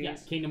JRPGs. Yeah,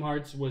 Kingdom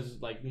Hearts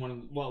was like one of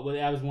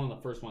that was one of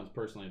the first ones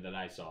personally that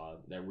I saw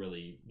that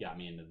really got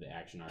me into the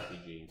action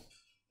RPG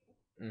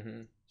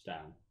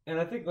style. And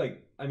I think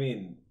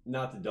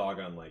not to dog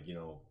on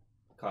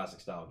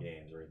classic style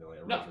games or anything like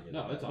that. retro games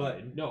No, like it's that, all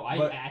good. No,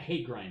 I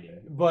hate grinding.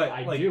 But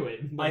I do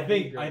it. But I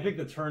think hate grinding.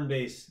 the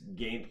turn-based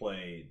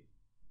gameplay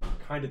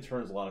kind of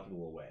turns a lot of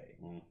people away.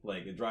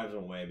 Like it drives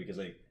them away because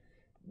a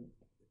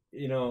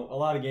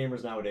lot of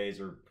gamers nowadays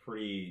are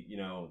pretty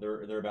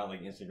they're about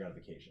like instant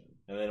gratification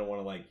and they don't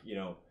want to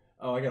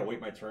oh, I gotta wait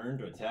my turn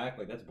to attack.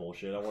 Like that's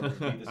bullshit. I want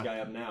to beat this guy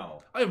up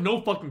now. I have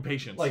no fucking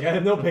patience. Like I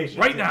have no patience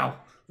right now.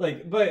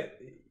 Like, but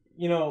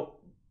you know,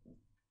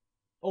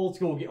 old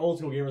school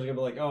gamers are gonna be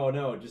like, oh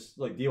no, just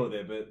like deal with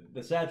it. But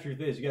the sad truth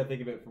is, you gotta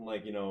think of it from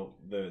like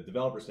the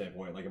developer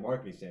standpoint, like a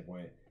marketing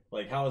standpoint.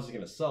 Like, how is it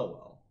gonna sell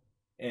well?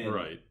 And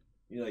Right.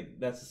 like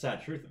that's the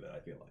sad truth of it. I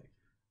feel like.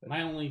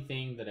 My only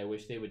thing that I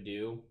wish they would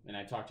do, and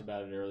I talked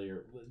about it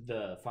earlier,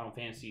 the Final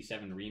Fantasy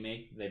VII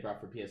remake they brought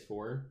for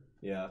PS4.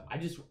 Yeah.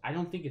 I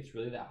don't think it's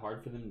really that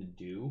hard for them to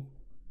do,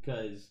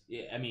 because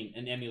I mean,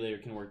 an emulator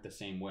can work the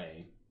same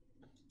way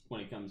when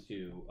it comes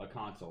to a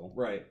console.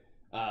 Right.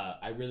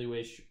 I really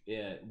wish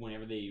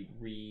whenever they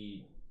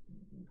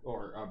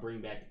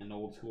bring back an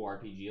old school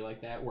RPG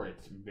like that, where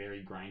it's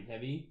very grind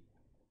heavy.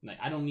 Like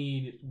I don't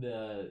need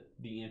the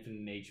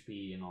infinite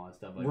HP and all that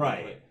stuff like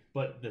Right. that.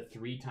 But the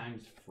 3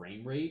 times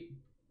frame rate,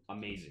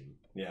 amazing.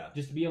 Yeah.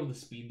 Just to be able to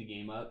speed the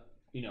game up,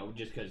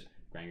 just because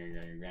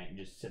grind,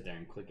 just sit there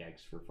and click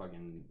X for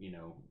fucking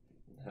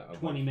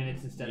 20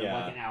 minutes instead of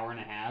like an hour and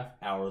a half.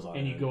 Hours on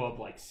and you end. go up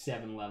like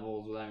 7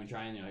 levels without even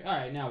trying. And you're like, all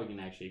right, now we can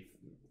actually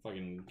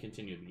fucking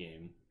continue the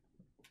game.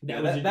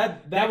 That was kind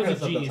a of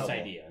stuff genius that's helpful.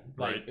 idea.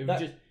 Like Right. it was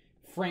just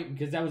frame,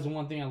 because that was the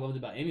one thing I loved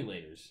about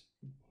emulators.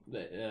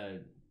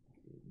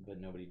 But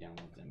nobody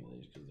downloads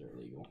emulators because they're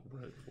illegal.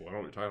 Right. Well, I don't know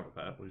what you're talking about,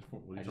 Pat. What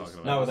are you talking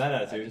Not about? with that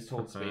I attitude. just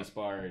hold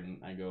spacebar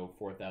and I go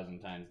 4,000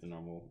 times the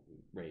normal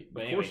rate.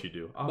 But Of anyway, course you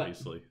do,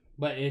 obviously.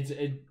 But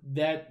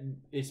that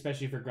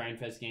especially for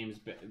Grindfest games,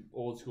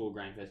 old school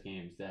Grindfest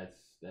games.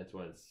 That's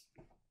what's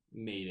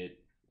made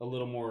it a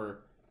little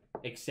more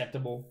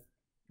acceptable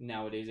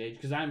nowadays age.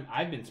 Because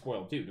I've been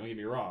spoiled too. Don't get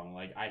me wrong.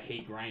 Like I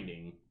hate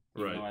grinding.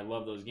 Even though I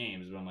love those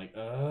games, but I'm like,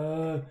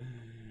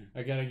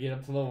 I gotta get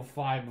up to level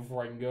 5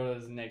 before I can go to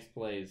this next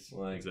place.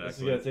 Like this is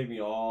Exactly. gonna take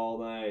me all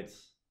night.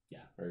 Yeah.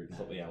 Or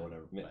something. Yeah.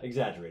 Whatever. But-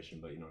 Exaggeration,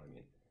 but you know what I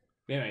mean.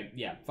 Anyway,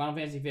 yeah, Final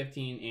Fantasy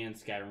 15 and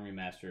Skyrim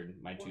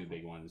Remastered, my 2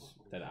 big ones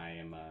that I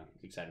am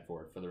excited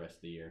for the rest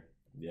of the year.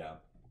 Yeah.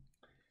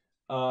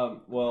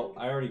 Well,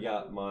 I already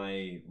got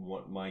my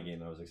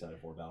game I was excited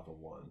for,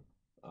 Battlefield 1.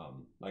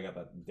 I got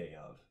that the day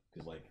of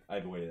because like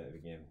I've waited at the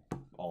game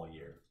all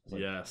year. It's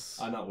like, Yes.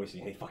 I'm not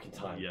wasting any fucking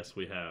time. Yes,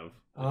 we have.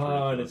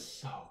 Oh, and it's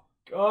so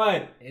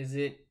good.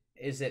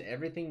 Is it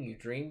everything you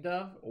dreamed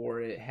of,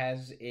 or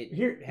has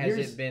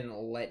Here's- it been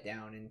let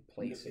down in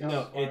places?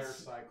 No, Fire it's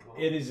Cyclone.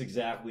 it is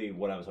exactly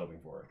what I was hoping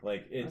for.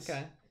 Like it's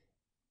Okay.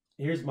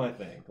 Here's my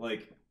thing.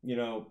 Like,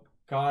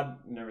 COD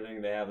and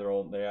everything, they have their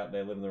own they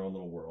live in their own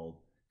little world.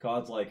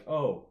 COD's like,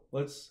 oh,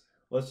 let's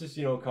just,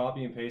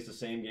 copy and paste the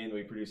same game that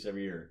we produce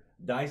every year.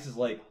 DICE is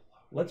like,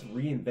 let's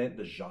reinvent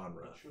the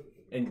genre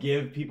and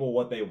give people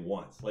what they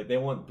want. Like they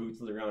want boots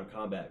to the ground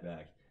combat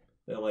back.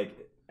 They're like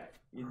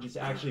it just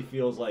actually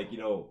feels like,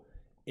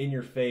 in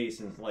your face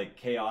and like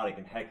chaotic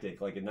and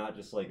hectic, like and not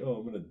just like, oh,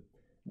 I'm gonna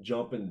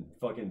jump and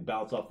fucking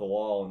bounce off the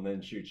wall and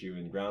then shoot you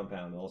and ground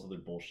pound and all this other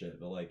bullshit.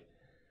 But like,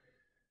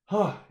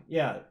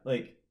 yeah,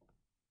 like,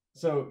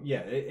 so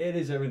yeah, it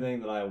is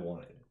everything that I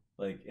wanted.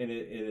 Like, and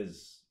it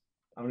is.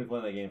 I'm gonna be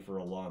playing that game for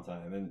a long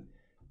time, and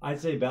I'd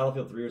say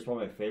Battlefield 3 is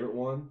probably my favorite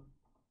one,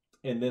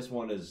 and this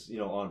one is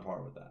on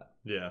par with that.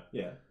 Yeah.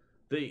 Yeah.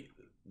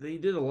 They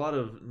did a lot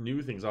of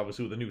new things,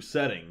 obviously, with a new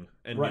setting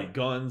and new Right.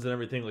 guns and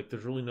everything. Like,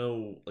 there's really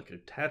no like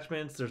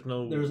attachments. There's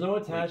no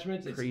like,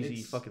 attachments. crazy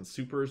it's, fucking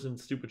supers and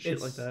stupid shit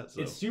like that.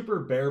 So It's super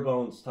bare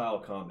bones style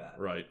combat.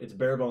 right. It's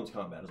bare bones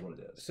combat is what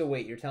it is. So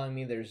wait, you're telling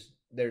me there's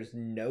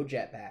no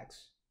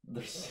jetpacks,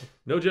 There's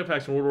No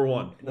jetpacks in World War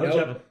One.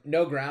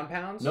 no ground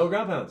pounds? no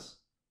ground pounds.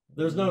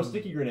 There's no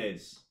sticky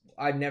grenades.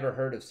 I've never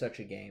heard of such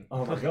a game.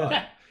 Oh my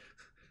god.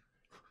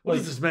 What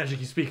Like- is this magic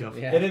you speak of?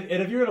 Yeah. And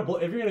if you're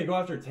gonna go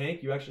after a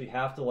tank, you actually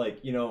have to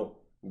like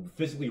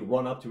physically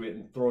run up to it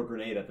and throw a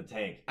grenade at the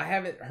tank. I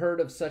haven't heard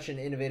of such an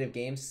innovative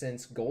game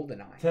since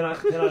GoldenEye. 10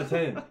 out of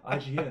 10.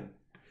 IGN.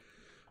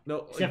 No,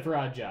 like, Except for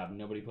Odd Job.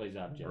 Nobody plays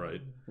Odd Job.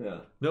 right. Yeah.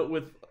 No,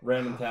 with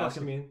Random task. I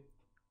fucking- mean.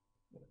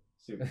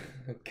 Super.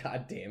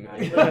 God damn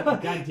God it.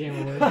 God damn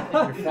it.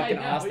 Your fucking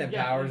Austin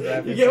Powers You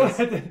references. get what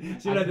I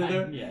did? See what I did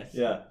there? Yes.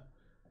 Yeah.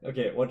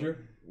 Okay. What, Drew?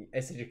 I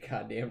said your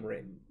goddamn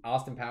right.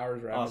 Austin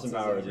Powers references.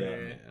 Austin Powers, over yeah.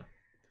 there.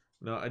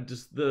 No, I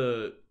just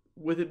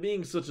with it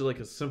being such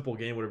a simple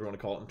game, whatever you want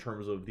to call it, in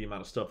terms of the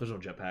amount of stuff. There's no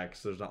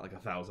jetpacks. There's not like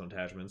 1,000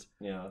 attachments.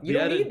 Yeah. You They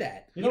don't added- need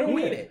that. You You don't don't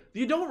need need it. it.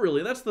 You don't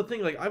really. That's the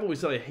thing. Like I've always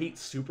said, I hate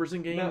supers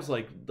in games, No.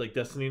 like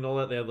Destiny and all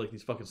that. They have like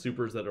these fucking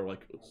supers that are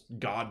like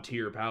god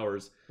tier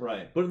powers.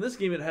 Right. But in this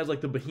game, it has like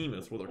the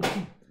behemoths where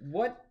they're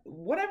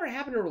Whatever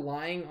happened to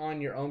relying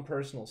on your own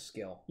personal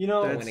skill?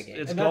 That's- win a game.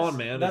 it's and gone,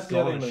 man. That's It's the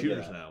other gone in thing I'm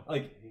gonna shooters get at. now.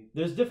 Like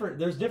there's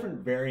different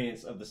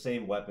variants of the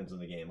same weapons in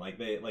the game. Like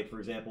for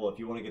example, if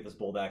you want to get this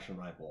bolt action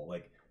rifle,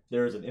 like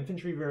there's an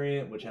infantry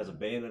variant which has a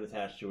bayonet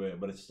attached to it,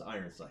 but it's just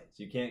iron sights.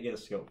 You can't get a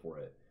scope for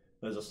it.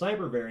 There's a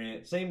sniper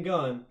variant, same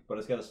gun, but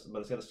it's got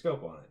a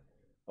scope on it.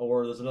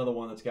 Or there's another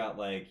one that's got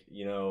like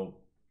a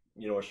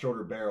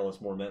shorter barrel.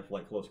 It's more meant for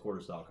like close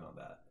quarter style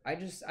combat.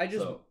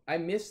 I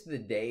miss the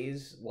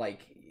days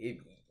like if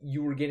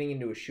you were getting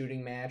into a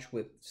shooting match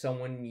with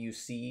someone you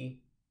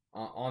see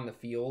on the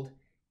field,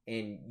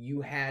 and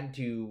you had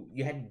to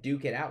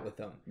duke it out with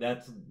them.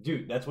 That's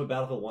what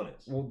Battlefield 1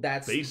 is. Well,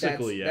 that's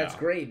Basically, that's yeah.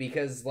 great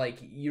because like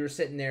you're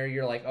sitting there,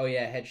 you're like, oh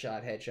yeah,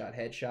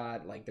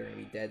 headshot, like they're gonna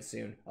be dead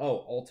soon.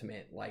 Oh,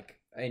 ultimate, like,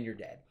 and you're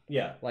dead.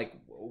 Yeah. Like,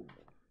 Fuck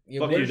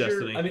you, where's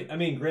your- Destiny. I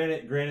mean,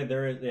 granted,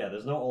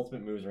 there's no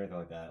ultimate moves or anything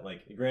like that.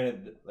 Like,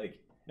 granted, like,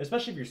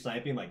 especially if you're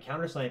sniping, like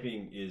counter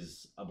sniping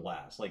is a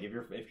blast. Like, if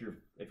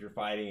you're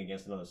fighting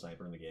against another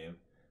sniper in the game,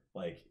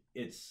 like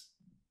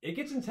it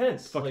gets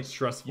intense. Fucking like,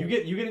 stressful. You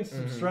get in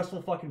some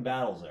stressful fucking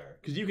battles there.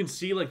 Because you can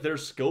see like their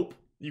scope,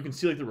 you can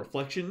see like the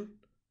reflection,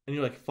 and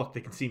you're like, fuck,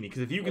 they can see me.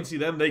 Because if you can see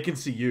them, they can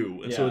see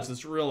you, and so Yeah. it's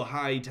this real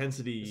high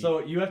intensity. So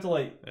you have to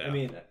like, Yeah. I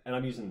mean, and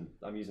I'm using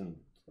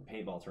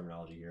paintball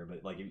terminology here,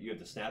 but like you have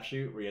to snap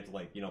shoot where you have to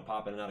like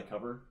pop in and out of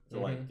cover to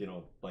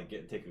like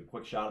take a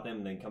quick shot at them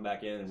and then come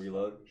back in and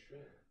reload.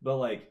 But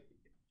like,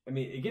 I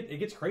mean, it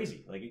gets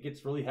crazy. Like it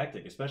gets really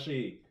hectic,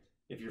 especially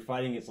if you're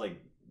fighting. It's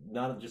like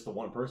not just the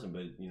one person,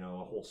 but a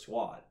whole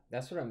squad.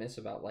 That's what I miss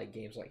about like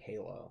games like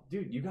Halo.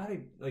 Dude, you gotta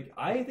like.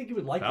 I think you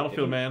would like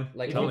Battlefield, it. man.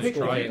 Like, If Tell you, me, picked,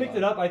 try if you it. picked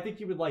it up, I think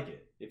you would like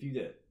it if you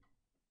did.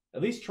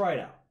 At least try it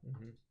out,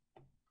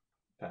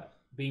 Pat.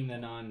 Being the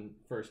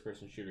non-first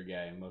person shooter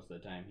guy most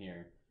of the time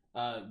here,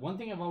 one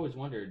thing I've always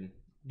wondered,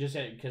 just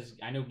because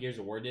I know Gears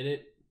of War did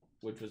it,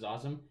 which was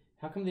awesome.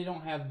 How come they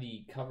don't have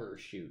the cover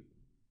shoot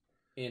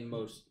in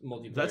most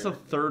multiplayer? That's a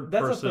third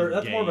That's person.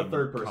 that's more of a game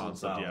third person concept.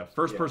 style. Yeah,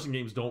 first person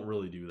games don't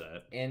really do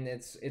that. And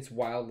it's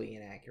wildly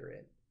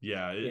inaccurate.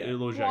 Yeah, Yeah. it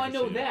Well, I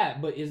know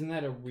that, but isn't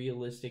that a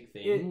realistic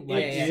thing? It-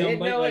 like yeah,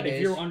 somebody, no, like it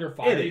if you're is. under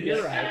fire, It you'd be is.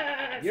 You're like, right.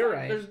 "Ah, You're fuck,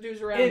 right. There's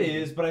dudes around. It me."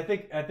 is, but I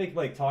think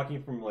like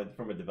talking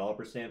from a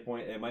developer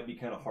standpoint, it might be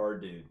kind of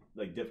hard to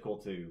like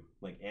difficult to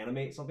like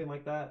animate something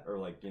like that or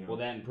like Well,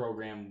 then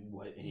program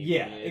what. anything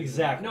Yeah, is.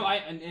 exactly. No,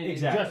 and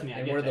Exactly. trust me, I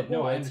And get where the that. No,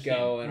 I bullets understand.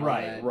 go and all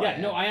Right, that. right.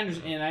 Yeah, no, I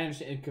understand. I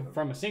understand.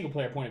 From a single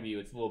player point of view,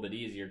 it's a little bit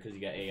easier because you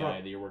got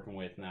AI that you're working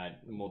with, not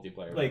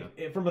multiplayer.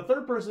 like from a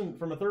third person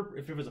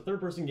if it was a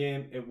third person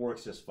game, it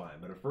works just fine.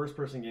 But a first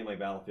person game like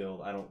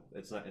Battlefield,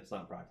 it's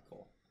not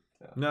practical.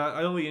 No,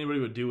 I don't think anybody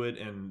would do it,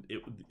 and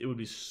it would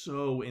be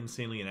so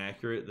insanely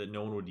inaccurate that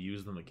no one would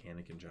use the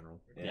mechanic in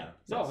general. yeah,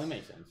 no, that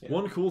makes sense.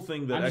 One cool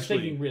thing that I'm just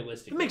actually thinking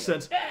realistically. it makes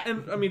sense,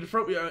 and I mean,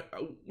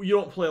 you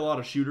don't play a lot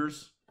of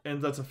shooters, and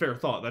that's a fair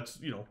thought. That's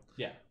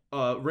Yeah.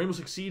 Rainbow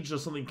Six Siege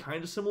does something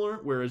kind of similar,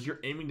 whereas you're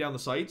aiming down the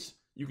sights,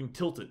 you can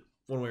tilt it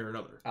one way or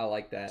another. I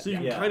like that. So you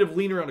can Yeah. kind of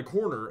lean around a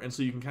corner, and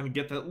so you can kind of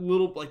get that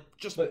little, like,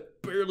 just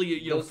But-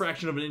 barely, those-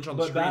 fraction of an inch on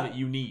the but screen Bat- that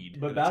you need.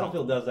 But and it's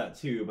Battlefield helpful. does that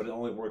too, but it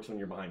only works when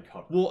you're behind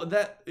cover. Well,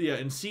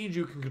 in Siege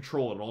you can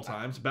control it at all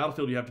times.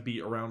 Battlefield you have to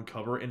be around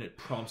cover, and it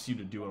prompts you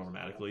to do it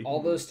automatically.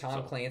 All those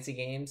Tom So- Clancy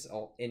games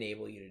all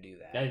enable you to do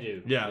that. I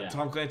do. Yeah,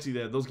 Tom Clancy,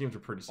 those games are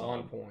pretty solid.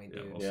 On point,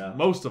 dude.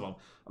 Most of them.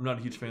 I'm not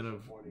a huge fan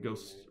of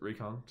Ghost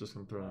Recon. Just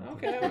gonna throw that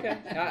out there.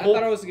 Okay. I Old-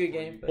 thought it was a good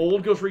game. But...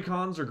 Old Ghost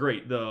Recons are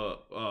great. The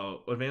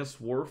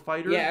Advanced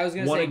Warfighter. Yeah, I was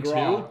gonna 1 say and Gra.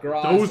 2,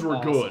 Gra's those were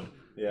awesome. good.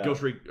 Yeah.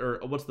 or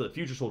what's the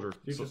Future Soldier?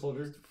 Future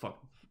Soldier? Fuck.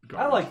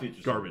 I like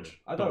Future Garbage. Soldier.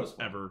 I thought Don't it was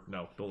fun. ever.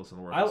 No, don't listen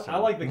to words. I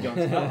like the guns.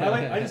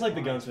 I just like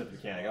the gunsmith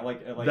mechanic. I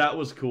like that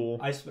was cool.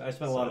 I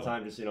spent a lot of So-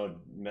 time just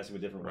messing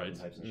with different weapon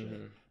types and shit.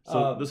 Mhm.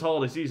 So this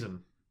holiday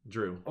season,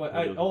 Drew.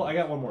 I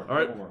got one more. All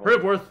right, one more. hurry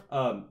up, Worth.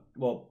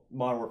 Well,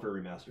 Modern Warfare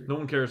Remastered. No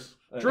one cares.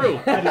 Drew.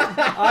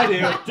 I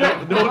do.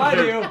 No one I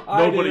cares. do.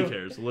 I Nobody do.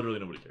 cares. Literally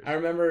nobody cares. I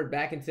remember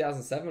back in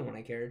 2007 when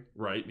I cared.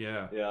 Right?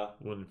 Yeah. Yeah.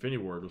 When Infinity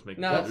Ward was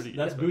making No, Call of That's, Duty.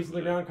 that's back boots in in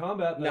the day. ground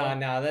combat.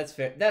 No, that's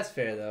fair. That's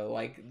fair though.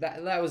 Like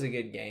that was a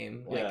good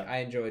game. Like Yeah. I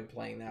enjoyed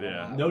playing that. Yeah.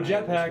 A lot No when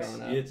I was jetpacks.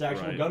 growing up. It's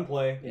actual Right.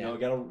 gunplay. You Yeah. know,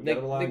 gotta The,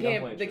 rely the, on camp,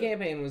 gunplay. and the shit.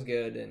 campaign was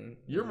good, and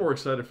You're more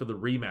excited for the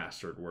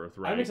remastered Worth,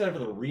 right? I'm excited for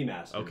the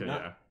remaster. Okay,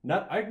 yeah.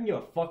 Not. I can give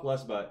a fuck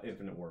less about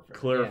Infinite Warfare.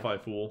 Clarify,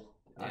 fool.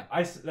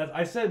 I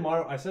said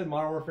Modern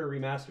Warfare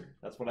Remastered.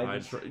 That's what I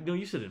did. No,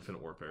 you said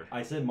Infinite Warfare.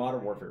 I said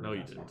Modern Warfare. No,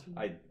 you Remastered.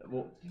 didn't.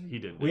 Well, He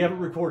didn't. we haven't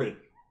recorded.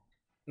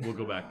 We'll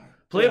go back.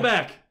 Play it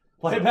back.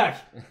 Play it back.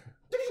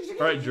 All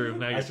right, Drew.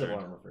 Now I your said turn.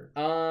 Modern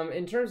Warfare.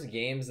 in terms of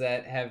games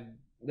that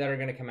are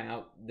going to come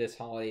out this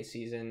holiday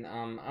season,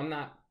 I'm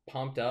not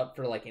pumped up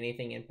for like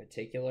anything in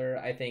particular.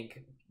 I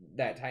think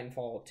that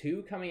Titanfall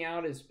 2 coming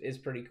out is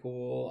pretty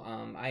cool.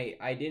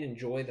 I did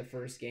enjoy the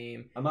first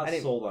game. I'm not I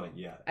didn't- sold on it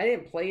yet. I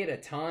didn't play it a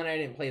ton. I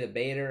didn't play the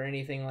beta or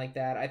anything like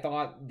that. I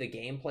thought the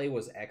gameplay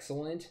was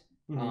excellent.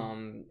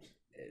 Mhm.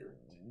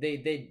 They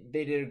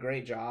did a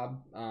great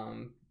job.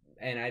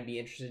 And I'd be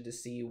interested to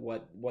see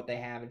what they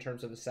have in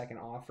terms of a second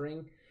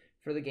offering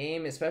for the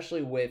game,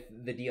 especially with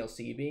the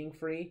DLC being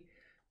free.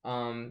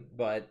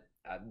 But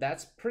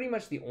that's pretty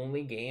much the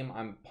only game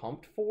I'm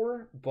pumped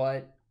for.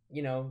 But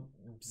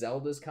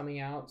Zelda's coming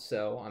out,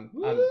 so I'm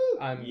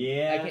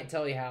Yeah. I can't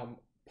tell you how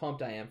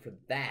pumped I am for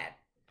that.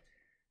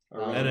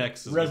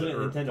 NX is Resident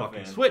or Nintendo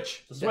fucking fan.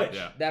 Switch. The Switch.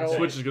 Yeah, That'll-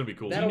 Switch is gonna be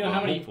cool. that'll Do you know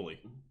how many- Hopefully,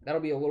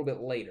 That'll be a little bit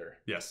later.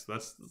 yes.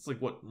 That's like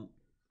what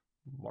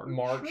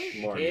March-ish.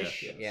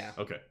 yes. Yeah.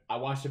 Okay. I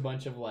watched a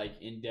bunch of like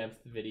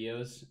in-depth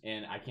videos,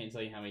 and I can't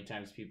tell you how many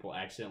times people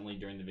accidentally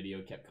during the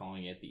video kept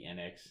calling it the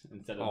NX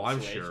instead of Oh, the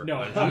I'm Switch. sure. No,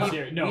 I'm I'm sure.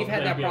 serious. No, We've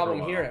had like, that yeah, problem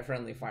for a here while. at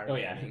Friendly Fire. Oh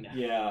yeah, Gaming.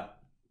 Yeah.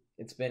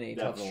 It's been a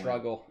Definitely. tough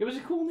struggle. it was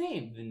a cool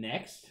name. The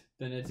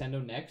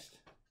Nintendo Next.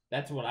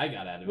 That's what I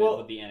got out of Well, it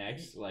with the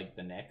NX, like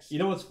the Next. You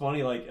know what's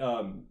funny? Like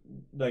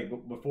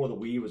before the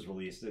Wii was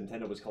released,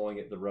 Nintendo was calling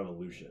it the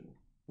Revolution.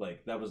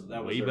 Like that was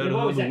Way their- better They've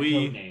always the had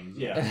Wii. code names.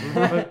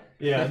 Yeah.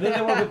 Yeah.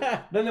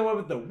 Then they went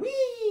with the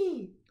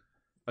Wii.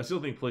 I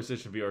still think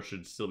PlayStation VR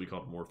should still be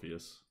called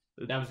Morpheus.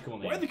 That was a cool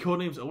name. Why are the code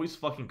names always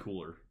fucking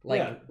cooler?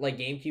 Yeah. Like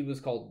GameCube was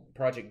called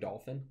Project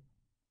Dolphin.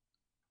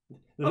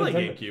 The I like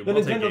Nintendo- GameCube. The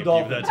I'll take Nintendo GameCube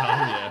Dolphin. that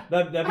time,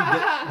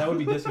 yeah. that would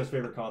be Disco's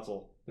favorite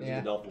console. This Yeah.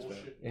 is a Dolphins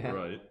Yeah.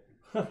 Right.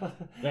 fan.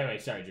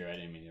 Wait, sorry, Drew. I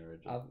didn't mean to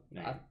interrupt you.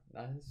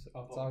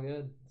 It's all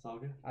good. It's all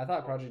good. I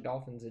thought Project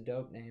Dolphin's a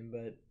dope name,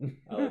 but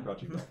I like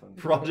Project Dolphin.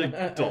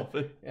 Project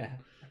Dolphin. yeah.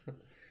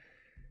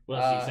 What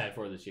else are you excited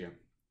for this year?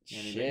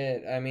 Anything?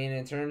 Shit. I mean,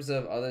 in terms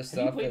of other Have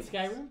stuff, you played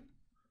that's- Skyrim?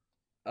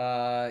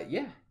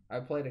 Yeah, I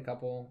played a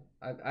couple.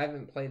 I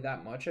haven't played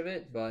that much of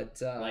it, but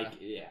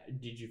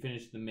Did you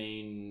finish the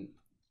main?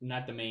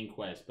 Not the main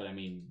quest, but I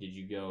mean, did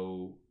you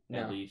go No.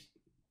 at least?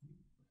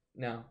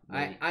 no,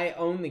 Really? I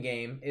own the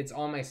game. It's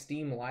on my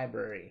Steam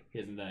library. He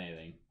hasn't done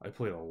anything. I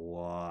played a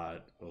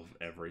lot of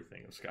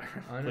everything of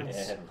Skyrim. I know.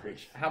 Yeah,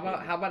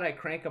 How about I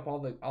crank up all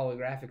the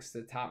graphics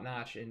to top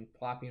notch and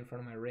plop you in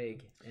front of my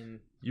rig and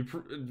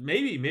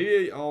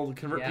Maybe I'll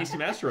convert Yeah. PC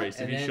Master Race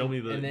if and you then- show me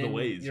and the then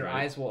ways. your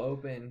right? eyes will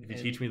open. If you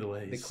and teach me the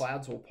ways, the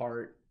clouds will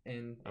part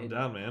and I'm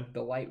down, man.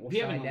 the light will We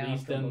shine haven't at down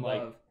least from done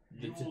like above.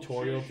 the You will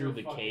tutorial chase through your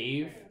the fucking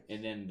cave, pants.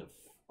 and then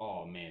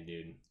oh man,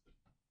 dude,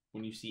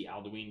 when you see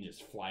Alduin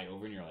just fly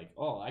over, and you're like,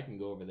 oh, I can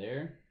go over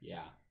there.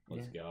 Yeah,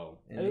 let's go.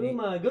 And then Oh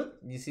my god.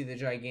 you see the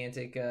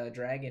gigantic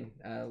dragon.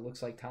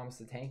 Looks like Thomas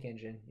the Tank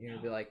Engine. You're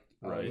gonna be like,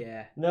 oh Right.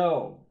 yeah,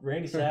 No,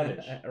 Randy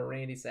Savage. or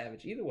Randy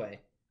Savage. Either way.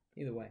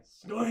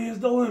 Sky is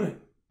the limit.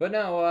 But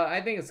no,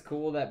 I think it's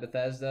cool that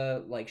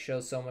Bethesda like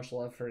shows so much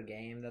love for a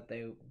game that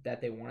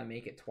they want to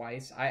make it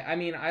twice. I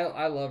mean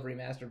I love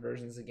remastered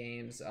versions of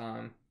games.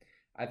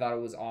 I thought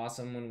it was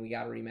awesome when we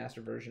got a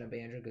remastered version of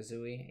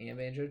Banjo-Kazooie and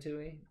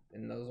Banjo-Tooie,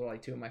 and those are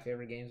like two of my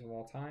favorite games of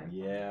all time.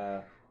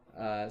 Yeah.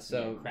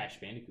 So Yeah, Crash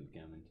Bandicoot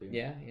coming too.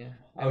 yeah.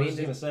 I was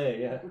just gonna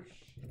say, yeah.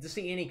 To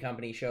see any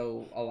company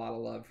show a lot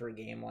of love for a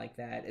game like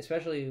that,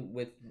 especially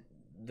with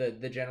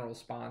the general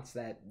response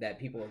that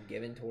people have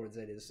given towards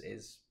it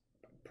is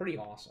pretty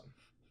awesome.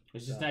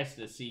 It's just nice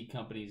to see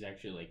companies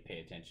actually like pay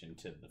attention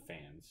to the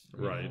fans,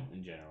 you Right. know,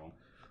 in general.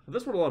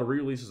 That's what a lot of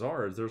re-releases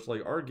are. Is there's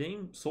like our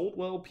game sold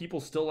well, people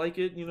still like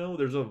it. You know,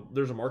 there's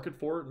a market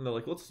for it, and they're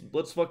like,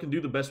 let's fucking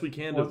do the best we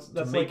can Well,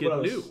 to make what it I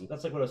was, new.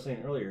 That's like what I was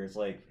saying earlier. It's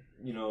like,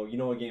 you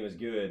know a game is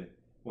good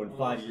when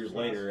 5 years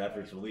later after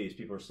it's released,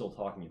 people are still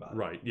talking about it.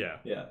 Right? Yeah,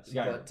 Yeah.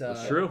 Skyrim. But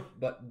that's true.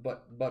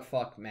 But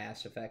fuck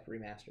Mass Effect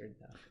remastered.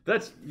 No.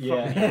 That's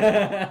Yeah.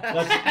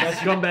 fucking- that's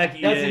scumbag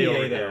EA that's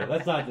over EA there. though.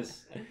 That's not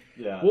just.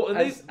 Yeah. Well, and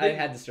I they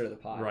had to stir the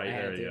pot. right I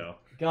had there you to. go.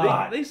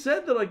 God. They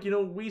said that like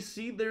we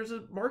see there's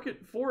a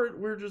market for it.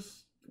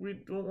 We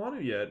don't want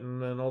to yet,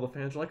 and then all the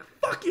fans are like,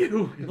 "Fuck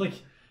you!" Like,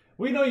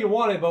 we know you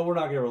want it, but we're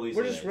not gonna release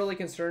We're it. just really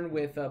concerned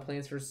with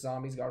Plants vs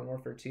Zombies, Garden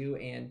Warfare 2,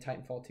 and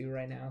Titanfall 2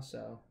 right now.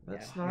 So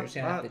That's yeah, you're not just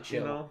gonna have to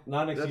chill. You know,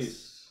 Not an excuse.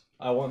 that's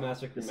I want Mass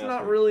Effect it's Remastered.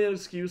 not really an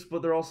excuse,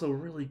 but they're also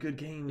really good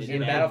games. In you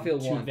know?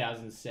 Battlefield 1.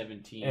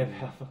 2017,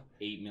 And-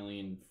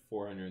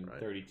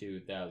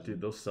 8,432,000.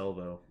 Dude, those sell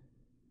though.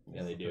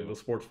 Yeah, they do. Those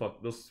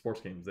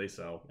sports games they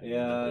sell.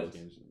 Yeah. Those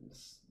games.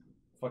 It's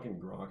fucking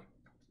Gronk.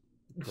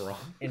 Gronk,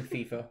 In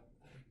FIFA.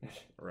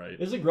 right?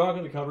 Is it Gronk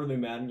on the cover of the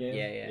Madden game?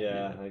 Yeah.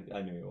 Yeah,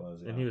 I knew he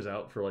was. Yeah. And he was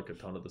out for like a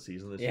ton of the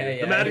season this Yeah, year.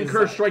 yeah, The Madden he was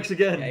curse out- strikes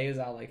again. Yeah, he was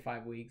out like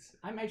 5 weeks.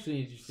 I'm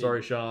actually interested.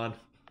 Sorry, Sean.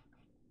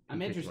 I'm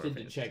You picked interested to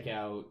Modern check Fantasy.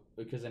 out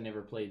because I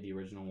never played the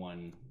original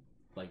one,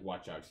 like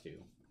Watch Dogs 2.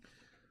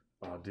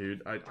 Oh,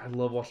 dude, I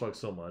love Watch Dogs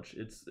so much.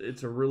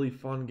 It's a really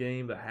fun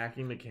game. The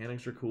hacking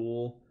mechanics are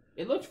cool.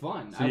 It looked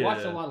fun. So, I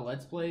watched a yeah. lot of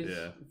Let's Plays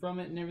Yeah. from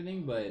it and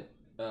everything, but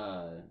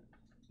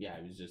yeah,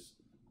 it was just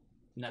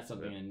not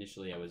something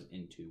initially I was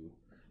into.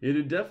 Yeah,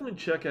 dude, definitely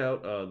check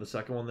out the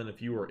second one then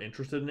if you were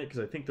interested in it, because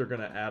I think they're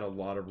going to add a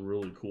lot of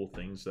really cool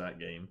things to that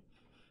game.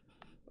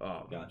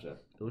 Gotcha.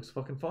 It looks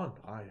fucking fun.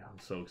 I'm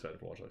so excited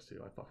for Watch Dogs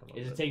 2. I fucking love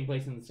Is it. it taking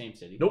place in the same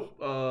city? Nope.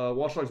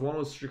 Watch Dogs 1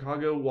 was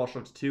Chicago. Watch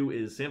Dogs 2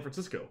 is San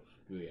Francisco.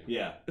 Ooh, yeah.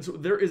 Yeah. So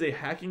there is a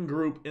hacking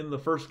group in the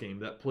first game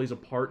that plays a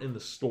part in the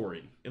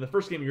story. In the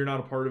first game, you're not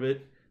a part of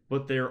it,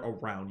 but they're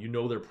around. You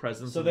know their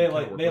presence. So and they you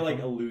kinda like work they with like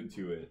them. allude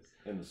to it.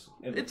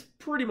 It's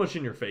pretty much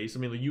in your face. I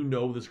mean, like, you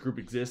know this group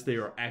exists. They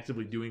are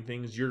actively doing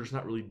things. You're just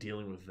not really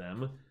dealing with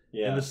them.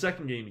 yeah. In the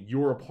second game,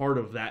 you're a part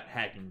of that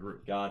hacking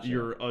group. Gotcha.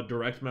 You're a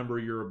direct member.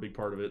 You're a big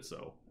part of it.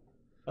 So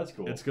That's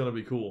cool. it's gonna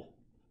be cool.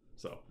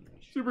 So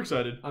super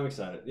excited. I'm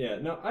excited. Yeah.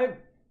 No,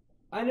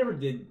 I never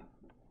did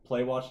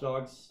play Watch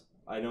Dogs.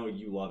 I know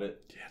you love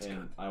it, Yeah, it's and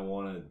good. I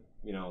want to.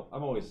 You know,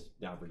 I'm always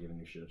down for giving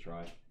new shit a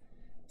try.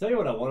 Tell you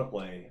what, I want to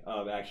play.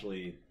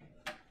 Actually,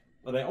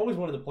 But I always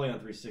wanted to play on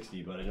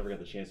 360, but I never got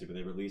the chance to. But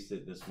they released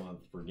it this month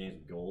for Games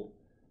with Gold.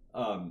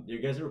 You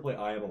guys ever play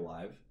I Am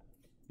Alive?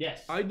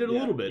 Yes. I did a Yeah.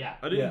 little bit. Yeah.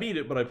 I didn't beat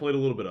it, but I played a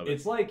little bit of it.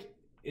 It's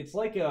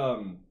like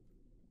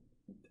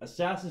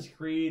Assassin's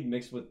Creed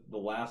mixed with The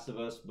Last of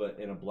Us, but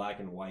in a black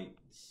and white,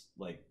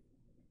 like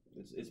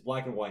it's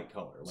black and white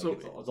color. Like So-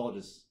 it's all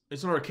just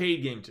It's an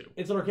arcade game too.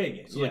 it's an arcade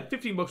game. So Yeah. like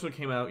 $15 when it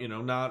came out, you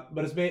know, not.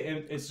 But it's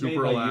made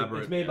Super made by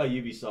elaborate, it's made by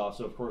yeah. Ubisoft,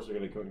 so of course they're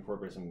going to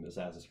incorporate some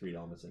Assassin's Creed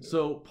elements into it.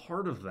 So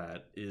part of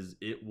that is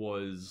it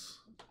was,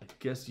 I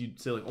guess you'd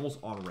say, like almost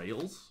on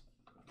rails.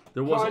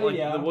 There wasn't Kinda, like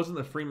yeah. there wasn't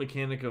the free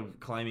mechanic of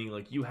climbing.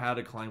 Like you had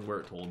to climb where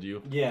it told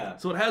you. Yeah.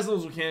 So it has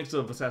those mechanics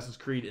of Assassin's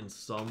Creed in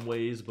some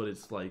ways, but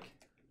it's like,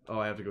 oh,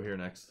 I have to go here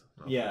next.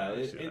 Oh, Yeah,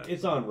 I see that.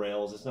 it's on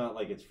rails. It's not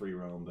like it's free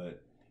roam,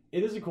 but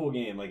it is a cool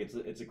game. Like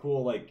it's a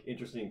cool, like,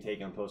 interesting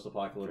take on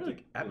post-apocalyptic. Very,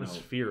 like,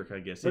 atmospheric, I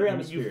guess. Very You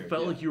atmospheric,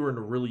 felt yeah. like you were in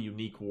a really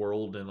unique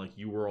world, and like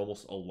you were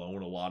almost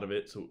alone a lot of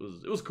it. So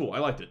it was cool. I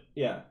liked it.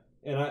 Yeah,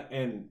 and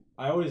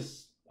I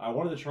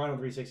wanted to try it on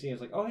 360. And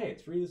it's like, oh hey,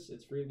 it's free.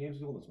 It's free at Games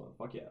School this month.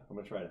 Fuck yeah, I'm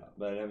gonna try it out.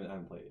 But I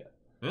haven't played it yet.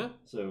 Yeah,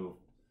 So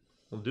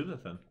we'll do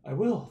that then. I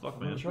will. Fuck, I'm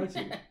man. gonna try to.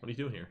 What are you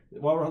doing here?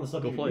 While we're on the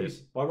subject, play of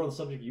it. while we're on the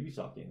subject of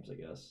Ubisoft games, I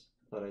guess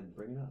thought I'd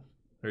bring it up.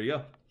 There you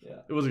go. Yeah.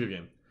 It was a good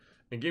game.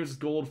 And Games with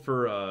Gold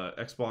for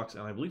Xbox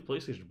and I believe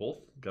PlayStation both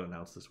got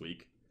announced this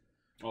week.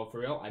 Oh, for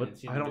real? But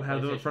I don't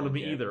have them in front of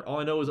me either. All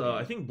I know is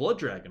I think Blood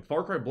Dragon,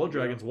 Far Cry Blood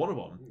Dragon's one of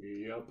them.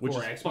 Yep. Which For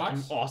is Xbox?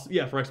 fucking awesome.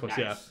 Yeah, for Xbox,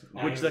 yeah.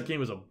 Nice. Which that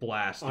game is a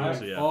blast. I-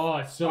 so, yeah. Oh,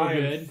 it's so I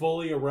am good.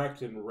 fully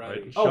erect and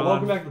ready. Right. Oh,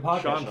 welcome back to the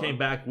podcast, Sean Sean. came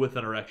back with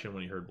an erection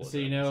when he heard Blood So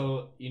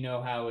Dragon. you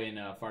know how in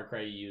Far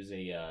Cry you use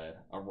a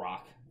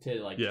rock to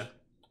like Yeah.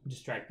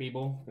 distract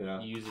people?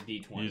 Yeah. You use a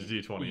D20. You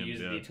use D20, You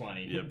use yeah. a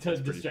D20 Yep, to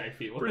that's pretty- distract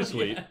people. pretty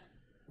sweet. Yeah.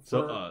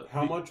 So For-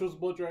 how much was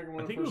Blood Dragon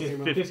when I think it it first was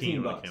came out?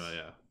 15 when it $15. came out,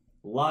 yeah.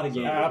 A lot of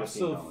games. are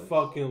 $15.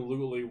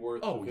 Absolutely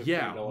worth. Oh the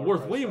yeah, $15 worth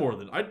price way tag. more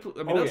than I mean. Oh,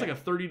 That's yeah. like a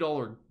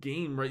 $30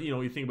 game, right? You know,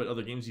 you think about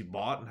other games you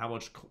bought and how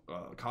much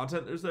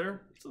content is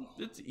there.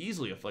 It's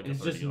easily like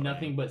It's a $30 just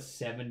nothing game. but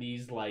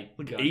 70s like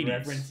Like gun 80s,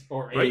 reference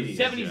or right? 80s,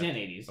 70s Yeah. and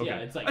 80s. Okay. Yeah,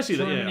 it's like I see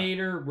that, yeah.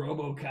 Terminator,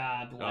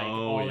 RoboCop, like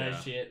Oh, all yeah.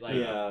 that shit, like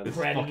Yeah, it's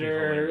fucking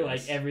Predator, hilarious.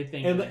 like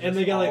everything. And is and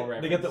they just got all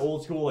like they got the reference.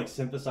 old school like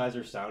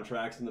synthesizer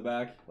soundtracks in the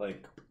back.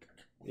 Like,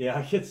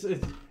 yeah, it's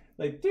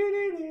like.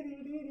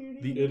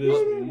 It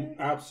is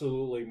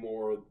absolutely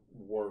more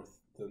worth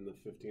than the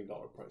 $15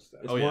 price tag.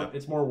 It's Oh, more, yeah.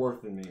 it's more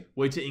worth than me.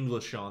 Way to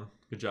English, Sean.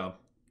 Good job.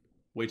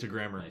 Way to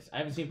grammar. Nice. I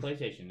haven't seen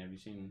PlayStation. Have you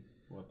seen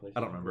what PlayStation? I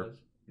don't remember.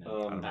 Was?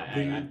 No. Um, I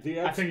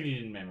figured you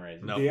didn't memorize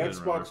it. No. The I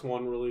didn't Xbox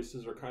One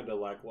releases are kind of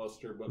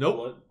lackluster, but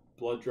Nope.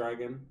 Blood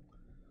Dragon.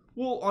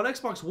 Well, on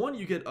Xbox One,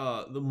 you get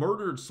the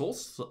murdered soul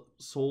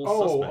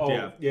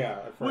suspect. Yeah.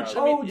 I Which forgot.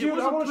 I mean, Oh, it dude,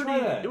 was I a wanna try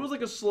pretty. that. It was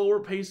like a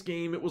slower paced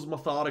game. It was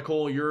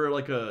methodical. You're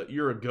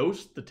a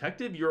ghost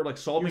detective. You're like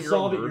solving your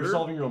own murder. You're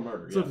solving your own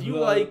murder. So yeah. if you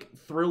like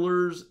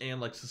thrillers and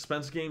like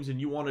suspense games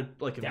and you want to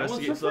like That one's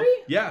investigate for stuff,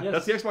 free? yeah, Yes.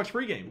 that's the Xbox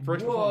free game for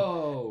Xbox One.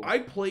 Whoa! I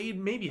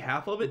played maybe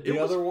half of it. the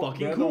It was other one,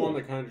 fucking the cool. other one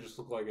that kind of just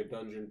looked like a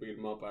dungeon beat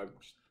 'em up.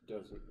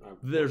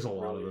 There's a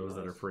lot of those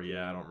that are free.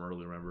 Yeah, I don't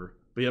really remember.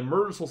 But yeah,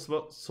 Murdered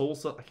Soul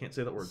I can't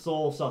say that word.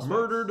 Soul Suspect.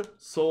 Murdered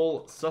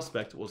Soul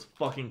Suspect was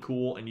fucking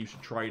cool, and you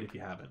should try it if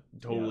you haven't.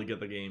 Totally get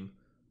the game.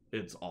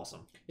 It's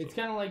awesome. It's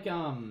kind of like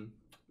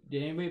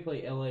Did anybody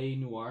play L.A.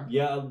 Noir?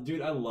 Yeah,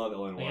 dude, I love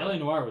L.A. Like, Noir. L.A.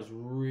 Noir was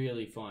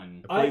really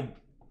fun. I played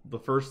the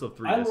first of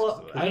 3 I discs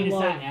love- of I it. mean, it's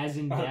love- not as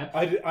in depth.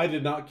 I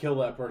did not kill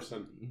that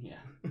person. Yeah.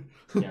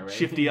 Yeah, right.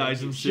 Shifty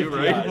eyes and shit, Shifty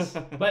right? eyes.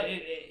 But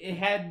it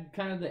had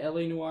kind of the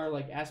LA Noir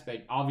like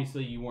aspect.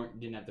 Obviously, you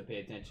didn't have to pay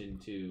attention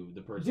to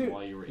the person Dude.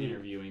 while you were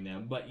interviewing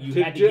them, but you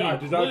Did- had to did- get I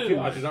did not clues. kill.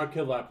 I did not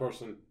kill that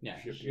person. Yeah,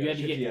 Shifty you had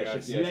to eyes, get shifty eyes.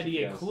 shifty you had to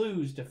get eyes.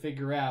 clues to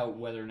figure out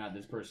whether or not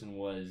this person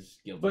was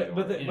guilty But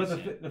or the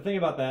innocent. the thing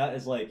about that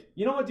is like,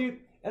 you know what, dude?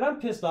 And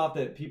I'm pissed off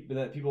that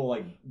people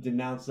like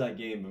denounce that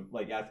game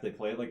like after they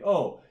play it. Like,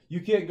 oh, you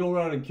can't go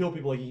around and kill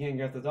people like you can in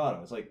Grand Theft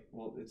Auto. It's like,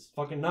 well, it's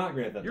fucking not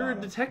Grand Theft Auto. You're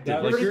a detective.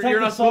 That Like, was- you're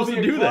not supposed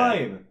to do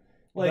that.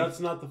 Like, That's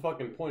not the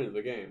fucking point of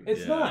the game.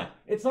 it's Yeah. not.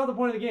 It's not the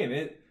point of the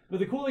game. But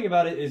the cool thing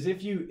about it is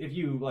if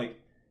you like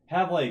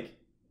have like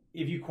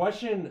if you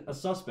question a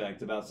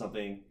suspect about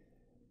something,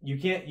 you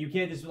can't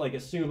just like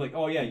assume like,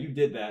 oh yeah, you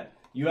did that.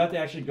 You have to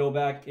actually go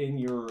back in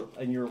your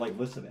like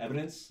list of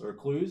evidence or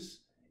clues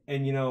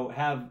and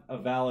have a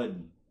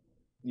valid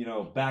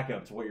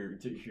backup to what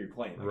to your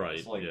claim. I Right.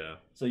 guess. Like, Yeah.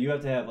 so you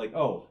have to have like,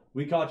 oh,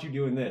 we caught you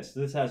doing this.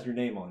 This has your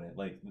name on it.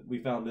 Like, we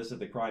found this at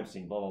the crime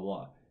scene. Blah blah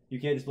blah. You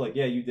can't just be like,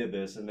 yeah, you did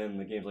this, and then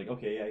the game's like,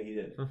 okay, yeah, he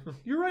did.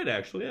 You're right,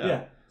 actually. Yeah.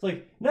 Yeah. It's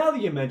like, now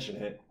that you mention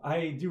it,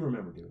 I do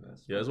remember doing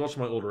this. Yeah, I was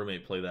watching my old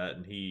roommate play that,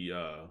 and he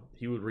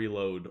would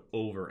reload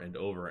over and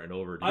over and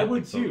over. To I get,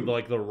 would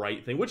like, too. the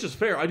right thing, which is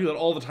fair. I do that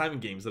all the time in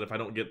games. That if I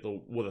don't get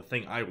the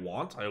thing I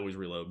want, I always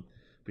reload.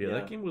 But yeah, Yeah.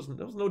 that game was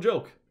no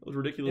joke. It was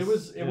ridiculous.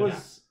 It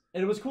was,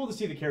 and it was cool to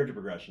see the character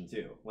progression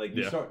too. Like,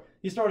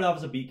 he started off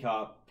as a beat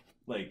cop,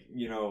 like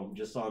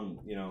just on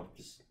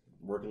just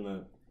working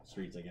the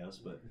streets, I guess,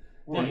 but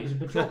Yeah, he's a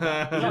patrol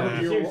cop. No,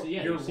 You're seriously,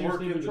 yeah, you're he's seriously a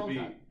working the patrol beat.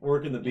 cop.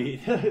 working the beat.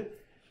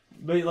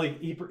 But like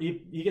he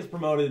gets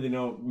promoted,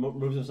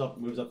 moves up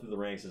through the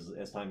ranks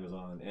as time goes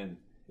on, and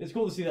it's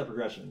cool to see that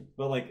progression.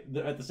 But like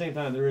at the same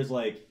time, there is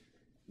like,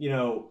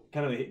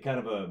 kind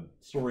of a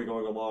story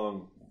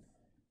going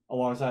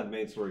alongside the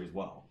main story as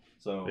well.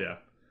 So Yeah.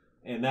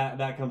 and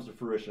that comes to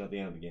fruition at the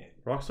end of the game.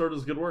 Rockstar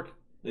does good work.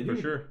 They For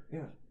do. sure.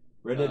 Yeah.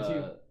 Red Dead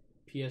 2.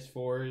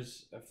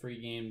 PS4's free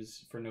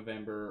games for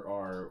November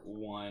are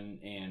 1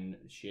 and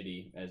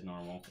shitty as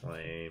normal.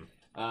 Lame.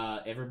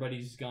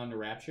 Everybody's Gone to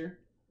Rapture.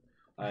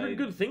 I heard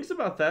good things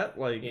about that.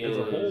 Like as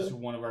a Is whole.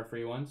 one of our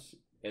free ones.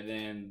 And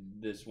then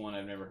this one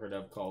I've never heard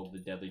of called The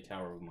Deadly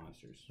Tower of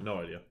Monsters. No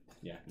idea.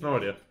 Yeah. No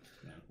idea.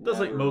 No. That's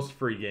like most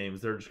free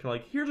games. They're just kind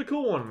of like, here's a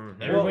cool one.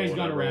 Everybody's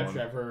Gone to Whatever Rapture.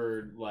 one. I've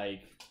heard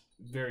like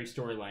very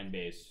storyline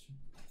based,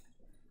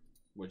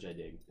 which I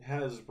dig.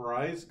 Has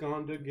Rise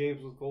gone to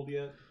Games with Gold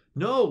yet?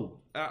 No,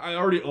 I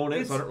already own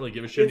it, so I don't really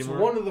give a shit It's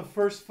anymore. one of the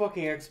first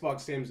fucking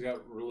Xbox games that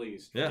got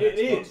released. Yeah. It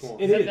Xbox is. One.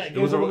 It Is is. that- It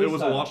was a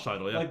release launch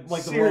title, yeah. Like the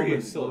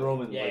Seriously.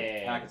 Roman Yeah, like yeah,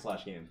 yeah. hack and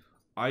slash game.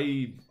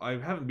 I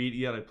haven't beat it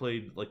yet. I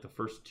played like the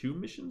first 2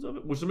 missions of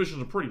it, which the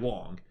missions are pretty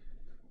long.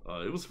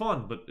 It was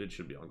fun, but it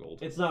should be on gold.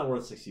 It's not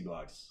worth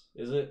 $60,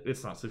 is it?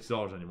 It's not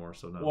 $60 anymore,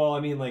 so no. Well,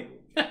 I mean, like,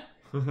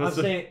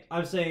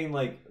 I'm saying,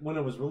 like, when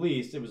it was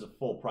released, it was a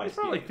full price. It's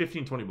probably game.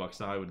 like $15-20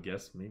 now, I would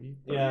guess, maybe.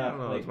 But Yeah, I don't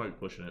know. like- It's probably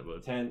pushing it,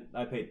 but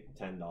I paid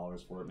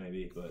 $10 for it,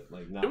 maybe, but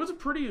like, not. it was a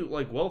pretty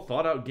like well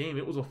thought out game.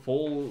 It was a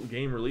full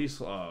game release,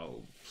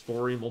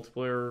 story,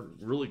 multiplayer,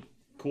 really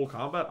cool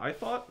combat. I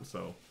thought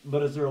so.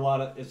 But is there a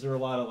lot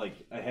of like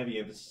a heavy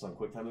emphasis on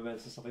quick time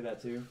events and stuff like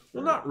that too?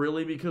 Well, not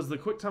really, because the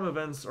quick time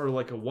events are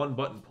like a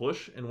 1-button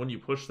push, and when you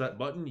push that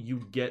button,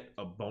 you get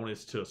a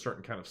bonus to a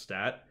certain kind of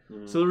stat.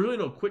 Mhm. So there's really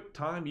no quick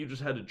time. You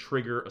just had to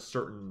trigger a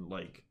certain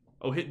like,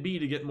 hit B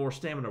to get more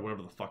stamina, or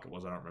whatever the fuck it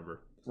was. I don't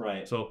remember.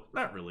 Right. So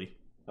not really.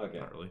 Okay.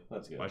 Not really.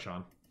 That's good. Bye,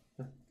 Sean.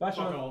 Bye, Fuck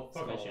Sean. all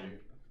of you.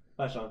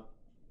 Bye, Sean.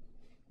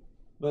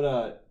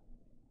 But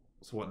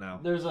So what now?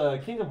 there's a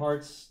Kingdom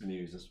Hearts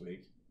news this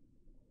week.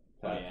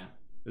 Oh yeah.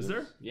 Is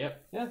there?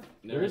 Yep. Yeah,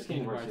 There is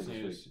Kingdom Kingdom Hearts Hearts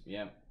news this news.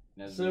 Yep.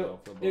 That's So,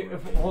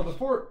 well,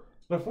 before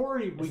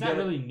we it's get not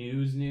really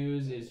news.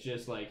 It's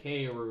just like,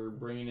 hey, we're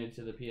bringing it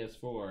to the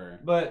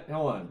PS4. But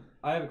hold on,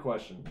 I have a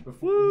question.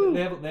 Before Woo!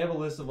 they have a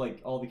list of like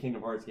all the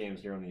Kingdom Hearts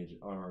games here on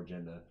our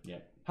agenda. Yeah.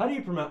 How do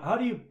you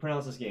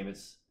pronounce this game?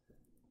 It's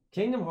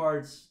Kingdom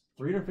Hearts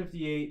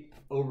 358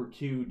 over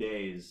 2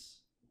 days.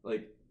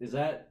 Like, is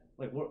that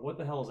like what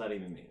the hell does that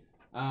even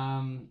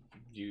mean?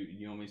 Do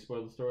you want me to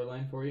spoil the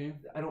storyline for you?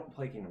 I don't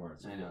play Kingdom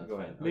Hearts. I know, Go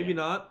it's ahead. fine. Maybe Okay.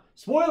 not.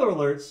 Spoiler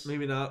alerts.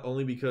 Maybe not.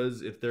 Only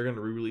because if they're gonna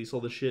re-release all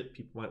this shit,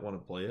 people might want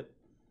to play it.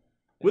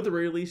 With the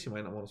re-release, you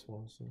might not want to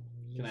spoil. So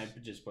Can I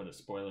just put a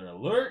spoiler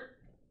alert?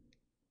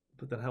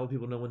 But then how will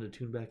people know when to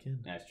tune back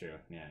in? That's true.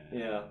 Yeah.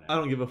 Yeah. I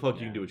don't give a fuck.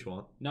 You Yeah. can do what you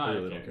want. No, I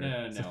really don't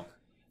care. No.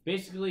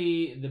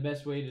 Basically, the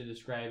best way to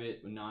describe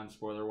it,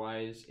 non-spoiler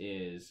wise,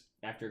 is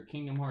after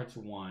Kingdom Hearts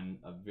 1,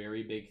 a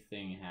very big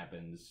thing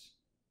happens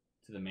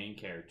to the main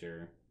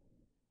character.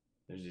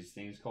 There's these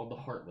things called the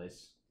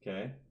Heartless.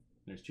 Okay.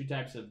 There's 2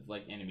 types of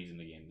like enemies in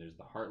the game. There's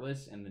the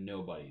Heartless and the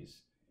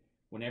Nobodies.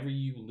 Whenever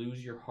you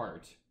lose your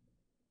heart,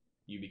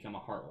 you become a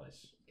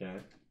Heartless. Okay.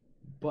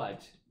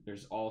 But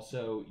there's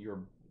also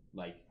your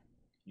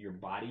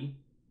body,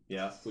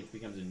 Yeah. which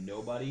becomes a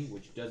nobody,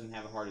 which doesn't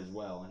have a heart as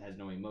well and has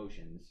no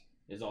emotions,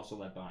 is also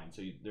left behind.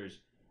 So there's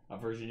a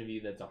version of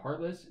you that's a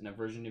Heartless and a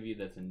version of you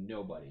that's a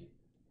nobody.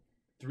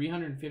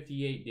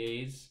 358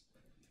 days.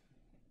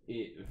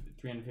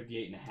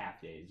 358 and a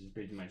half days is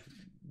pretty much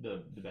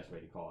the best way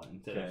to call it.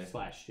 Instead of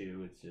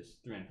 /2, it's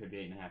just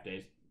 358 and a half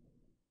days.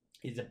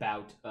 It's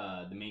about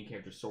the main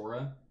character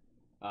Sora.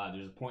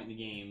 There's a point in the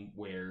game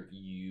where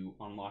you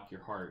unlock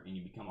your heart and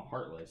you become a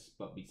Heartless,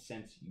 but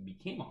since you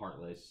became a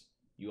Heartless,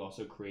 you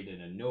also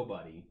created a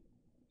nobody,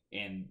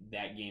 and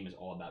that game is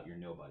all about your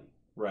nobody.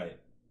 Right.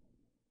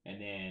 And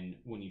then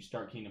when you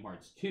start Kingdom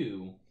Hearts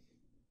 2,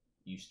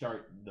 you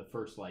start the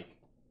first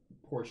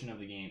portion of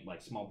the game,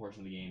 small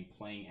portion of the game,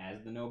 playing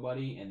as the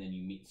nobody, and then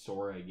you meet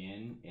Sora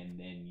again, and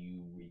then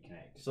you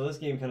reconnect. So this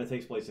game kind of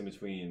takes place in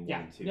between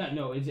 1 and 2. Yeah,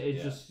 no, it's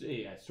just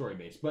story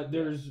based, but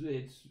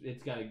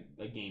it's got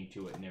a game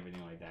to it and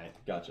everything like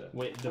that. Gotcha.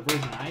 Wait, the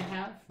version I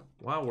have.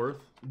 Wow,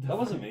 Worth. That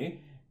wasn't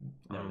me.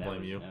 I don't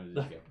blame you. That was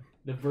Disco.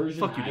 The version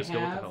Fuck you, I Disco.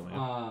 What the have hell,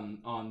 man?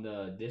 on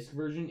the disc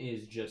version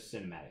is just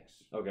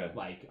cinematics. Okay.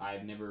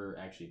 I've never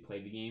actually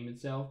played the game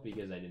itself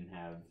because I didn't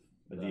have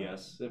A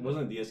DS. It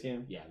wasn't a DS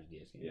game. Yeah, it was a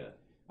DS game. Yeah.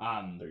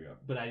 There you go.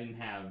 But I didn't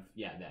have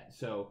that,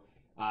 so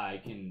I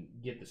can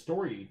get the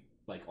story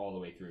all the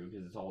way through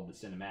because it's all the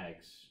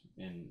cinematics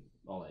and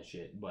all that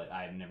shit. But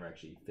I've never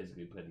actually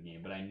physically played the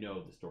game, but I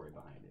know the story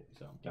behind it.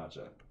 So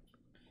Gotcha.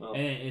 Well,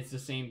 and it's the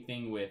same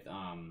thing with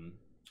where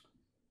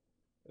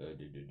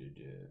is it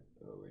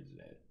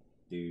at?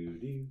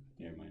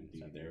 Never mind, it's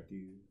not there.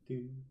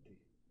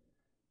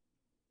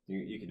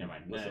 You can Never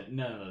mind. listen.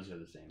 None of those are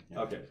the same. Yeah.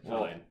 Okay. I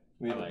Well,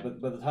 lied.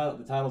 but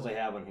the titles I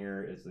have on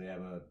here is they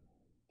have a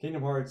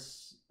Kingdom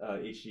Hearts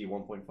HD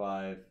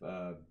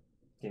 1.5,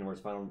 Kingdom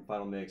Hearts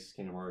Final Mix,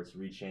 Kingdom Hearts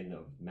Rechain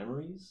of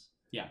Memories,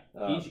 Yeah.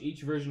 Uh,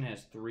 Each version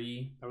has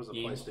 3 That was a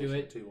games to PlayStation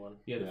it. 2 one.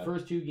 Yeah, the Yeah.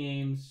 first 2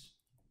 games,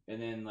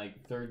 and then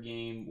like third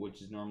game,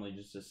 which is normally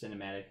just a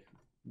cinematic,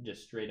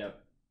 just straight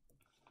up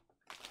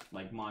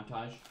like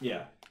montage.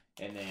 Yeah.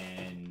 And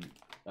then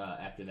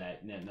after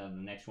that, the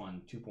next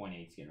one,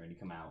 2.8 is getting ready to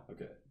come out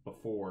Okay.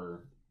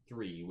 before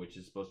 3, which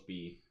is supposed to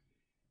be.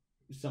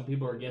 Some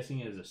people are guessing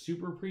it as a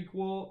super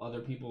prequel. Other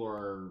people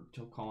are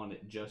calling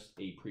it just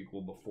a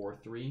prequel before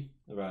 3.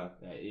 Right.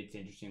 It's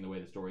interesting the way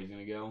the story's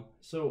gonna go.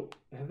 So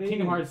have they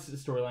Kingdom Hearts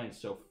storyline is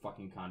so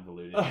fucking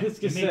convoluted. I was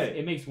gonna say.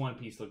 It makes One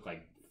Piece look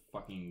like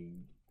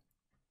fucking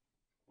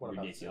What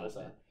about ridiculous.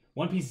 Zelda?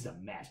 One Piece is a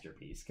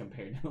masterpiece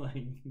compared to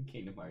like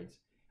Kingdom Hearts.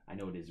 I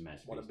know it is a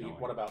masterpiece.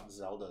 What about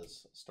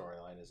Zelda's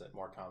storyline? Is it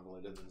more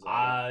convoluted than Zelda?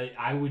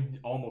 I would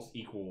almost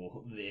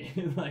equal the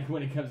like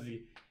when it comes to.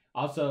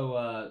 Also,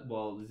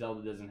 well,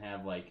 Zelda doesn't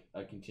have like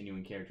a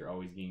continuing character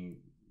always getting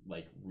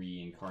like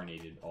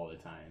reincarnated all the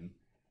time.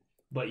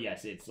 But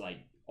yes, it's like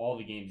all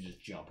the games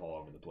just jump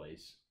all over the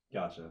place.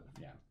 Gotcha.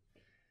 Yeah.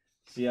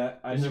 See, I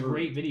There's never. a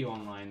great video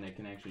online that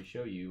can actually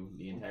show you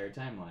the entire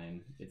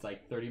timeline. It's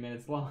like 30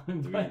 minutes long,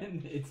 but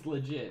it's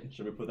legit.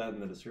 Should we put that in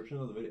the description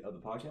of the video of the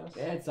podcast?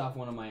 Yeah, it's off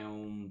one of my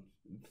own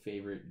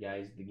favorite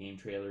guys, the game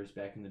trailers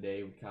back in the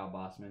day with Kyle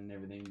Bossman and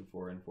everything.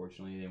 Before,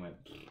 unfortunately, they went.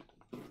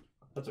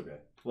 That's okay.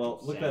 Well,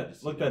 look Sad that to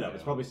see look that that up. go.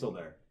 It's probably still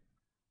there.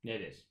 Yeah,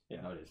 it is.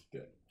 Yeah. No, it is.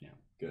 Good. Yeah.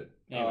 Good.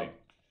 Anyway,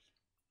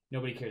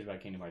 nobody cares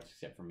about Kingdom Hearts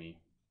except for me.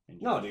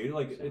 and No, Josh, dude.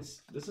 Like so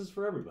this is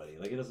for everybody.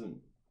 Like it doesn't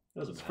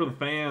It's matter. for the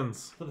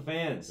fans. For the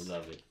fans. I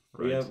love it.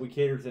 Right. We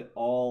cater to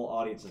all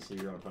audiences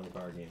here on Friendly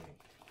Fire Gaming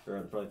or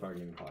on the Friendly Fire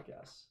Gaming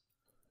podcast.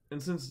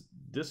 And since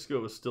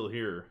Disco is still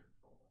here,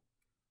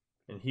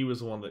 and he was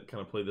the one that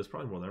kind of played this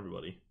probably more than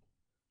everybody,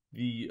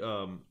 the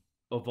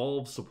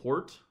Evolve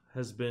support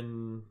has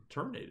been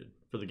terminated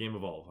for the game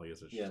Evolve, I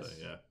guess I should Yes.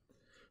 say. Yeah.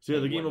 So yeah,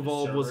 the game What,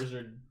 Evolve was. servers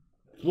are-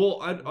 Well,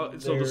 so the They're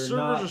servers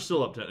not- are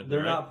still up technically. They're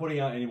right? not putting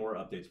out any more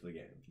updates for the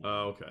game.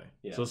 Oh, okay.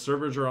 Yeah. So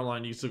servers are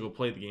online. You can still go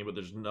play the game, but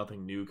there's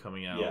nothing new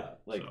coming out. Yeah,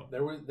 like- so.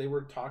 They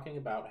were talking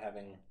about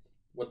having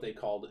what they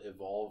called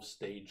Evolve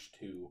Stage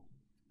 2.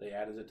 They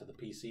added it to the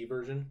PC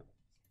version.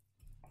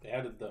 They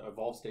added the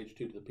Evolve Stage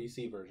 2 to the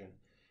PC version,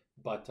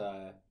 but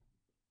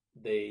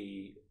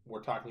they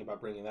were talking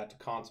about bringing that to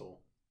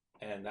console,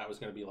 and that was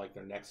going to be like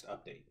their next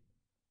update.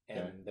 And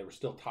Okay. they were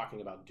still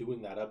talking about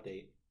doing that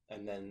update,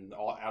 and then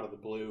all out of the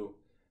blue,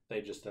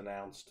 they just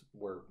announced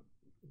we're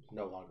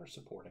no longer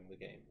supporting the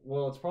game.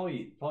 Well, it's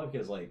probably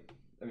because like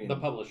I mean The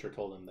publisher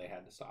told them they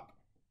had to stop.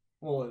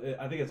 Well,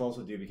 I think it's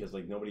also due because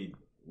like nobody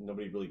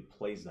really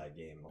plays that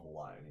game a whole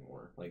lot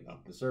anymore. Like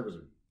the servers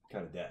are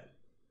kind of dead.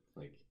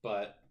 Like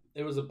But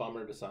it was a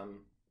bummer to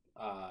some.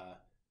 I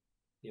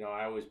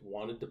always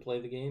wanted to play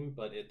the game,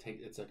 but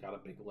it's got a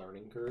big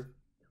learning curve.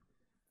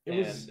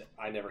 And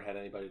I never had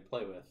anybody to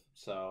play with,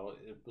 so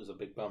it was a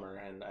big bummer.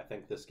 And I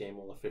think this game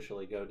will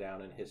officially go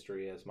down in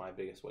history as my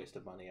biggest waste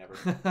of money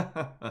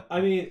ever.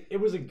 I mean, it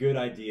was a good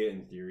idea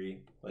in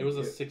theory. Like, It was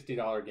a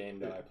 $60 game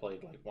that I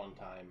played like one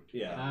time.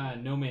 Yeah.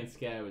 No Man's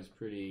Sky was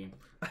pretty.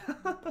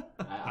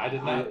 I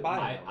did not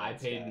buy No I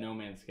Man's paid Sky. No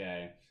Man's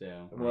Sky,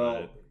 so Well,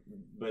 Right.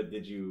 but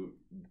did you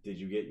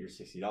get your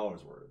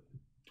 $60 worth?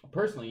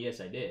 personally, yes,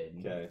 I did.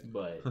 Okay.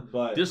 But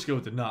But Disco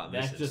did not.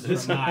 that's This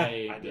just from my.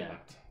 I did yeah.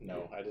 not.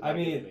 No, I did I not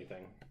mean- get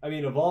anything. I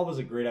mean, Evolve was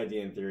a great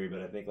idea in theory, but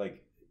I think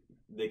like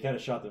they kind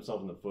of shot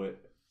themselves in the foot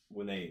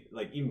when they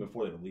even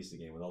before they released the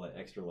game with all that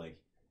extra like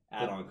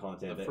add-on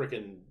content. The that,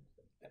 freaking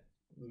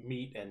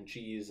meat and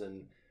cheese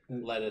and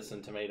lettuce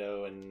and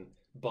tomato and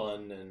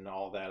bun and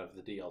all that of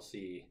the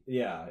DLC.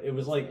 yeah, it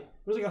was like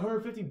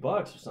 $150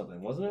 or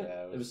something, wasn't it?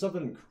 Yeah, It was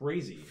something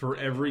crazy. for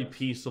every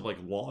piece of like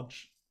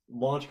launch.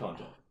 Launch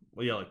content.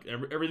 Well, yeah, like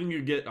everything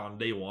you get on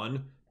day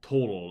one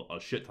totaled a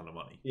shit ton of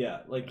money. Yeah,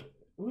 like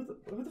who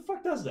the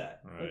fuck does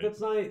that? Like, Right.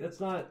 that's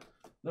not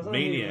how you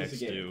Maniacs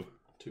release a game.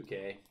 do.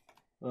 2K.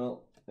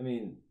 Well, I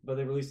mean, but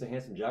they released the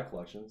Handsome Jack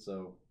collection,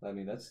 so I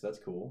mean that's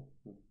cool.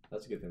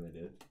 That's a good thing they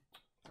did.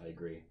 I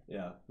agree.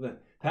 Yeah,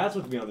 Pat's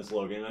with me on this,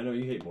 Logan. I know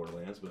you hate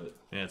Borderlands, but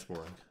Yeah, it's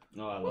boring.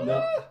 No, I love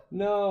it.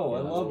 no, I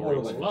Yeah, love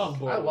Borderlands. Borderlands. Love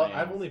Borderlands.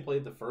 I've only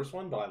played the first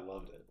one, but I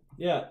loved it.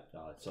 Yeah,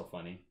 Oh, it's so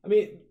funny. I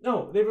mean,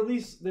 no, they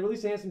released the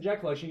Handsome Jack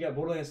collection. You got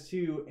Borderlands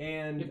 2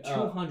 and You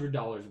have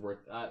 $200 worth.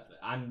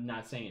 I'm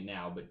not saying it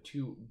now, but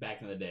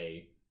back in the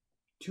day,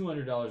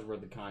 $200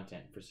 worth of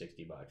content for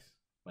 $60.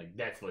 Like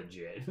that's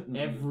legit.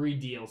 Every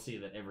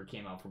DLC that ever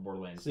came out for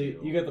Borderlands so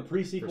 2 you got the for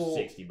pre-sequel.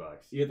 $60,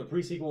 You get the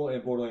pre-sequel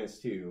and Borderlands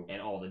 2,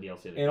 and all the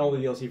DLC. That and all the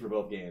came out. DLC for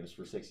both games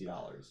for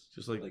 $60.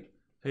 Just like,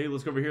 hey,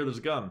 let's go over here. There's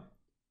a gun.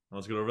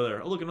 Let's go over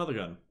there. Oh, look, another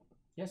gun.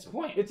 Yes,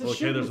 point. It's a Okay,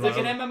 shooter. there's It's like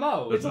an another-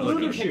 MMO. It's a There's looter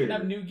another Keep picking shooter.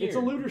 up new gear. It's a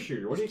looter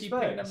shooter. What do you Just keep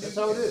picking expect? up That's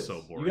new how it gear. is.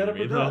 So boring. You gotta to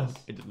me, progress. though.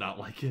 I did not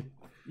like it.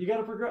 You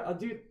gotta progress,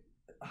 dude.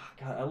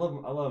 God, I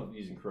love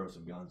using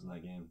corrosive guns in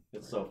that game.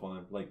 It's so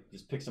fun. Like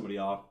just pick somebody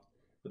off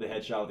with a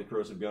headshot with a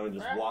corrosive gun and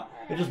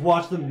just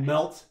watch them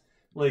melt.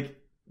 Like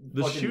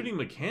The fucking- shooting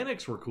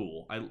mechanics were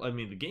cool. I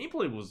mean, the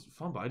gameplay was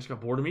fun, but I just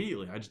got bored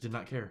immediately. I just did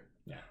not care.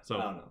 Yeah. So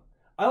I don't know.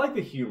 I like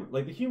the humor.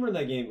 Like the humor in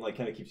that game, like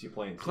kind of keeps you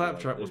playing. Too.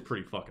 Claptrap like, was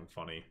pretty fucking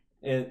funny.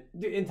 And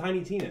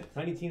Tiny Tina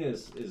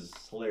is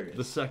hilarious.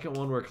 The second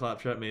one where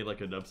Claptrap made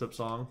like a dubstep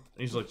song,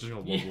 and he's like just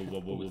going whoa, whoa,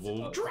 whoa, whoa, whoa,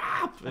 whoa,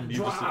 drop, and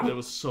that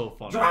was so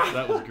funny.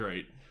 That was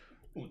great.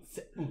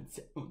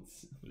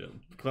 Yeah,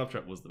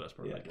 Claptrap was the best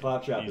part. Yeah, of that game,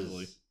 Claptrap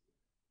easily. is.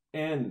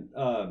 And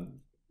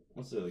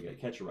what's the other guy?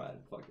 Catch a Ride.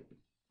 Fuck it.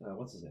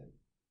 What's his name?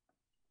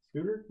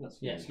 Scooter? No,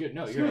 Scooter. Yeah, Scooter.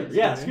 No, Scooter. you're right.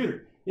 Yeah,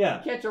 Scooter.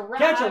 Yeah. Catch a ride.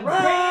 Catch a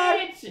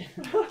ride!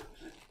 bitch!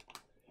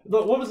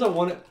 Look, what was that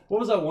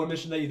one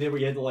mission that you did where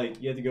you had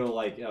to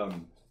go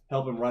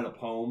help him write a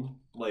poem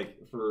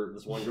for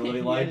this one girl that he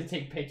You liked? had to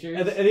take pictures.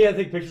 And then he had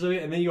to take pictures of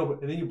it, and then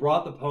you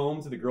brought the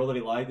poem to the girl that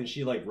he liked, and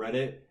she read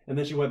it, and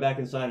then she went back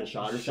inside and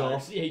shot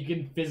herself. Yeah, you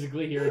can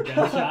physically hear a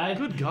gunshot.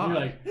 Good God. You're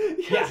like,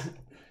 Yes.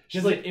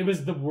 she's like, it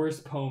was the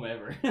worst poem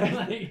ever.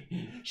 Like,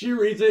 She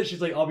reads it.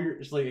 She's like,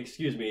 she's like,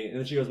 excuse me, and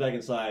then she goes back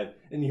inside,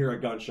 and you hear a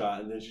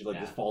gunshot, and then she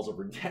just falls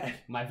over dead.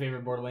 my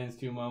favorite Borderlands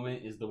 2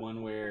 moment is the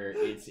one where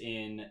it's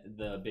in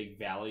the big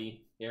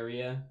valley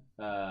area.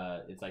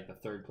 It's like the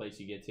third place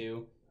you get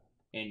to,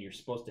 and you're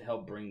supposed to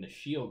help bring the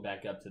shield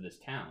back up to this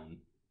town.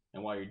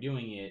 And while you're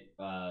doing it,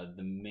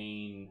 the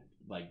main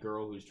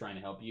girl who's trying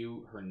to help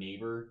you, her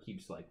neighbor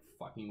keeps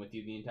fucking with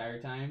you the entire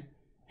time.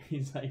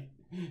 He's like,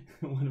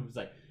 one of them's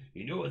like,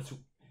 you know what's,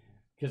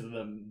 because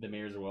the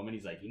mayor's a woman.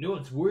 He's like, you know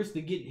what's worse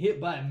than getting hit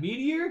by a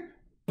meteor?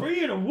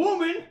 Being a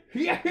woman.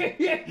 and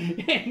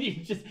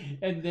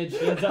then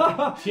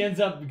she ends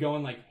up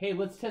going like, hey,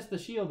 let's test the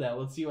shield out.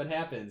 Let's see what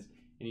happens.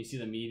 And you see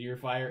the meteor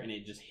fire, and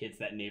it just hits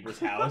that neighbor's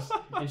house.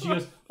 And she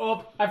goes,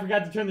 oh, I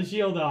forgot to turn the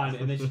shield on.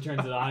 And then she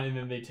turns it on, and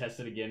then they test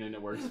it again, and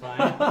it works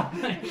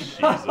fine. Jesus,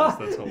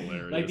 that's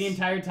hilarious. Like, the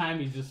entire time,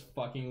 he's just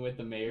fucking with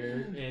the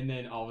mayor, and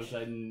then all of a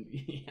sudden,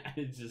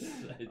 it's just...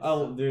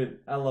 Dude,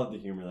 I love the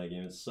humor in that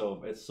game. It's so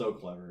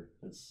clever.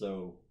 It's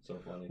so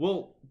funny.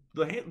 Well,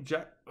 the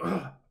Jack...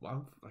 I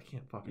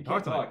can't fucking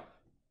talk tonight.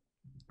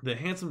 The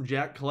Handsome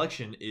Jack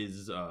collection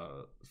is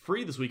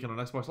free this weekend on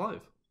Xbox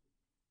Live.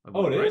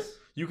 Oh, it is?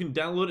 You can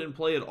download it and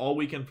play it all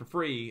weekend for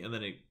free, and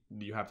then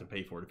you have to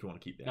pay for it if you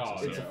want to keep the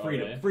access. It's a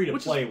Okay. free to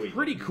Which play is weekend.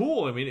 pretty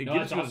cool. I mean, it No,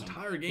 gives that's you awesome. an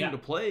entire game Yeah. to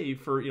play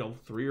for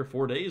 3 or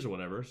 4 days or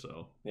whatever.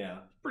 So Yeah,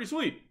 pretty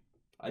sweet.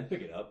 I'd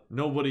pick it up.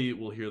 Nobody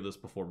will hear this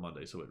before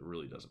Monday, so it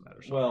really doesn't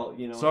matter. Sorry. Well,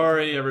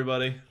 sorry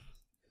everybody.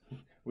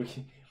 we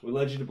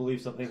led you to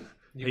believe something.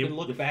 You can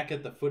look back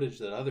at the footage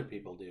that other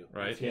people do.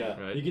 Right? Yeah,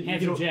 Right. you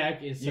Handsome can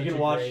Jack is you such can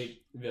a watch-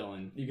 great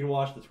villain. You can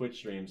watch the Twitch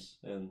streams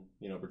and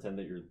pretend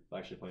that you're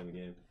actually playing the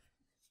game.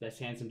 That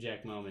Handsome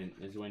Jack moment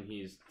is when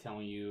he's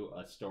telling you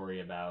a story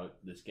about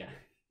this guy.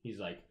 He's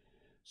like,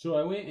 so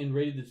I went and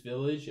raided this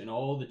village, and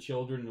all the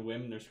children and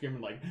women, they're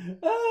screaming like,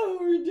 oh,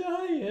 we're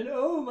dying.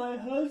 Oh, my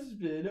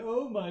husband.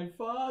 Oh, my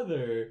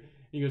father.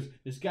 And he goes,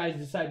 this guy's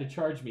decided to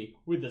charge me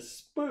with a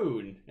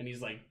spoon. And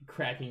he's like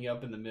cracking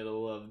up in the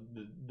middle of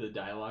the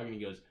dialogue, and he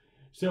goes,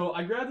 so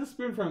I grabbed the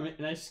spoon from him,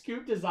 and I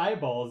scooped his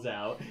eyeballs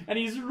out, and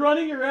he's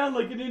running around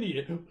like an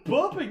idiot,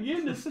 bumping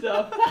into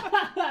stuff.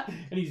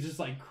 And he's just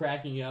like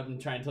cracking up and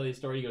trying to tell you a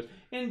story. He goes,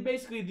 and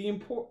basically the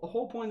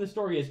whole point of the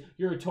story is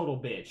you're a total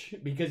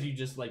bitch because you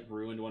just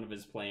ruined one of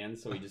his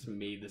plans, so he just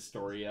made the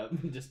story up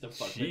just to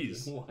fuck with you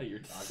Jeez. while you're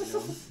talking to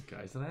him.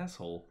 Guy's an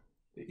asshole.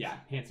 Yeah,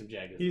 Handsome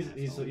Jack is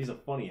an asshole. He's a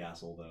funny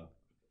asshole though.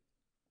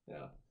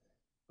 Yeah,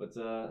 but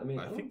I mean,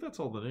 I think that's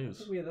all the news.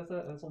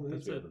 That's all the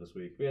news That's we it. had for this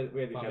week. We had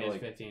to Final kind of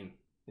Fantasy 15.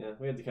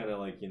 we had to kind of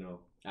I don't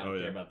Oh,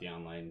 care yeah. about the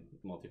online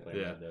multiplayer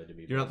Yeah. though. To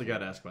be You're not the guy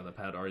personal. to ask about that,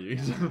 Pat, are you? I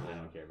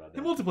don't care about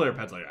The that. multiplayer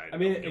Pat's like, I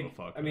mean, don't give a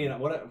fuck. I mean,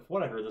 what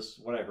I heard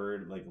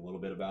a little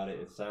bit about it.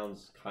 It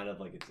sounds kind of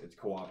like it's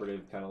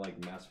cooperative, kind of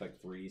like Mass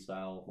Effect 3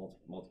 style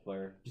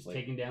multiplayer. Just like,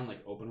 taking down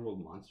open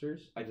world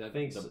monsters. I Is that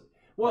think. the- So.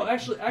 Well,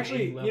 like,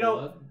 actually, level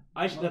up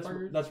that's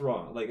motherfuckers?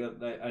 wrong.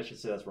 I should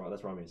say that's wrong.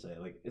 That's wrong me to say.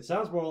 It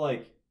sounds more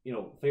like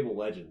Fable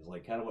Legends,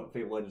 kind of what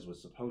Fable Legends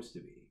was supposed to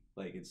be.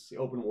 It's the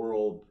open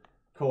world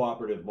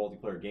cooperative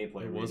multiplayer gameplay. it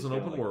where you was just an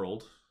kinda, open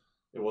world.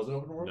 It was an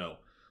open world. No.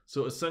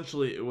 So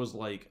essentially, it was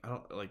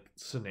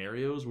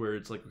scenarios where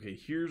it's okay,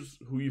 here's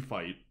who you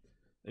fight,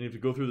 and you have to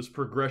go through this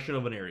progression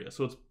of an area.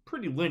 So it's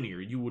pretty linear.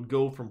 You would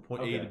go from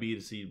point A to Okay. B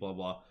to C, blah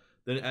blah.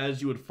 Then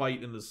as you would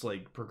fight in this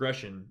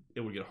progression, it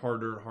would get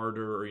harder and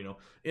harder. Or and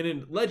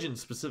in Legends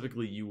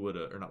specifically, you would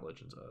or not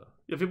Legends.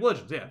 Fable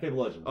Legends, yeah.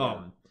 Fable Legends.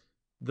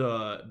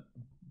 The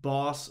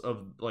boss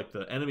of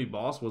the enemy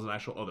boss was an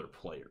actual other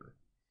player.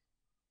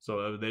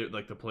 So they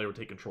the player would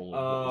take control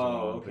of what was going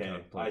on with the okay.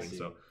 kind of play I thing. see.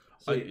 So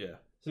So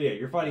yeah.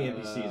 you're fighting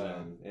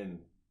NPCs in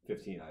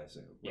 15, I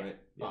assume, Yeah. right?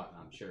 Oh,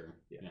 I'm sure.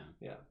 Yeah. Yeah.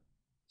 Yeah.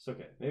 It's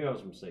okay. Maybe I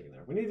was mistaken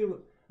there.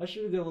 I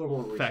should have done a little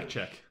more research. Fact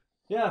check.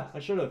 Yeah, I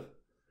should have.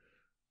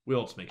 We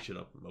all just make shit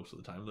up most of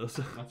the time, though.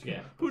 So. That's good.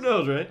 Who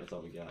knows, right? That's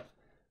all we got.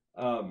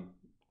 I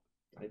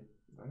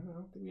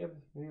don't think we have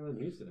any other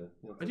news today.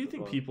 I do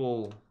think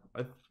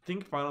I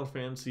think Final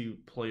Fantasy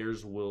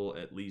players will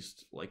at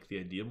least like the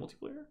idea of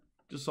multiplayer.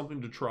 Just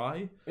something to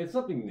try. It's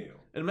something new.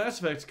 And Mass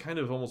Effect kind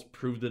of almost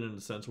proved it in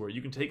a sense where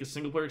you can take a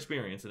single player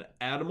experience and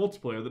add a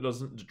multiplayer that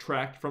doesn't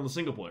detract from the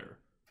single player.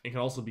 it can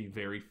also be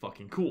very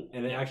fucking cool.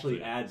 And it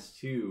actually adds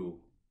to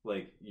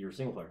like your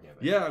single player campaign.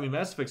 Yeah, I mean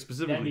Mass Effect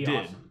specifically That'd be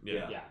did. awesome.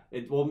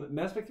 Yeah. Well,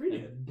 Mass Effect 3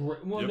 did.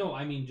 Well, Yep. no,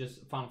 I mean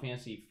just Final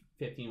Fantasy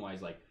 15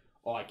 wise, like,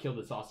 oh, I killed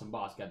this awesome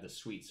boss, got this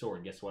sweet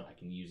sword. Guess what? I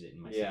can use it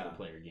in my single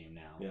player game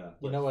now. Yeah.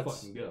 You know Let's what's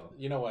fucking go.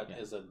 You know what Yeah.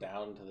 is a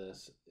down to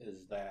this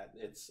is that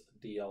it's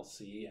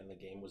DLC and the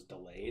game was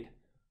delayed.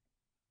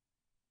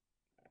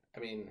 I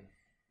mean,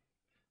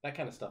 that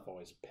kind of stuff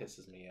always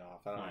pisses me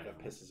off. I don't know if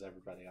it pisses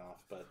everybody off,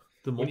 but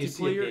The when you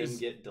see a multiplayer game is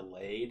get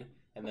delayed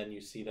and then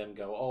you see them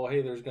go, "Oh,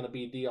 hey, there's going to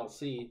be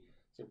DLC."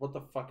 It's like, what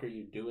the fuck are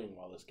you doing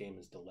while this game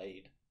is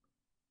delayed?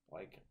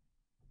 Like,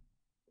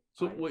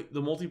 wait,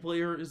 the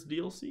multiplayer is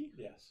DLC?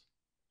 yes,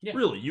 Yeah.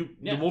 Really? Yeah,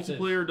 the it says-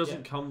 multiplayer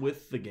doesn't yeah. come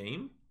with the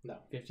game? no.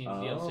 15 Oh.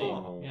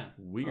 DLC. Yeah.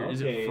 Weird.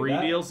 Is Okay, it free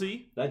that-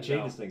 DLC? That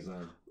changes No. things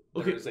then.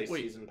 Okay, There's a wait.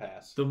 season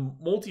pass. The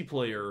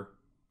multiplayer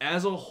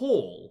as a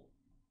whole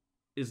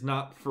is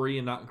not free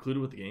and not included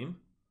with the game?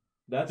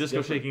 That's Disco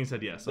different. shaking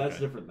said yes. That's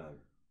Okay. different then.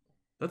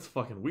 That's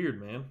fucking weird,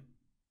 man.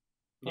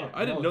 Yeah,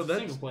 I didn't know it's that.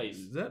 single play.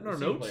 Is that in our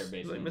single notes? player Did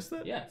based I on- miss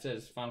that? Yeah, it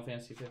says Final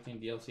Fantasy 15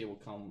 DLC will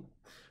come.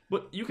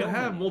 But you can Come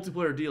have on.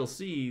 multiplayer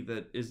DLC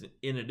that is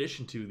in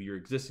addition to your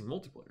existing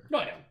multiplayer.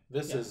 No, yeah.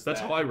 This Yeah. is That's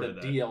that how I read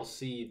the that.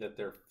 DLC that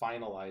they're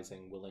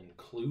finalizing will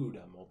include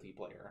a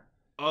multiplayer.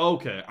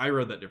 Okay, I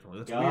read that differently.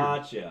 That's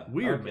Gotcha. weird.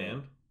 Weird, Okay.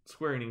 man.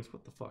 Square Enix,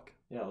 what the fuck?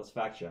 Yeah, let's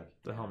fact check.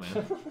 The hell,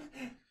 man.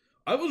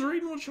 I was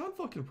reading what Sean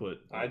fucking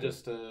put. I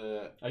just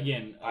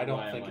Again, I don't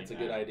why think I'm it's a like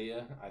good that.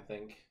 idea.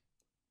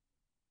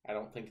 I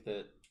don't think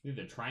that Dude,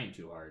 they're trying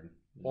too hard.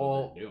 Is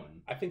Well- what they're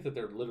doing. I think that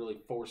they're literally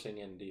forcing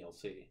in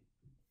DLC.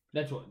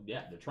 That's what.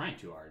 Yeah, they're trying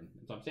too hard.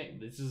 That's what I'm saying.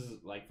 This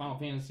is like Final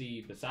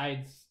Fantasy.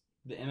 Besides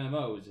the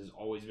MMOs, has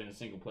always been a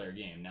single player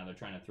game. Now they're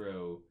trying to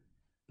throw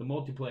the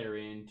multiplayer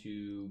in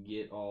to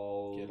get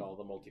all Get all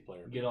the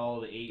multiplayer.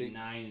 the 8, Big- and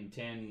 9, and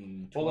 10.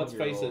 And Well, let's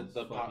face it, 12-year-olds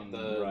the fucking-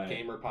 Right.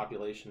 gamer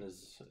population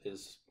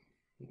is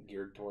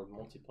geared toward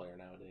multiplayer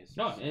nowadays.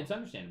 No, So it's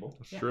understandable.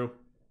 That's Yeah. true.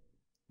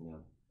 Yeah.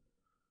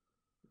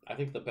 I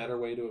think the better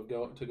way to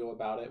go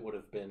about it would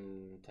have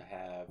been to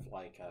have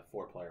like a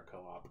 4-player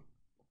co-op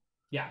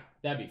Yeah,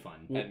 that'd be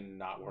fun. and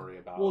not worry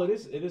about. Well, it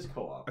is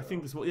co-op. I though.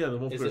 think this. Yeah, the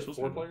multiplayer is it supposed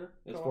to be- 4-player?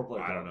 It's co-op?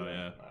 4-player. I don't co-op, know.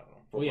 Yeah, I don't know.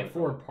 Well, yeah, 4-player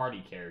 4 co-op.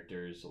 party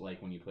characters,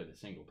 like when you play the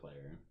single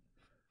player.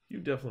 you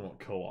definitely want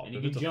co-op. And you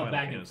if can it's a jump Final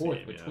back and Fantasy forth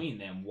game, yeah. between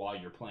them while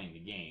you're playing the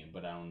game,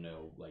 but I don't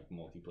know, like,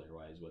 multiplayer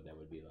wise, what that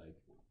would be like.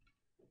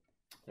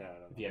 Yeah, I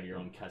don't If know. you have your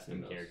own custom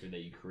Who knows? character that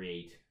you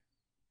create,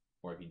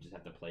 or if you just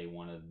have to play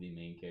one of the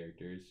main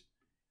characters.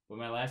 But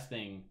my last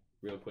thing,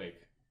 real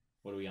quick,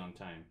 what are we on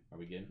time? Are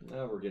we good?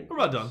 We're getting. We're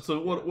about close. done. So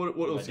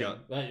what else you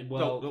got?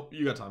 Well, No,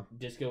 you got time.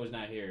 Disco is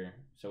not here,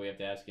 so we have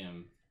to ask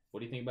him, what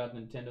do you think about the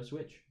Nintendo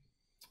Switch?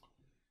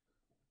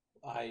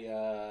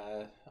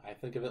 I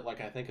think of it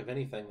like I think of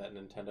anything that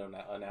Nintendo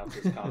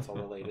announces console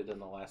related in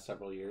the last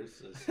several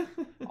years. Is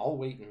I'll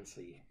wait and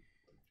see.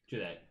 To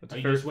that. That's Are a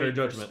you fair- just fair waiting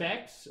for judgment.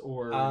 specs,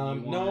 or you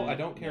No, want I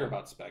don't care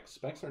about specs.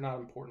 Specs are not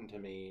important to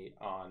me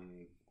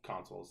on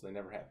consoles. They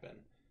never have been.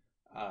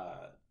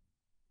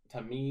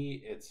 To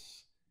me,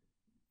 it's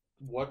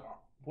what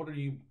are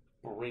you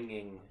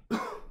bringing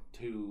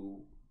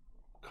to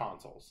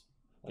consoles?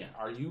 Like, Yeah.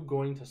 Are you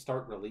going to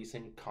start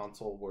releasing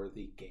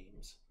console-worthy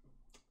games?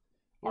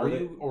 Or Are they-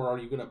 you, or are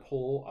you going to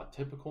pull a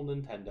typical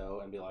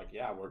Nintendo and be like,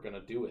 "Yeah, we're going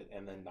to do it,"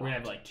 and then We're gonna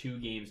have not? like 2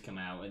 games come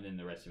out, and then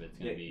the rest of it's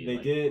gonna be They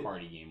like did-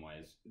 party game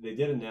wise. They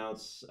did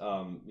announce,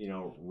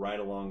 right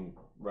along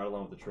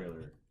with the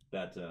trailer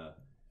that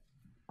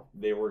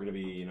they were going to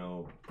be,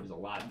 There's a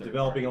lot. Of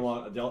developing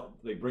third-party.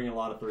 they bring a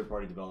lot of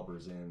third-party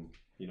developers in,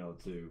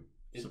 to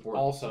It support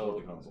also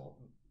the console.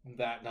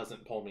 that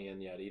doesn't pull me in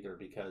yet either,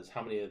 because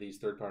how many of these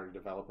third-party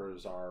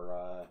developers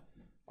are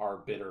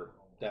bitter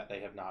that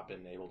they have not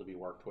been able to be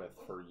worked with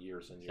for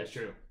years and years? That's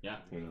true. Yeah.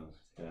 Who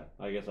knows? Yeah,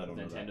 I guess I don't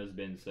know that. Nintendo's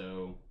been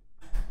so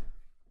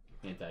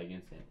anti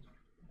against it.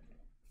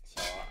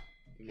 So,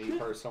 me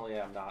personally,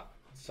 I'm not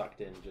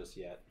sucked in just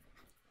yet.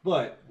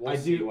 But We'll I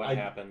see do. what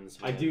happens.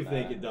 I do when,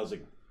 think it does.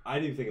 I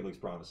do think it looks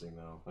promising,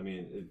 though. I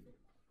mean,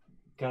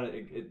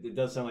 it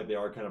does sound like they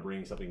are kind of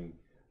bringing something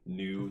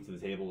new to the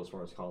table as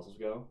far as consoles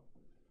go.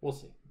 We'll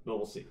see. But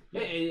we'll see.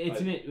 Yeah,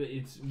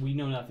 it's we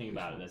know nothing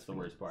about it. That's the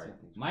worst part.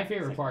 My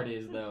favorite part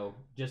is though,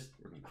 just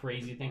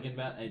crazy thinking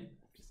about it.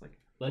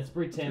 Let's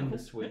pretend the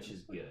Switch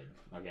is good,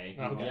 okay?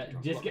 Okay.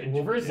 Just get,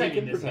 We'll- for a we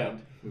second, can this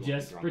pretend.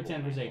 just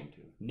pretend for a second.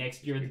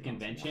 Next year at the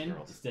convention,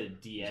 instead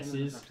of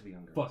DS's,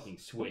 fucking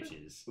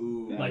Switches.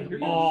 Ooh, Like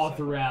you're all gonna-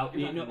 throughout,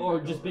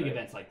 or just big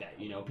events like that.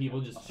 People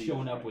just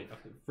showing up with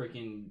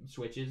freaking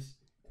Switches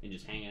and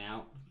just hanging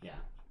out. Yeah,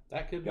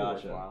 That could be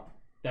Gotcha. worthwhile.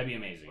 that'd be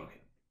amazing.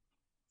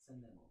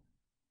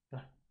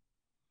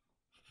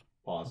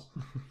 Pause.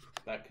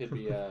 That could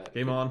be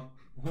Game on.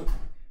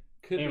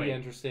 could Anyway, be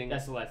interesting.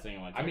 That's the last thing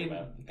I want to I talk mean,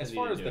 about. as 'cause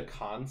far you as didn't the do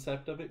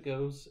concept of it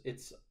goes,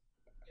 it's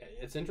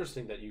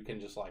interesting that you can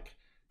just like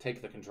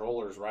take the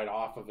controllers right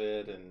off of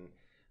it,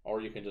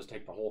 or you can just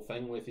take the whole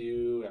thing with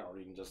you, or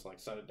you can just like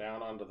set it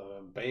down onto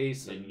the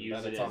base And and use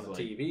then it it's on as, the like-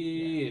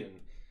 TV. And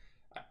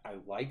I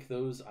like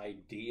those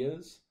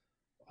ideas.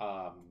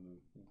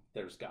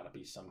 there's got to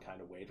be some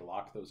kind of way to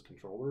lock those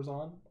controllers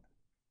on.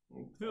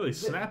 They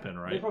snap in,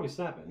 They right? probably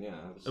snap in, yeah.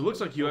 It looks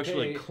like you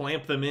actually Okay.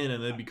 clamp them in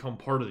and they become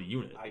part of the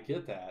unit. I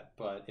get that,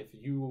 but if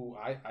you,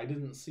 I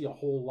didn't see a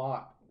whole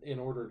lot in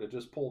order to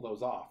just pull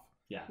those off.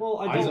 Yeah. Well,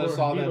 I don't. just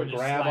saw people them just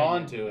grab slide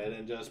onto it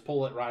and just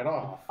pull it right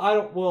off. I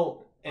don't.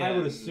 Well, I would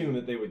And- assume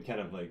that they would kind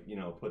of like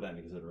put that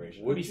into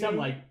consideration. Would be something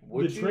like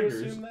Would the you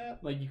triggers. assume that?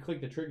 Like you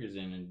click the triggers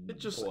in and It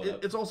just pull it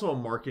up. it's also a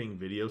marketing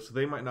video, so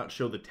they might not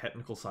show the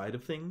technical side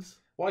of things.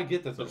 Well, I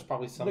get that So- the's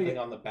probably something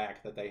on the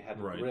back that they had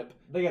to Right. rip,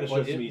 They got to show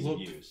but some it ease of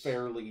looked use.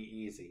 fairly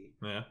easy.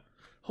 Yeah.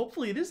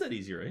 Hopefully it is that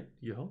easy, right?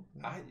 You hope.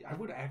 I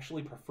would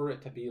actually prefer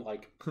it to be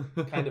like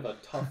kind of a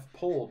tough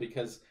pull,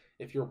 because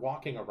if you're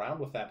walking around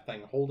with that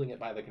thing holding it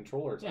by the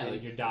controller, it's Yeah, like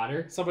like your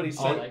daughter. somebody Oh,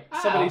 sent like,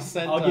 somebody "Ow."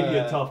 sent I'll give you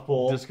a tough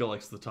pull. Disco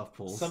likes the tough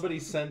pulls. somebody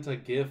sent a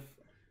gif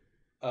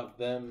of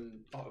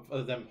them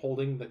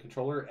holding the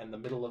controller and the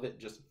middle of it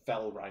just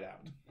fell right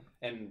out.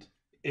 And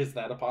is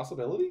that a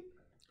possibility?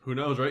 Who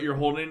knows, right? You're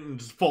holding it and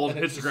just falls And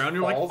and it hits the just ground.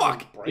 You're like, falls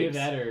fuck. and Either breaks?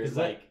 that or Is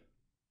like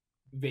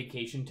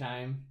vacation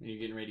time and you're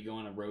getting ready to go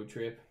on a road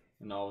trip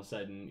and all of a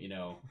sudden,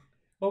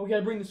 oh, we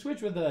gotta bring the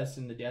Switch with us,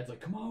 and the dad's like,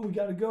 come on, we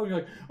gotta go. And you're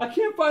like, I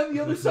can't find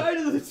the other side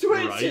of the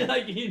Switch. Right.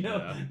 Like,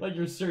 Yeah. like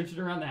you're searching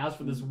around the house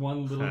for this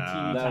one little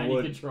teeny That tiny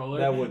would- controller.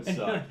 that would And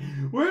you're suck. like,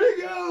 where'd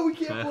it go? We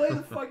can't play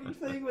the fucking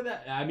thing with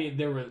that. I mean,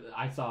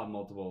 I saw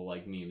multiple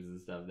like memes and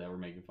stuff that were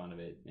making fun of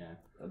it. Yeah.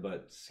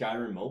 But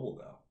Skyrim Mobile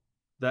though.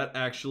 That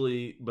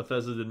actually,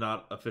 Bethesda did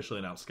not officially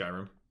announce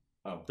Skyrim.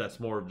 Oh. That's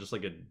more of just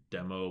like a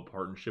demo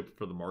partnership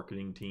for the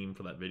marketing team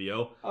for that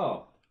video,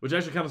 Oh. which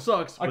actually kind of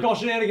sucks. I but call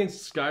shenanigans.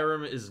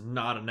 Skyrim is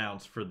not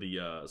announced for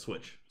the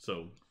Switch,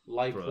 so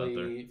Throw it out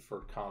Likely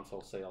for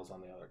console sales on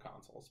the other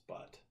consoles,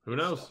 but who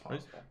it's knows? still Right?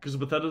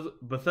 possible. Because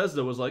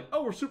Bethesda was like,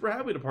 "Oh, we're super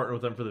happy to partner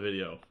with them for the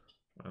video,"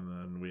 and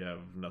then we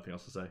have nothing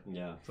else to say.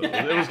 Yeah. So it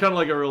was kind of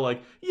like a real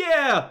like,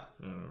 "Yeah,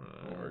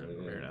 we're gonna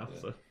go here now." Yeah.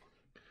 So,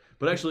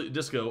 but actually,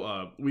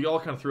 Disco, we all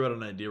kind of threw out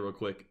an idea real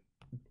quick.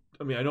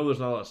 I mean, I know there's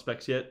not a lot of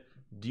specs yet.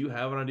 Do you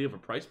have an idea of a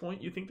price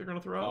point you think they're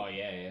gonna throw out? Oh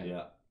yeah.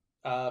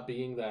 Yeah.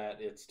 Being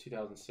that it's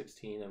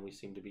 2016 and we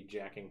seem to be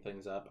jacking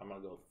things up, I'm gonna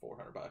go with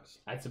 $400.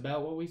 That's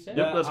about what we said.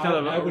 Yep, that's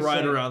kind I of was right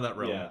saying- around that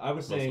realm. Yeah, I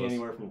was most saying of us.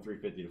 anywhere from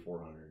 350 to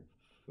 400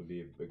 would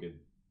be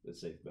a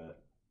safe bet.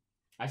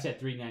 I said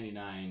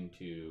 $399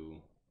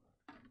 to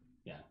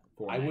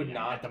I would $499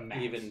 not at the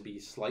max. even be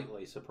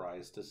slightly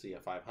surprised to see a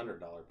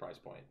 $500 price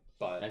point.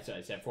 But That's what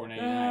I said. $499.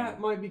 That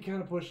might be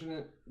kind of pushing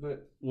it,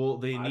 but Well,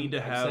 they need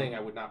to I'm have. saying I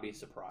would not be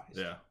surprised.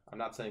 Yeah. I'm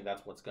not saying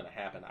that's what's going to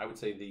happen. I would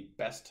say the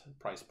best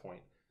price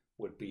point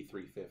would be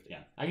 $350.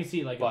 Yeah, I can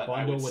see like a But I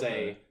bundle would with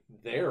say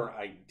their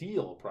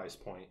ideal price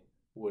point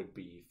would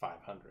be $500.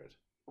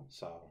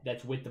 So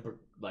that's with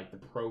the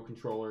pro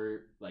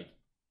controller, like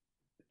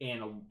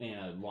and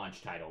a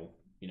launch title.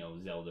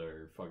 Zelda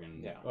or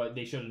fucking. Yeah.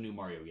 They showed a new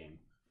Mario game,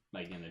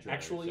 like in the trailer.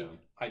 actually, so.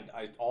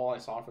 I all I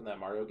saw from that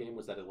Mario game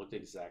was that it looked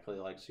exactly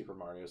like Super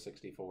Mario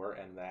 64,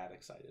 and that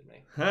excited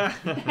me.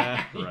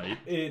 Right.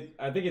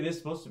 I think it is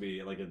supposed to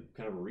be like a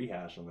kind of a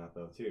rehash on that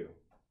though too.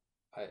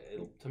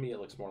 To me, it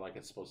looks more like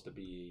it's supposed to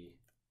be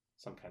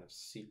some kind of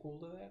sequel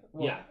to that.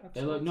 Yeah, of it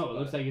sorts,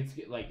 looks but like it's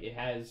like it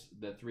has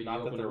the 3D not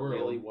that open there world.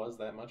 really was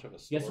that much of a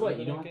story. Guess what? to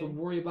You that don't have to game.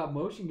 worry about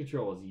motion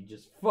controls. You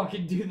just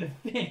fucking do the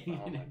thing,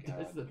 Oh and my it does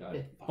God, the God.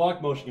 thing.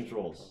 Fuck motion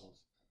controls.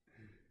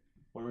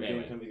 When are we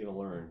Anyway. going to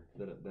learn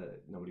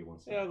that nobody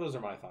wants to? Yeah, those are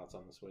my thoughts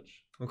on the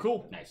Switch. Well,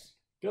 cool. Nice.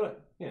 Good.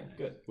 Yeah,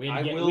 good. We had to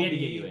I get, will we had to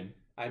get be- you in.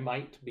 I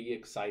might be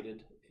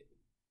excited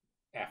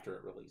after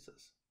it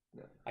releases.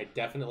 Yeah. I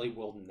definitely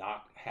will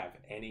not have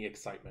any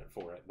excitement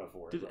for it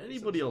before it Did releases.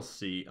 anybody else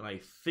see? And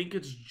I think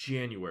it's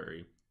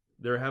January.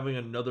 They're having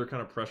another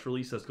kind of press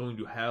release that's going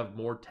to have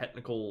more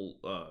technical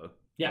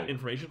Yeah.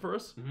 information for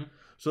us. Mhm.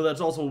 So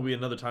that's also will be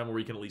another time where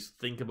we can at least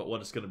think about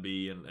what it's going to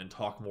be and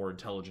talk more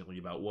intelligently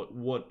about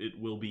what it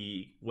will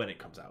be when it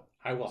comes out.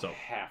 I will So-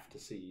 have to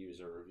see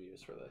user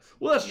reviews for this.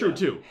 Well, that's true Yeah,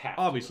 too. have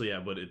to. Obviously, yeah,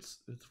 but it's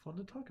fun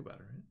to talk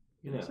about it, right?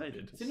 Get Yeah.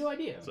 excited. It's a new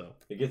idea. So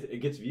It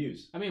gets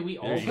views. I mean, we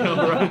There all you go,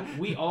 right?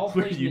 we all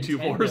We're played YouTube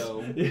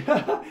Nintendo.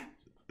 Yeah.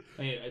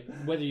 I mean,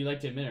 whether you like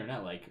to admit it or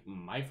not, like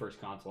my first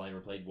console I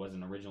ever played was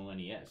an original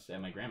NES at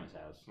my grandma's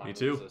house. Mine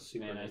too. was a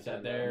Super Man, I sat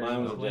Nintendo. there.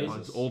 Mine was and a played.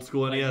 Genesis. old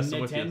school Like, NES.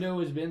 I'm with you. Nintendo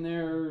has been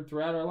there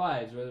throughout our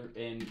lives,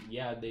 and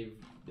yeah, they've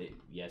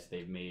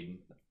made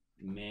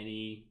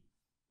many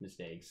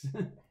mistakes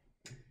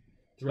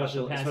throughout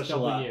the past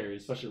couple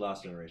years. Especially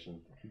last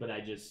generation. But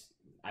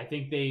I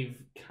think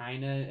they've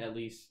kind of at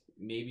least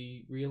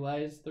maybe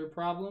realized their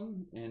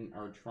problem and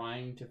are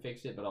trying to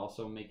fix it, but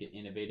also make it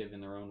innovative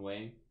in their own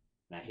way.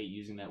 And I hate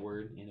using that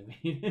word,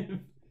 innovative.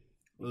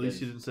 At least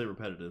you didn't say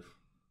repetitive.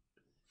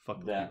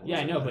 Fuck That- people Yeah,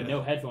 I say know, that. but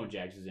no headphone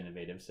jacks is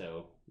innovative,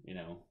 so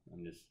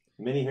I'm just.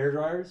 Mini hair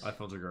dryers.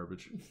 iPhones are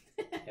garbage.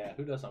 Yeah,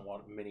 who doesn't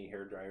want mini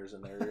hair dryers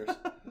in their ears?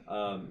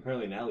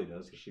 Apparently Natalie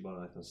does because she bought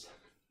an iPhone.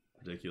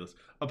 Ridiculous.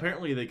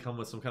 Apparently, they come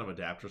with some kind of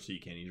adapter so you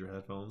can't use your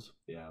headphones.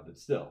 Yeah, but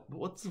still. But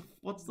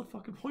what's the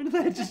fucking point of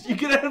that? Just you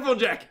get a headphone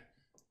jack.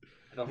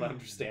 I don't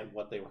understand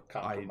what they were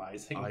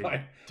compromising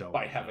I don't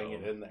by having know.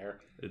 it in there.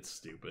 It's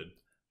stupid.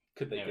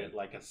 Could they get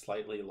like a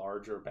slightly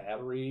larger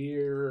battery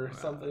or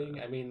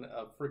something? I mean,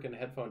 a freaking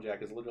headphone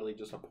jack is literally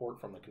just a port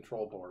from the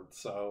control board.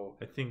 So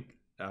I think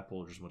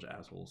Apple are just a bunch of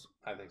assholes.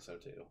 I think so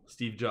too.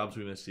 Steve Jobs,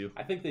 we miss you.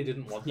 I think they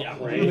didn't want the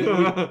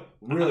hole.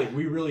 Really,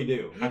 we really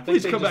do. I think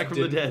Please they come just back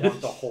from the didn't dead.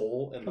 Want the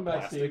hole in Come the back,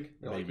 plastic. Steve.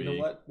 They're like, you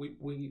know Maybe.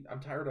 what? I'm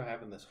tired of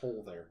having this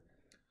hole there.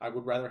 I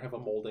would rather have a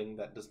molding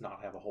that does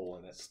not have a hole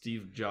in it.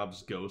 Steve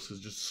Jobs' ghost is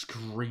just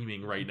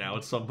screaming right now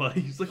at somebody.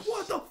 He's like,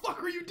 "What the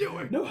fuck are you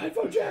doing? No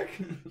headphone jack.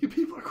 You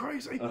people are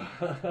crazy."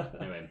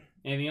 Anyway,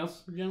 anything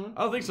else, gentlemen?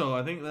 I don't think so.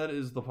 I think that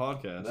is the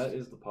podcast. That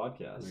is the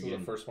podcast. This is Very the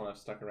good. first one I've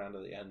stuck around to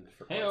the end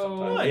for quite Hey-o. some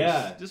time. nice.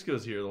 Yeah.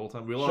 Disco's here the whole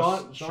time. We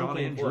lost Sean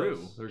came and Drew.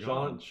 close. They're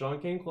gone. Sean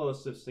came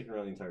close to sticking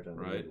around the entire time.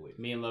 Right.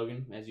 Me and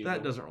Logan, as usual.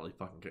 That doesn't really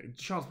fucking count.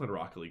 Sean's played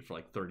Rocket League for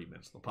like 30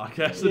 minutes on the podcast.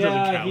 It doesn't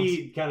Yeah, count.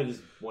 he kind of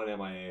just went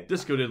MIA.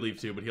 Disco did leave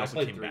too, but he I also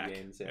played came 3 back.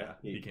 games, yeah.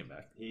 He came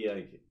back. He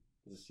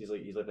he's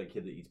like that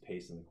kid that eats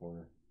paste in the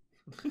corner.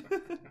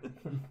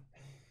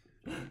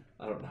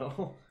 I don't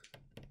know.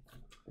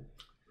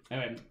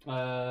 Anyway,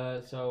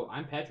 so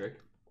I'm Patrick.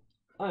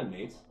 I'm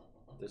Nate,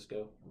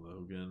 Disco.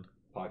 Logan.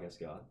 podcast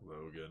god.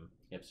 Logan.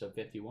 Episode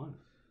 51.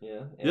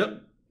 Yeah. And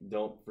Yep.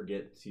 Don't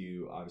forget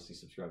to obviously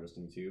subscribe to us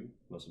on YouTube.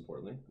 Most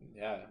importantly,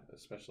 Yeah,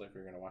 especially if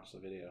you're going to watch the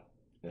video.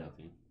 yeah.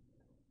 Okay.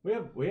 We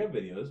have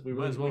videos. We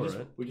Might as well, just,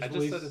 right? we just I just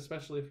released, said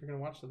especially if you're going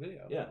to watch the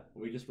video. Yeah,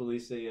 we just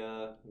released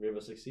a Rainbow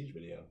Six Siege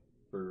video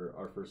for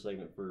our first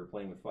segment for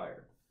Playing with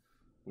Fire,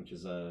 which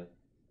is a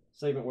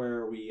segment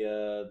where we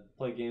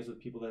play games with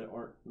people that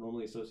aren't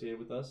normally associated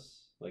with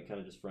us, like kind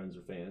of just friends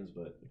or fans,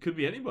 but It could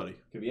be anybody.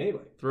 could be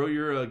anybody. Throw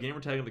your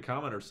gamer tag in the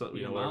comment or something,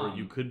 Your wherever mom.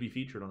 you could be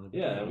featured on the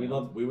video. Yeah, and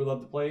we would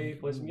love to play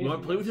some games. You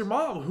want to play with your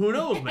mom? Who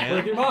knows, Play man?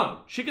 with your mom.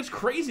 Shit gets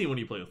crazy when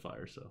you play with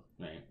fire, so.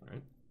 Right.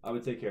 I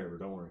would take care of her.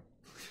 Don't worry.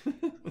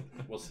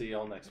 We'll see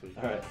y'all next week.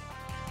 All right.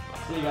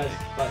 See you guys.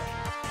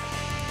 Bye.